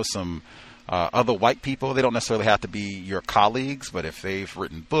 If you know some other white people, they don't necessarily have to be your colleagues, but if they've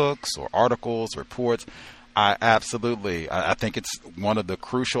written books or articles, reports, I think it's one of the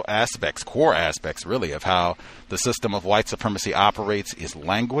crucial aspects, core aspects, really, of how the system of white supremacy operates is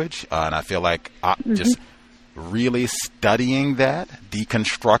language. And I feel like just really studying that,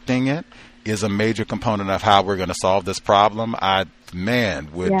 deconstructing it, is a major component of how we're going to solve this problem. I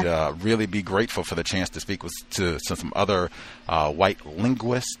would really be grateful for the chance to speak to some other white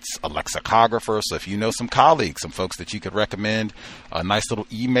linguists, a lexicographer. So if you know some colleagues, some folks that you could recommend, a nice little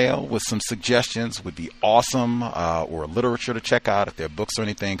email with some suggestions would be awesome, or literature to check out if there are books or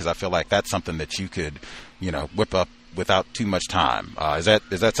anything, because I feel like that's something that you could, whip up without too much time. Is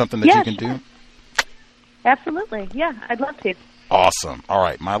that something that you can do? Absolutely. Yeah, I'd love to. Awesome. All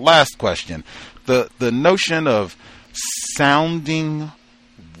right. My last question. The notion of sounding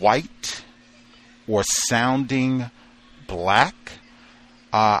white or sounding black,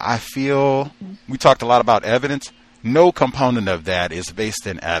 I feel we talked a lot about evidence. No component of that is based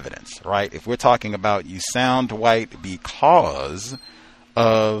in evidence, right? If we're talking about you sound white because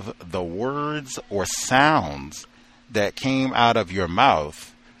of the words or sounds that came out of your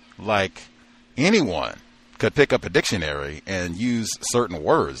mouth, like anyone could pick up a dictionary and use certain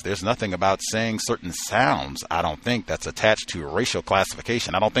words. There's nothing about saying certain sounds, I don't think, that's attached to a racial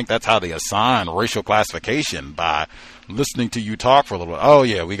classification. I don't think that's how they assign racial classification, by listening to you talk for a little bit. Oh,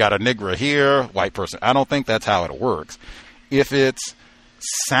 yeah, we got a nigger here, white person. I don't think that's how it works. If it's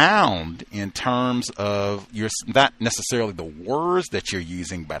sound in terms of not necessarily the words that you're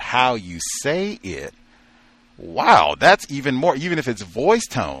using, but how you say it, wow, that's even more, even if it's voice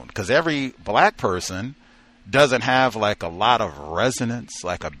tone, because every black person doesn't have like a lot of resonance,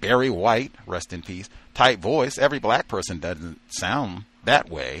 like a Barry White, rest in peace, type voice. Every black person doesn't sound that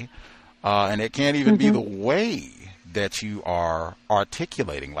way. And it can't even be the way that you are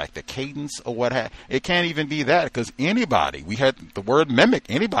articulating, like the cadence or what have. It can't even be that, because anybody, we had the word mimic,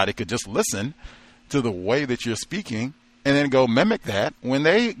 anybody could just listen to the way that you're speaking and then go mimic that when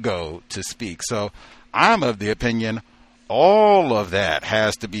they go to speak. So I'm of the opinion all of that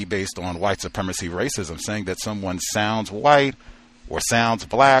has to be based on white supremacy racism, saying that someone sounds white or sounds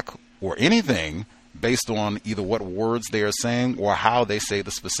black or anything based on either what words they are saying or how they say the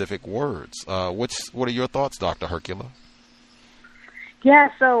specific words. What are your thoughts, Dr. Hercula? Yeah,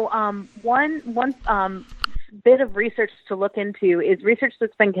 so one bit of research to look into is research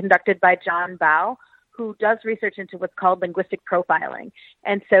that's been conducted by John Bao, who does research into what's called linguistic profiling.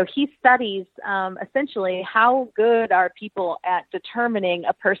 And so he studies essentially how good are people at determining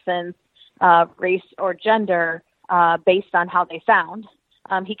a person's race or gender based on how they sound.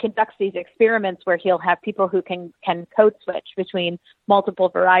 He conducts these experiments where he'll have people who can code switch between multiple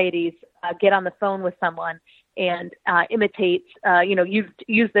varieties, get on the phone with someone and imitate,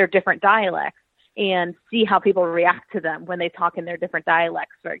 use their different dialects, and see how people react to them when they talk in their different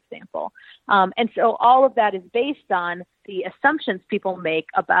dialects, for example. And so all of that is based on the assumptions people make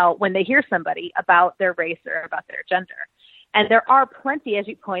about when they hear somebody about their race or about their gender. And there are plenty, as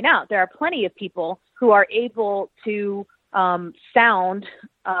you point out, there are plenty of people who are able to sound,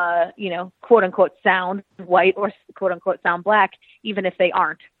 quote unquote, sound white or quote unquote sound black, even if they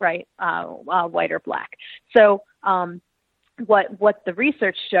aren't, right, white or black. So, what the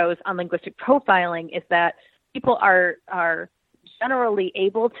research shows on linguistic profiling is that people are generally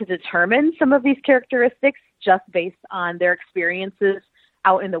able to determine some of these characteristics just based on their experiences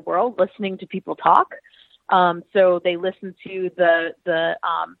out in the world, listening to people talk. So they listen to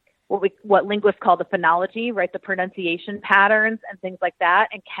what linguists call the phonology, right, the pronunciation patterns and things like that,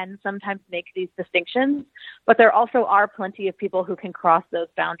 and can sometimes make these distinctions. But there also are plenty of people who can cross those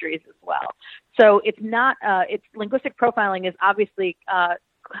boundaries as well. So it's not, linguistic profiling is obviously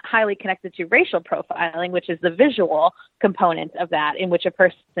highly connected to racial profiling, which is the visual component of that, in which a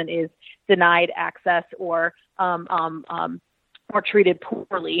person is denied access or treated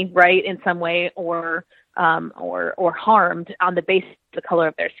poorly, right, in some way, or harmed on the basis of the color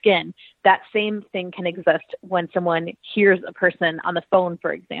of their skin. That same thing can exist when someone hears a person on the phone,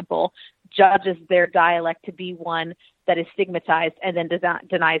 for example, judges their dialect to be one that is stigmatized and then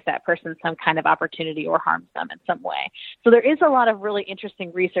denies that person some kind of opportunity or harms them in some way. So there is a lot of really interesting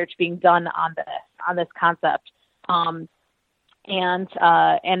research being done on this concept. And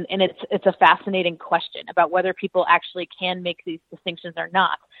it's a fascinating question about whether people actually can make these distinctions or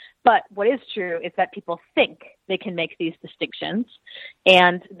not. But what is true is that people think they can make these distinctions,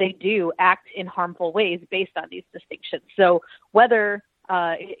 and they do act in harmful ways based on these distinctions. So whether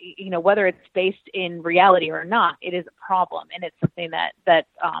it's based in reality or not, it is a problem, and it's something that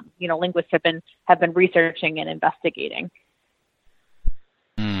linguists have been researching and investigating.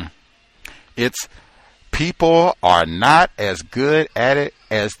 It's people are not as good at it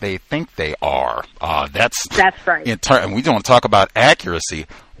as they think they are. That's right. And we don't talk about accuracy.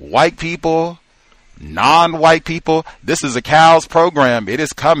 White people, non-white people, this is a C.O.W.S program. It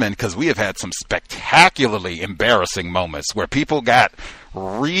is coming because we have had some spectacularly embarrassing moments where people got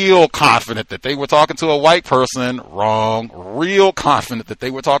real confident that they were talking to a white person, wrong. Real confident that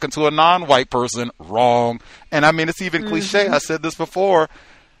they were talking to a non-white person, wrong. And I mean, it's even cliche. I said this before.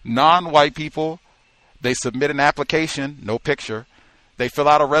 Non-white people, they submit an application, no picture. They fill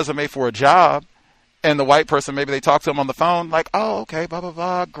out a resume for a job. And the white person, maybe they talk to them on the phone, like, oh, okay, blah, blah,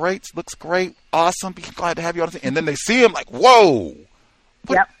 blah, great, looks great, awesome, be glad to have you on the team. And then they see him like, whoa.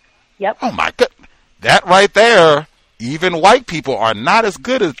 What? Yep. Oh, my God. That right there, even white people are not as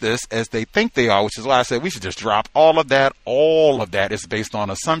good at this as they think they are, which is why I said we should just drop all of that. All of that is based on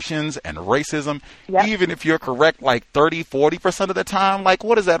assumptions and racism. Yep. Even if you're correct like 30, 40% of the time, like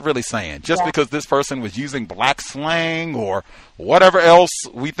what is that really saying? Just because this person was using black slang or whatever else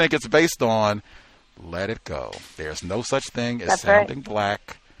we think it's based on, let it go. There's no such thing as sounding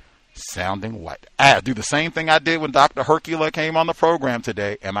black, sounding white. I do the same thing I did when Dr. Hercula came on the program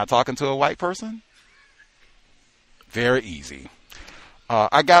today. Am I talking to a white person? Very easy.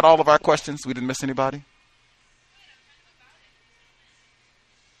 I got all of our questions. We didn't miss anybody?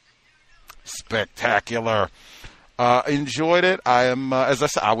 Spectacular. Enjoyed it. I am, as I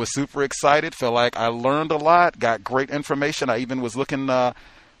said, I was super excited. Feel like I learned a lot. Got great information. I even was looking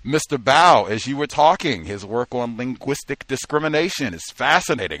Mr. Bao, as you were talking, his work on linguistic discrimination is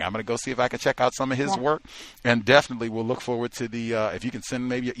fascinating. I'm going to go see if I can check out some of his work, and definitely we'll look forward to the, if you can send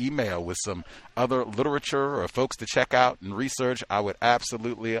maybe an email with some other literature or folks to check out and research, I would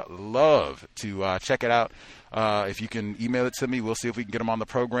absolutely love to check it out. If you can email it to me, we'll see if we can get them on the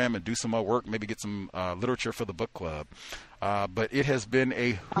program and do some more work, maybe get some literature for the book club. But it has been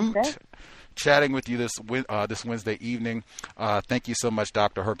a hoot chatting with you this Wednesday evening. Thank you so much,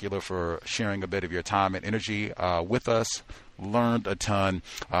 Dr. Hercula, for sharing a bit of your time and energy with us. Learned a ton.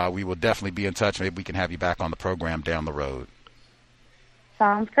 We will definitely be in touch. Maybe we can have you back on the program down the road.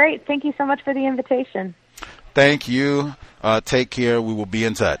 Sounds great. Thank you so much for the invitation. Thank you. Take care. We will be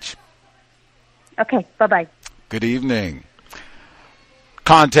in touch. Okay. Bye-bye. Good evening.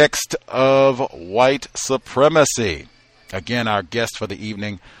 Context of white supremacy. Again, our guest for the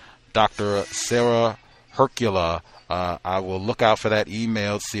evening, Dr. Sarah Hercula. I will look out for that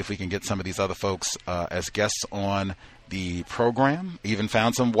email, see if we can get some of these other folks as guests on the program. Even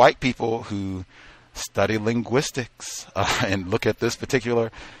found some white people who study linguistics and look at this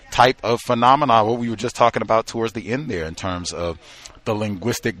particular type of phenomena, what we were just talking about towards the end there in terms of the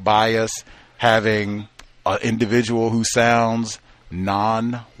linguistic bias, having an individual who sounds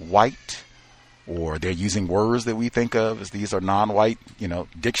non-white, or they're using words that we think of as these are non-white,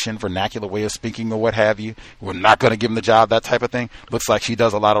 diction, vernacular way of speaking or what have you. We're not going to give them the job, that type of thing. Looks like she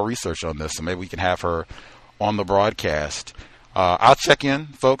does a lot of research on this, so maybe we can have her on the broadcast. I'll check in,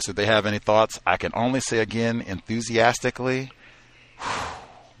 folks, if they have any thoughts. I can only say again, enthusiastically,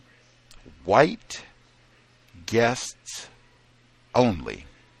 white guests only.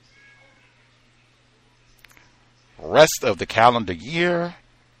 Rest of the calendar year,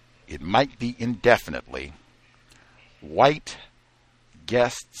 it might be indefinitely. White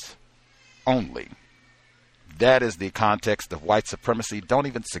guests only. That is the context of white supremacy. Don't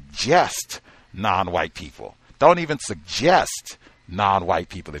even suggest non-white people. Don't even suggest non-white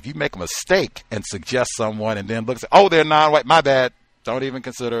people. If you make a mistake and suggest someone and then look and say, oh, they're non-white, my bad. Don't even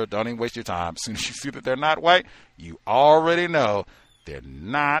consider, don't even waste your time. As soon as you see that they're not white, you already know they're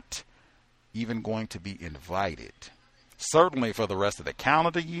not even going to be invited. Certainly for the rest of the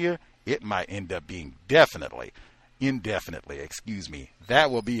calendar year, it might end up being indefinitely,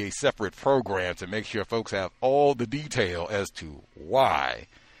 that will be a separate program to make sure folks have all the detail as to why.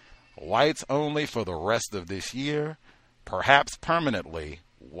 Whites only for the rest of this year, perhaps permanently.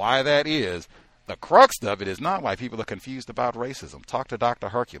 Why that is, the crux of it is not why people are confused about racism. Talk to Dr.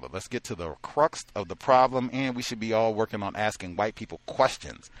 Hercula. Let's get to the crux of the problem, and we should be all working on asking white people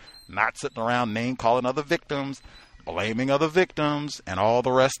questions, not sitting around name-calling other victims, blaming other victims and all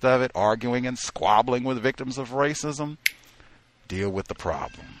the rest of it, arguing and squabbling with victims of racism. Deal with the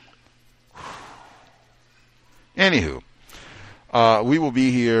problem. Anywho, we will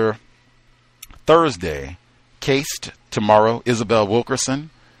be here Thursday. Cased tomorrow, Isabel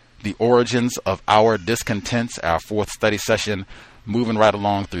Wilkerson, The Origins of Our Discontents, our fourth study session, moving right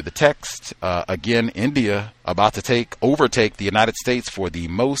along through the text. Again, India about to overtake the United States for the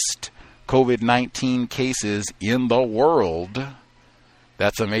most COVID-19 cases in the world.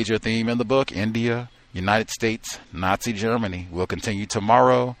 That's a major theme in the book. India, United States, Nazi Germany. Will continue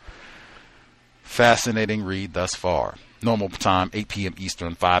tomorrow. Fascinating read thus far. Normal time, 8 p.m.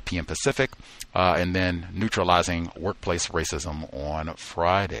 Eastern, 5 p.m. Pacific, and then Neutralizing Workplace Racism on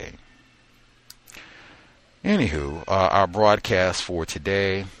Friday. Anywho, our broadcast for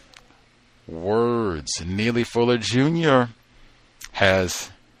today, words. Neely Fuller Jr. has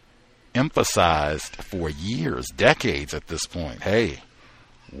emphasized for years, decades at this point, hey,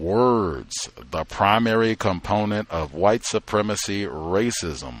 words, the primary component of white supremacy,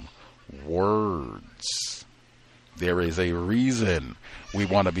 racism, words. There is a reason we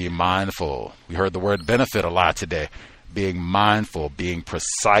want to be mindful. We heard the word benefit a lot today. Being mindful, being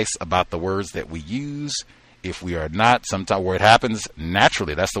precise about the words that we use. If we are not, sometimes where it happens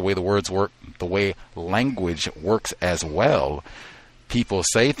naturally, that's the way the words work, the way language works as well. People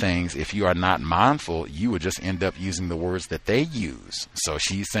say things, if you are not mindful, you would just end up using the words that they use. So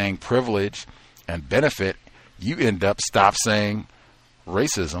she's saying privilege and benefit. You end up stop saying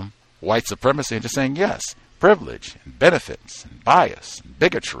racism, white supremacy, and just saying yes. Privilege and benefits and bias and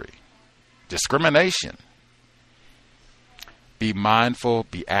bigotry, discrimination. Be mindful,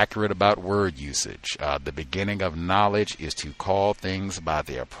 be accurate about word usage. The beginning of knowledge is to call things by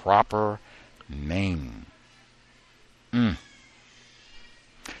their proper name.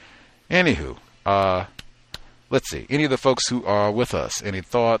 Anywho, let's see. Any of the folks who are with us, any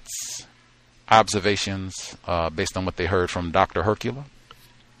thoughts, observations based on what they heard from Dr. Hercula?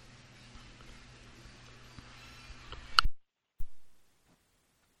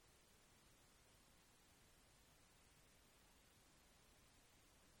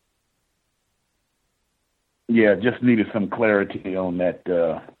 Yeah, just needed some clarity on that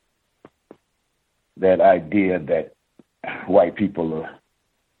that idea that white people are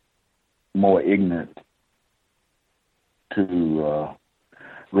more ignorant to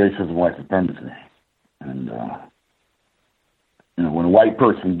racism, white supremacy, and when a white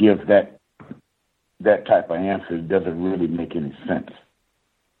person gives that type of answer, it doesn't really make any sense,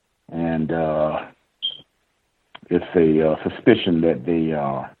 and it's a suspicion that they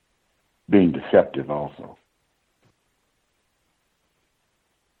are being deceptive also.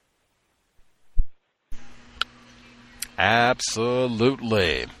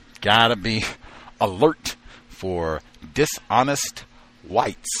 Absolutely. Gotta be alert for dishonest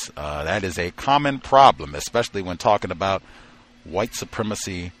whites. That is a common problem, especially when talking about white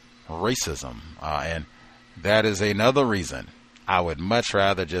supremacy, racism. And that is another reason I would much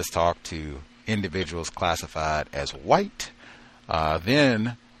rather just talk to individuals classified as white.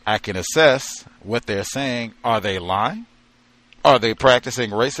 Then I can assess what they're saying. Are they lying? Are they practicing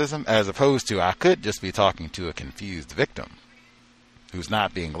racism? As opposed to, I could just be talking to a confused victim who's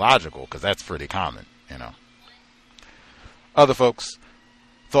not being logical, because that's pretty common, Other folks,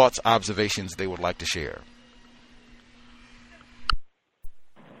 thoughts, observations they would like to share.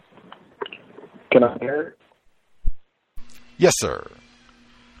 Can I hear it? Yes, sir.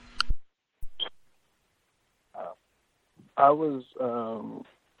 I was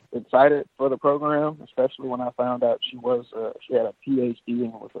excited for the program, especially when I found out she had a PhD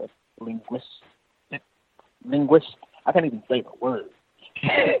and was a linguist. I can't even say the word.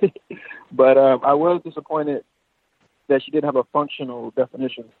 But I was disappointed that she didn't have a functional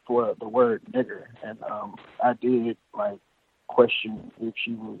definition for the word nigger, and I did question if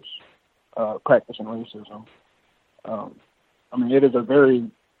she was practicing racism. It is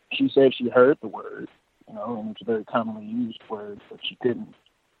she said she heard the word, and it's a very commonly used word, but she didn't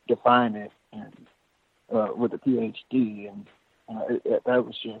define it with a PhD, and that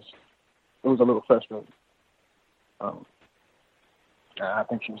was it was a little frustrating. I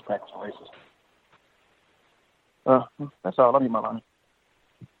think she was practicing racism. That's all. I'll leave my line.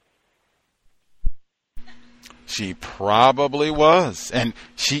 She probably was, and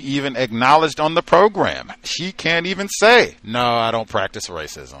she even acknowledged on the program. She can't even say, no, I don't practice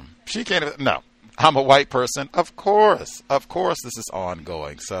racism. She can't even, no. I'm a white person. Of course, this is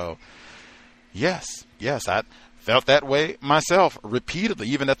ongoing. So, yes, I felt that way myself repeatedly,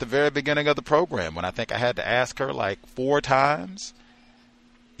 even at the very beginning of the program, when I think I had to ask her 4 times,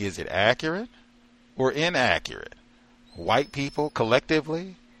 is it accurate or inaccurate? white people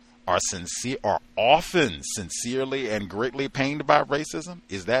collectively are often sincerely and greatly pained by racism?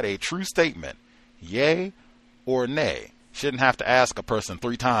 Is that a true statement? Yay or nay? Shouldn't have to ask a person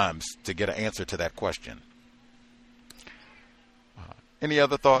 3 times to get an answer to that question. Any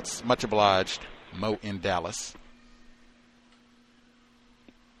other thoughts? Much obliged. Mo in Dallas.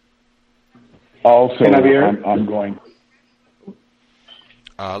 Also, I'm going.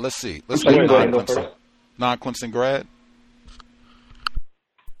 Let's see. Let's get non-Clemson grad.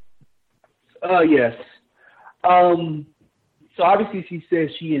 Yes. So obviously she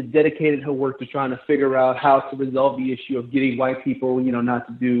says she has dedicated her work to trying to figure out how to resolve the issue of getting white people, not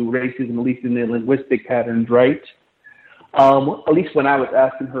to do racism, at least in their linguistic patterns, right? At least when I was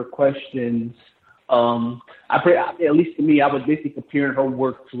asking her questions, at least to me, I was basically comparing her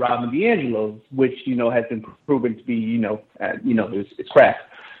work to Robin DiAngelo's, which, has been proven to be, it's crap.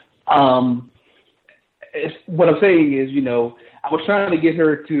 What I'm saying is, I was trying to get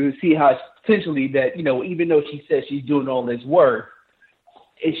her to see how essentially that, even though she says she's doing all this work,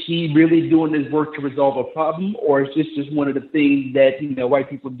 is she really doing this work to resolve a problem, or is this just one of the things that, white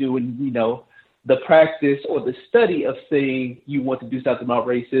people do and, the practice or the study of saying you want to do something about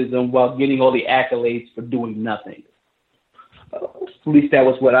racism while getting all the accolades for doing nothing? At least that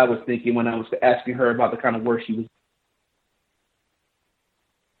was what I was thinking when I was asking her about the kind of work she was.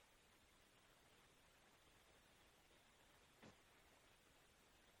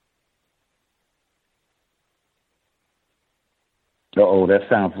 Uh-oh, that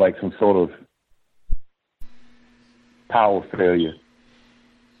sounds like some sort of power failure.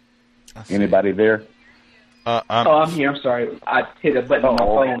 Anybody there? I'm here. I'm sorry. I hit a button on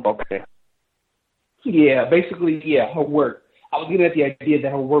my phone. Okay. Yeah, basically, her work. I was getting at the idea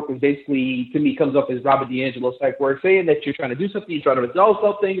that her work was basically, to me, comes up as Robert DiAngelo's type work, saying that you're trying to do something, you're trying to resolve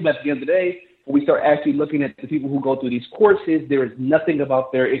something, but at the end of the day, when we start actually looking at the people who go through these courses, there is nothing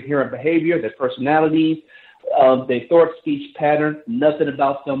about their inherent behavior, their personalities, their thought speech pattern, nothing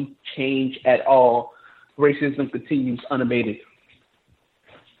about them change at all. Racism continues unabated.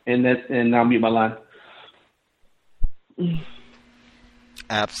 And I'll mute my line.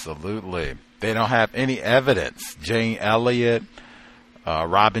 Absolutely. They don't have any evidence. Jane Elliott,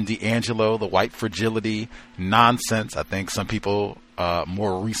 Robin DiAngelo, the white fragility nonsense. I think some people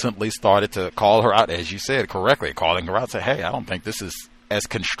more recently started to call her out, as you said correctly, calling her out, say, hey, I don't think this is as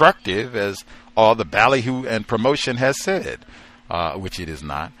constructive as all the ballyhoo and promotion has said, which it is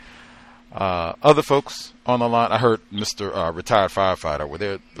not. Other folks on the line, I heard Mr. Retired Firefighter. Was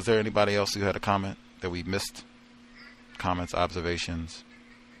there anybody else who had a comment that we missed? Comments, observations?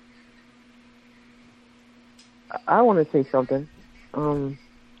 I want to say something.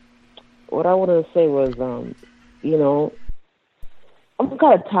 What I wanted to say was, I'm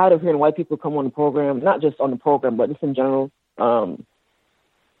kind of tired of hearing white people come on the program, not just on the program, but just in general,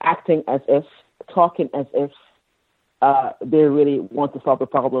 acting as if, talking as if they really want to solve the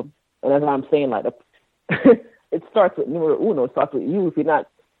problem. And as I'm saying, it starts with numero uno. It starts with you. If you're not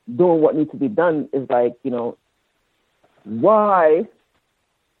doing what needs to be done, is like, why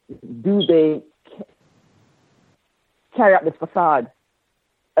do they carry out this facade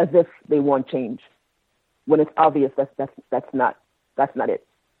as if they want change when it's obvious that's not it?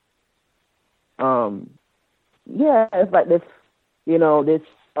 It's like this,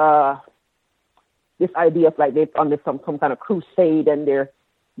 this idea of like they're under some kind of crusade and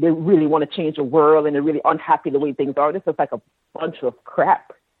they really want to change the world and they're really unhappy the way things are. This is like a bunch of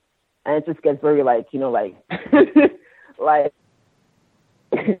crap. And it just gets very like you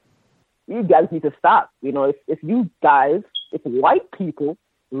guys need to stop. If white people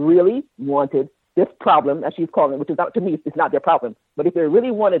really wanted this problem, as she's calling it, which is not, to me, it's not their problem. But if they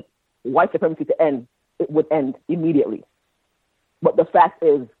really wanted white supremacy to end, it would end immediately. But the fact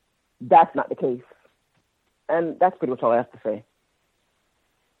is, that's not the case. And that's pretty much all I have to say.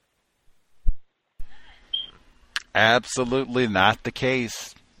 Absolutely not the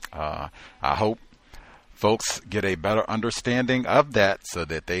case. I hope folks get a better understanding of that so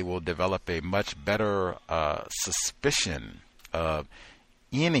that they will develop a much better suspicion of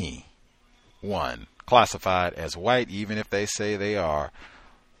anyone classified as white, even if they say they are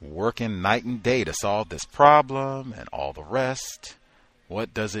working night and day to solve this problem and all the rest.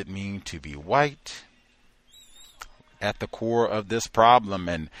 What does it mean to be white? At the core of this problem,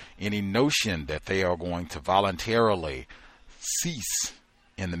 and any notion that they are going to voluntarily cease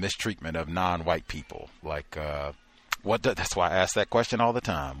in the mistreatment of non-white people. That's why I ask that question all the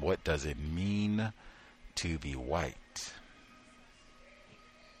time. What does it mean to be white?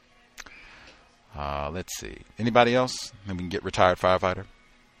 Let's see. Anybody else? Then we can get Retired Firefighter.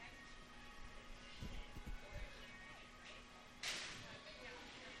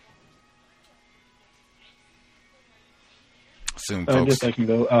 assume I folks. guess I can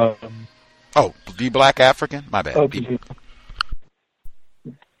go. The Black African? My bad. Okay.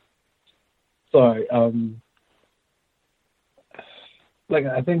 Sorry. I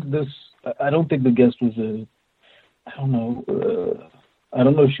think this. I don't think the guest was I don't know. I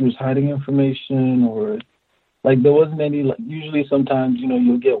don't know if she was hiding information or there wasn't any. Usually, sometimes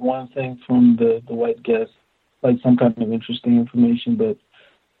you'll get one thing from the white guest, some kind of interesting information, but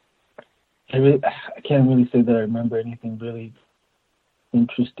I can't really say that I remember anything really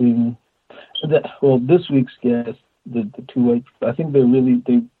interesting. This week's guest, the two white, I think they really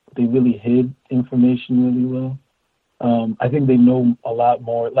hid information really well. I think they know a lot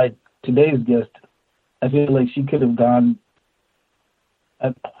more. Like today's guest, I feel like she could have gone.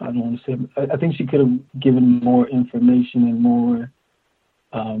 I don't want to say. I think she could have given more information and more,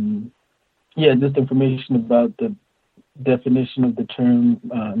 just information about the definition of the term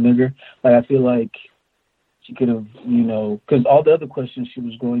nigger. I feel like she could have, because all the other questions she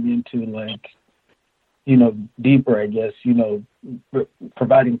was going into, deeper, I guess,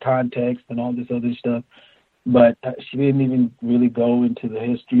 providing context and all this other stuff. But she didn't even really go into the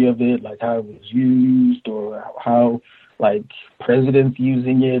history of it, how it was used or how, presidents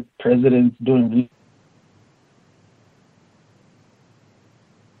using it, presidents doing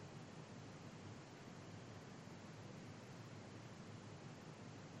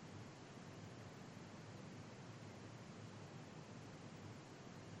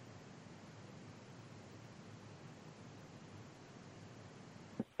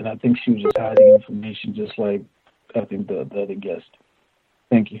and I think she was just hiding information, just like I think the other guest.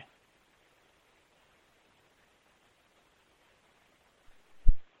 Thank you.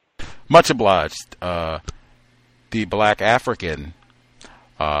 Much obliged. The Black African,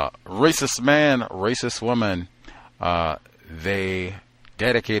 racist man, racist woman, they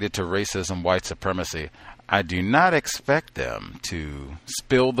dedicated to racism, white supremacy. I do not expect them to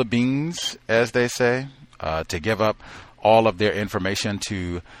spill the beans, as they say, to give up all of their information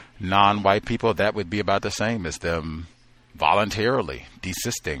to non-white people. That would be about the same as them voluntarily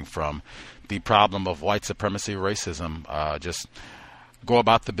desisting from the problem of white supremacy, racism. Just go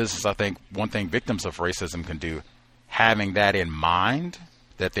about the business. I think one thing victims of racism can do, having that in mind,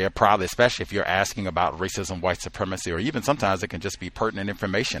 that they're probably, especially if you're asking about racism, white supremacy, or even sometimes it can just be pertinent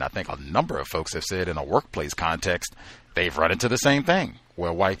information. I think a number of folks have said in a workplace context, they've run into the same thing,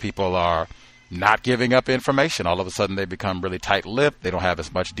 where white people are not giving up information. All of a sudden they become really tight-lipped. They don't have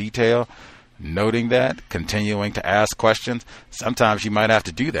as much detail. Noting that, continuing to ask questions. Sometimes you might have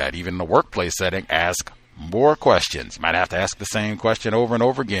to do that, even in the workplace setting, ask more questions. Might have to ask the same question over and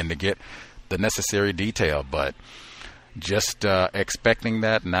over again to get the necessary detail. But just expecting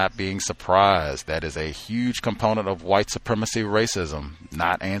that, not being surprised, that is a huge component of white supremacy racism.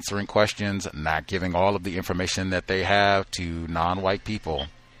 Not answering questions, not giving all of the information that they have to non-white people.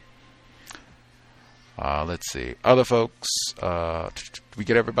 Let's see. Other folks, did we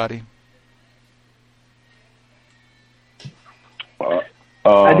get everybody?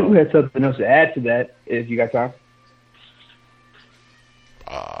 I do have something else to add to that, if you got time.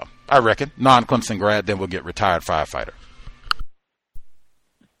 I reckon. Non-Clemson grad, then we'll get retired firefighter.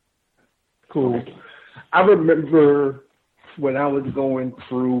 Cool. I remember when I was going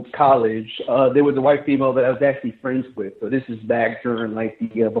through college, there was a white female that I was actually friends with. So this is back during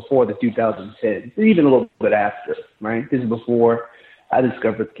before the 2010s, even a little bit after, right? This is before I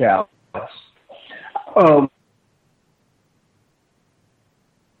discovered C.O.W.S.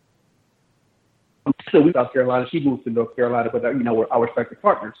 So we South Carolina. She moved to North Carolina with our respective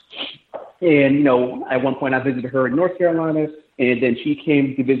partners. And at one point I visited her in North Carolina, and then she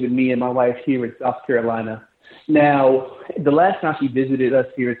came to visit me and my wife here in South Carolina. Now, the last time she visited us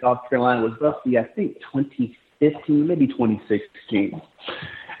here in South Carolina was roughly, I think, 2015, maybe 2016.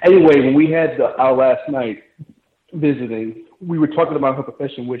 Anyway, when we had our last night visiting, we were talking about her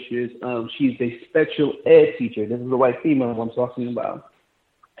profession, which is she's a special ed teacher. This is a white female I'm talking about.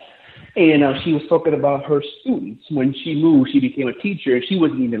 And she was talking about her students. When she moved, she became a teacher, and she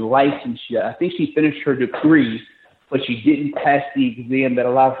wasn't even licensed yet. I think she finished her degree, but she didn't pass the exam that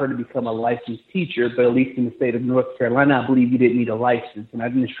allowed her to become a licensed teacher. But at least in the state of North Carolina, I believe you didn't need a license. And I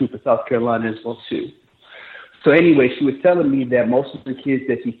think it's true for South Carolina as well, too. So anyway, she was telling me that most of the kids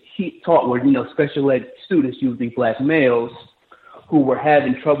that she taught were, special ed students, usually black males, who were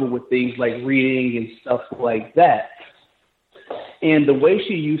having trouble with things like reading and stuff like that. And the way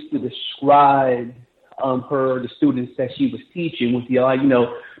she used to describe the students that she was teaching with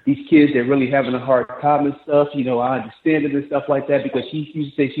these kids that really having a hard time and stuff, I understand it and stuff like that, because she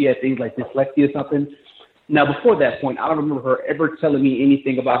used to say she had things like dyslexia or something. Now, before that point, I don't remember her ever telling me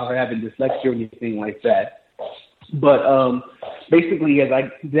anything about her having dyslexia or anything like that. But basically, in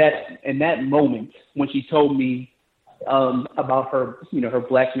that moment when she told me about her, her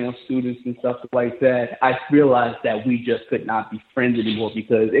black male students and stuff like that, I realized that we just could not be friends anymore,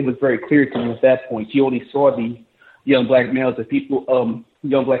 because it was very clear to me at that point. She only saw the young black males as people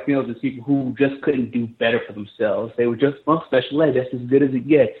who just couldn't do better for themselves. They were just, special ed, that's as good as it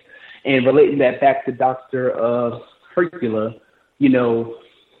gets. And relating that back to Dr. Hercula,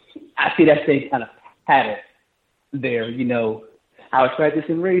 I see that same kind of pattern there. I was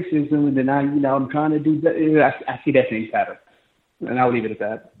practicing racism, and then I'm trying to do that. I see that same pattern, and I'll leave it at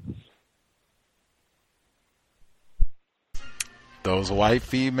that. Those white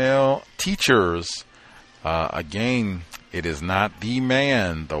female teachers, again, it is not the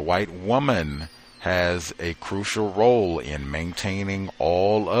man. The white woman has a crucial role in maintaining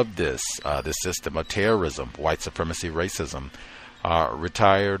all of this system of terrorism, white supremacy, racism.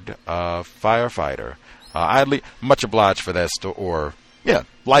 Retired firefighter. Much obliged for that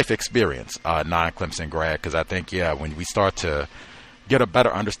life experience, non-Clemson grad, because I think, when we start to get a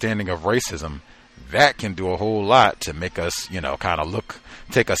better understanding of racism, that can do a whole lot to make us,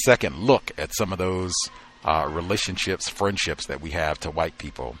 take a second look at some of those relationships, friendships that we have to white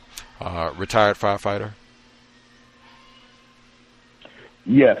people. Retired firefighter?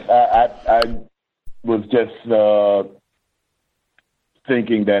 Yes, I was just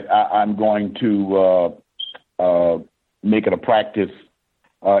thinking that I'm going to make it a practice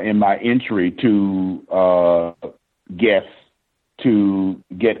in my entry to guests to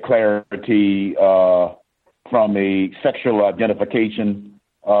get clarity from a sexual identification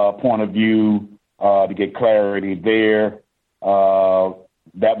point of view, to get clarity there.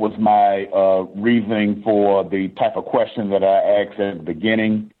 That was my reasoning for the type of question that I asked at the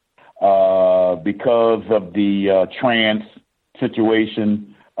beginning. Because of the trans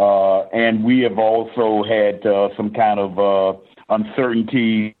situation, and we have also had some kind of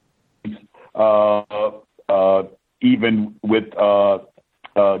uncertainty, even with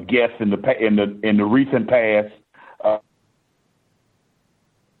guests in the recent past.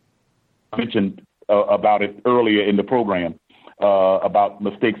 Mentioned about it earlier in the program, about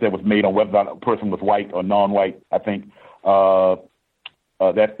mistakes that was made on whether a person was white or non-white. I think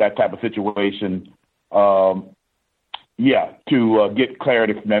that type of situation. To get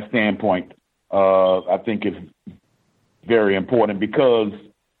clarity from that standpoint, I think is very important, because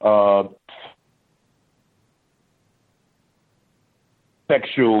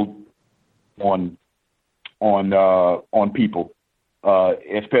sexual on people,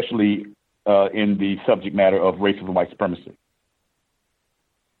 especially in the subject matter of racism and white supremacy.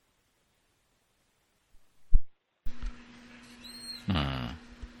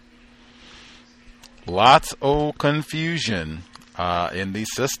 Lots of confusion in the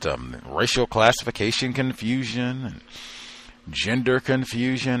system. Racial classification confusion, gender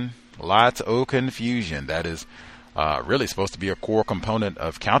confusion, lots of confusion. That is really supposed to be a core component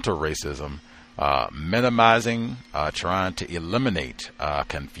of counter-racism, minimizing, trying to eliminate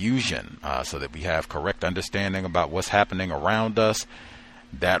confusion so that we have correct understanding about what's happening around us.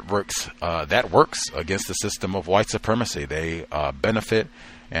 That works against the system of white supremacy. They benefit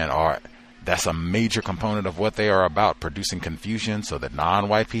and that's a major component of what they are about, producing confusion so that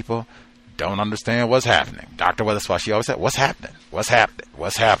non-white people don't understand what's happening. Dr. Weather, that's why she always said, what's happening? What's happening?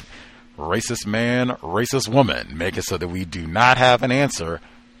 What's happening? Racist man, racist woman. Make it so that we do not have an answer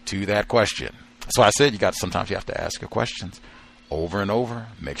to that question. That's why I said sometimes you have to ask your questions over and over.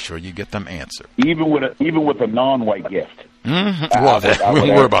 Make sure you get them answered. Even with a non-white guest. Mm-hmm. Well, we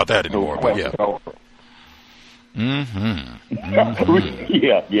don't worry about that anymore, but yeah. Mm-hmm. Mm-hmm.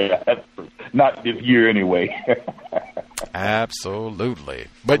 Yeah. Not this year anyway. Absolutely.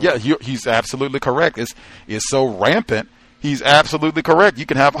 But yeah, he's absolutely correct. It's so rampant. He's absolutely correct. You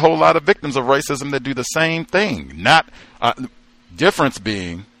can have a whole lot of victims of racism that do the same thing. Not difference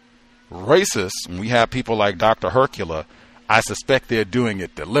being racist. When we have people like Dr. Hercula, I suspect they're doing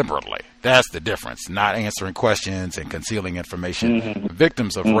it deliberately. That's the difference. Not answering questions and concealing information. Mm-hmm.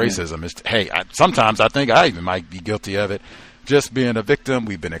 Victims of racism is, sometimes I think I even might be guilty of it. Just being a victim,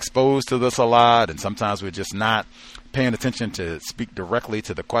 we've been exposed to this a lot, and sometimes we're just not paying attention to speak directly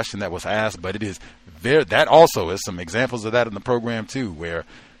to the question that was asked. But it is there. That also is some examples of that in the program too, where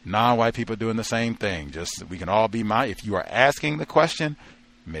non-white people are doing the same thing. Just we can all be if you are asking the question,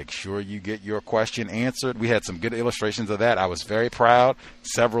 make sure you get your question answered. We had some good illustrations of that. I was very proud.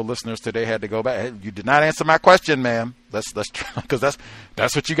 Several listeners today had to go back. Hey, you did not answer my question, ma'am. Let's try, because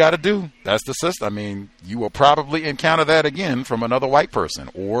that's what you got to do. That's the system. I mean, you will probably encounter that again from another white person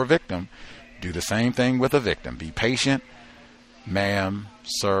or victim. Do the same thing with a victim. Be patient, ma'am,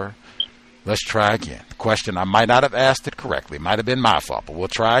 sir. Let's try again. The question, I might not have asked it correctly. Might have been my fault, but we'll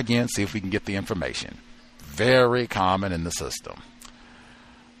try again, see if we can get the information. Very common in the system.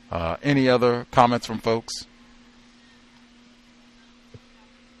 Any other comments from folks?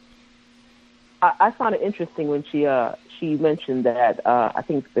 I found it interesting when she mentioned that I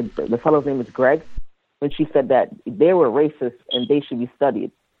think the fellow's name is Greg, when she said that they were racist and they should be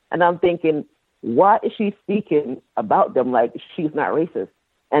studied. And I'm thinking, why is she speaking about them like she's not racist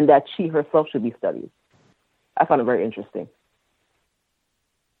and that she herself should be studied? I found it very interesting.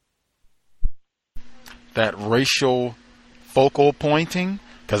 That racial focal pointing,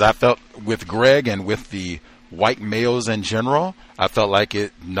 because I felt with Greg and with the white males in general, I felt like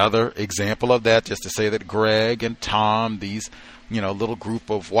another example of that, just to say that Greg and Tom, these, little group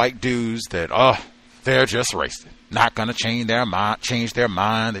of white dudes that, they're just racist. Not going to change their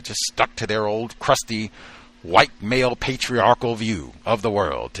mind. They're just stuck to their old crusty white male patriarchal view of the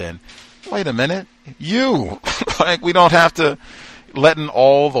world. And wait a minute, like we don't have to letting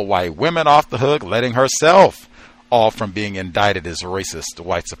all the white women off the hook, letting herself off from being indicted as racist,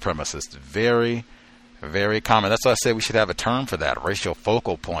 white supremacist. Very, very common. That's why I said we should have a term for that, racial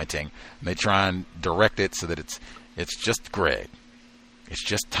focal pointing. And they try and direct it so that it's just Greg. It's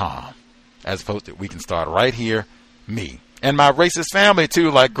just Tom. As opposed to we can start right here, me. And my racist family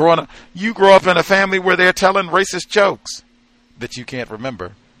too, like growing up. You grow up in a family where they're telling racist jokes that you can't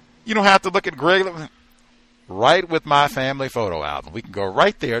remember. You don't have to look at Greg. Right with my family photo album. We can go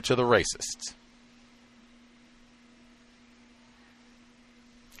right there to the racists.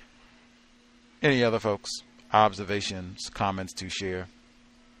 Any other folks? Observations, comments to share?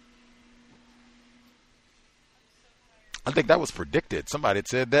 I think that was predicted. Somebody had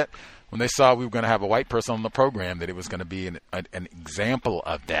said that when they saw we were going to have a white person on the program, that it was going to be an example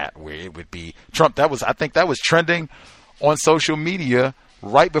of that, where it would be Trump. I think that was trending on social media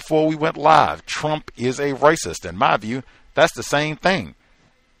right before we went live. Trump is a racist. In my view, that's the same thing.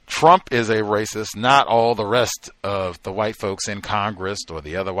 Trump is a racist, not all the rest of the white folks in Congress or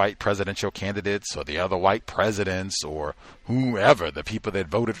the other white presidential candidates or the other white presidents or whoever, the people that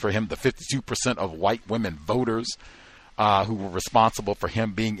voted for him, the 52% of white women voters who were responsible for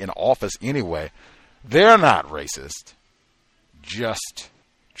him being in office anyway. They're not racist, just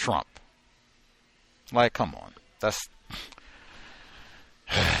Trump. Like, come on. That's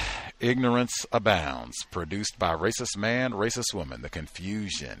ignorance abounds, produced by racist man, racist woman. The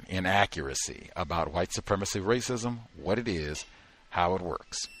confusion, inaccuracy about white supremacy, racism, what it is, how it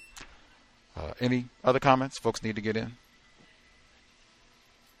works. Any other comments folks need to get in?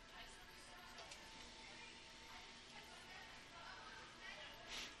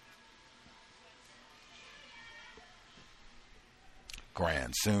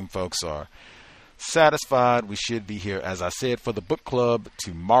 Grand. Soon folks are satisfied. We should be here, as I said, for the book club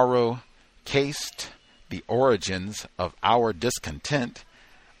tomorrow. Cased the origins of our discontent,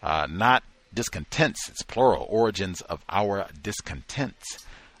 not discontents, it's plural, origins of our discontents.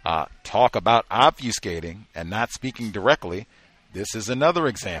 Talk about obfuscating and not speaking directly. This is another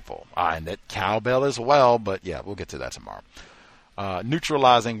example, and that cowbell as well, but yeah, we'll get to that tomorrow.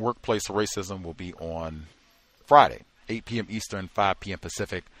 Neutralizing workplace racism will be on Friday, 8 p.m. Eastern, 5 p.m.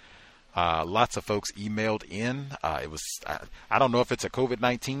 Pacific. Lots of folks emailed in. I don't know if it's a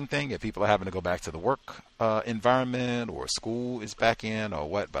COVID-19 thing, if people are having to go back to the work environment or school is back in or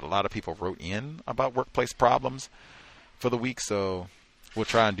what, but a lot of people wrote in about workplace problems for the week. So we'll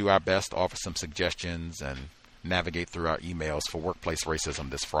try and do our best to offer some suggestions and navigate through our emails for workplace racism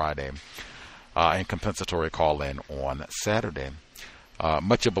this Friday and compensatory call-in on Saturday.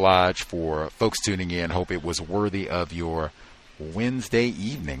 Much obliged for folks tuning in. Hope it was worthy of your Wednesday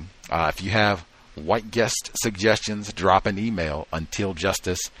evening. If you have white guest suggestions, drop an email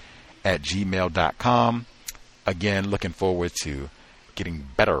untiljustice@gmail.com. Again, looking forward to getting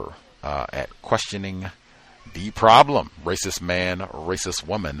better at questioning the problem. Racist man, racist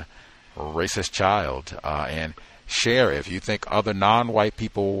woman, racist child. And share if you think other non-white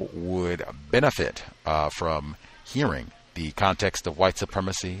people would benefit from hearing the context of white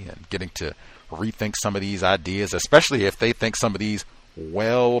supremacy and getting to rethink some of these ideas, especially if they think some of these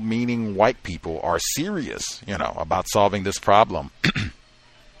well-meaning white people are serious, about solving this problem.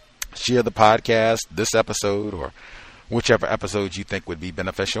 Share the podcast, this episode, or whichever episode you think would be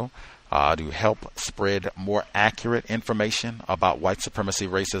beneficial to help spread more accurate information about white supremacy,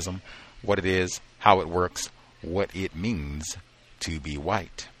 racism, what it is, how it works, what it means to be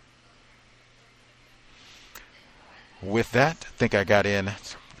white. With that, I think I got in.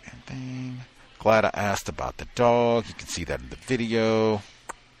 Glad I asked about the dog. You can see that in the video.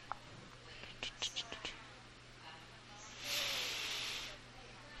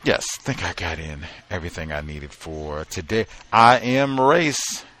 Yes, I think I got in everything I needed for today. I am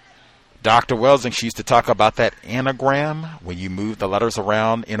race. Dr. Welsing, she used to talk about that anagram when you move the letters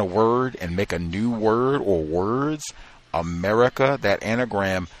around in a word and make a new word or words. America, that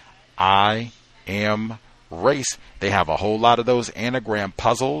anagram, I am race. They have a whole lot of those anagram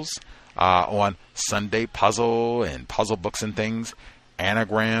puzzles on Sunday Puzzle and puzzle books and things.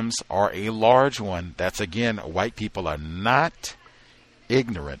 Anagrams are a large one. That's, again, white people are not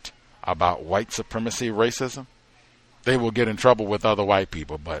ignorant about white supremacy, racism. They will get in trouble with other white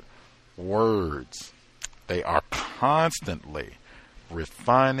people, but words, they are constantly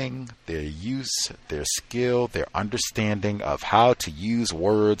refining their use, their skill, their understanding of how to use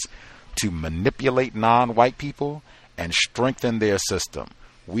words to manipulate non-white people and strengthen their system.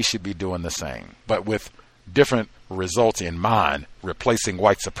 We should be doing the same, but with different results in mind, replacing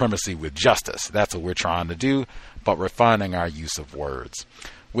white supremacy with justice. That's what we're trying to do, but refining our use of words.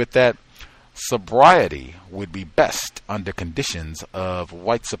 With that, sobriety would be best under conditions of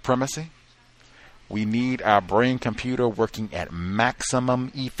white supremacy. We need our brain computer working at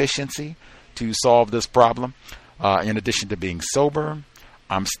maximum efficiency to solve this problem. In addition to being sober,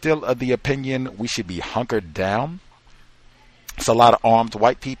 I'm still of the opinion we should be hunkered down. It's a lot of armed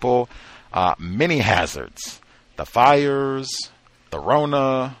white people, many hazards. The fires, the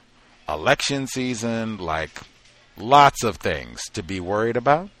Rona, election season, like lots of things to be worried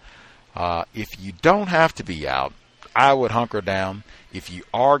about. If you don't have to be out, I would hunker down. If you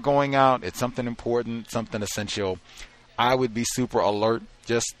are going out, it's something important, something essential. I would be super alert,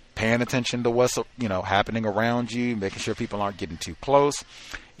 just paying attention to what's happening around you, making sure people aren't getting too close.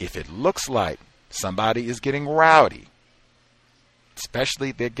 If it looks like somebody is getting rowdy, especially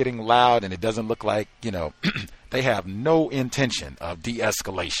if they're getting loud and it doesn't look like, they have no intention of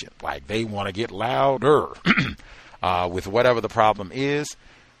de-escalation, like they want to get louder with whatever the problem is,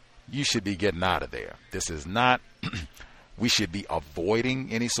 you should be getting out of there. This is not, we should be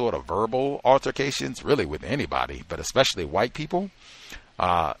avoiding any sort of verbal altercations, really with anybody, but especially white people.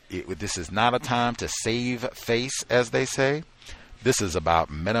 This is not a time to save face, as they say. This is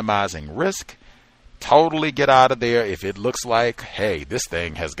about minimizing risk. Totally get out of there if it looks like, hey, this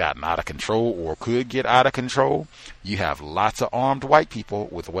thing has gotten out of control or could get out of control. You have lots of armed white people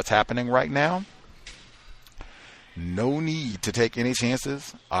with what's happening right now. No need to take any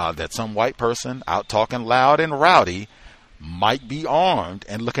chances that some white person out talking loud and rowdy might be armed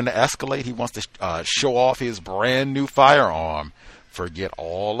and looking to escalate. He wants to show off his brand new firearm. Forget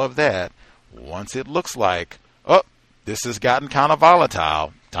all of that. Once it looks like, this has gotten kind of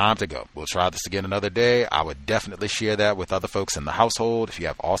volatile, time to go. We'll try this again another day. I would definitely share that with other folks in the household. If you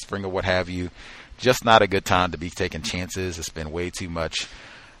have offspring or what have you, just not a good time to be taking chances. It's been way too much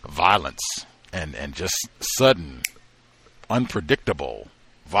violence and just sudden, unpredictable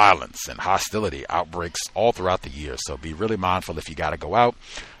violence and hostility outbreaks all throughout the year. So be really mindful if you got to go out.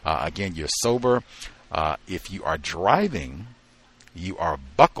 Again, you're sober. If you are driving, you are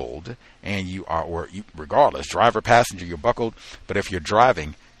buckled, and regardless, driver, passenger, you're buckled. But if you're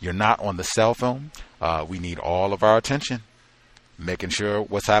driving, you're not on the cell phone. We need all of our attention, making sure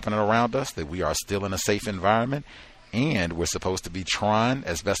what's happening around us, that we are still in a safe environment, and we're supposed to be trying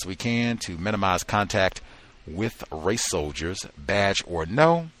as best we can to minimize contact with race soldiers, badge or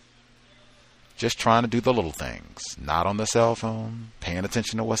no. Just trying to do the little things, not on the cell phone, paying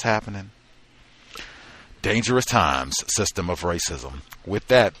attention to what's happening. Dangerous times, system of racism. With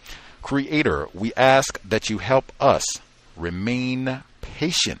that, Creator, we ask that you help us remain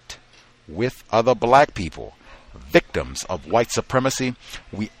patient with other black people, victims of white supremacy.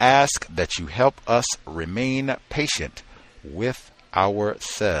 We ask that you help us remain patient with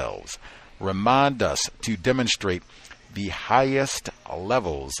ourselves. Remind us to demonstrate the highest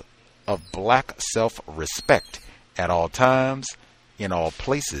levels of black self-respect at all times, in all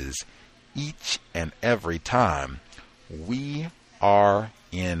places, each and every time we are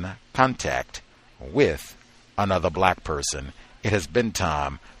in contact with another black person. It has been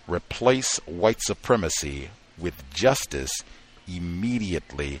time. Replace white supremacy with justice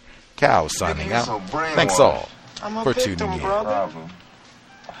immediately. Cal signing out. Thanks all for tuning in. You're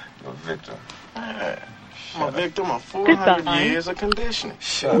a victim. I'm a victim of 400 years of conditioning.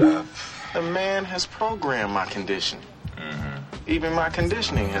 Shut up. The man has programmed my conditioning. Even my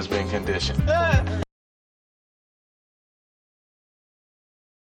conditioning has been conditioned.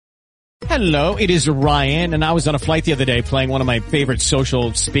 Hello, it is Ryan, and I was on a flight the other day playing one of my favorite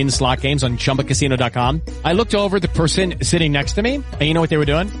social spin slot games on ChumbaCasino.com. I looked over at the person sitting next to me, and you know what they were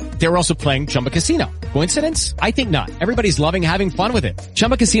doing? They were also playing Chumba Casino. Coincidence? I think not. Everybody's loving having fun with it.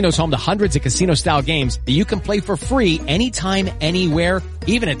 Chumba Casino is home to hundreds of casino-style games that you can play for free anytime, anywhere,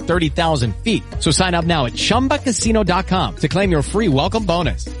 even at 30,000 feet. So sign up now at ChumbaCasino.com to claim your free welcome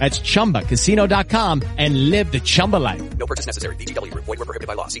bonus. That's ChumbaCasino.com and live the Chumba life. No purchase necessary. VGW Group. Void where prohibited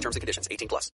by law. See terms and conditions. 18+.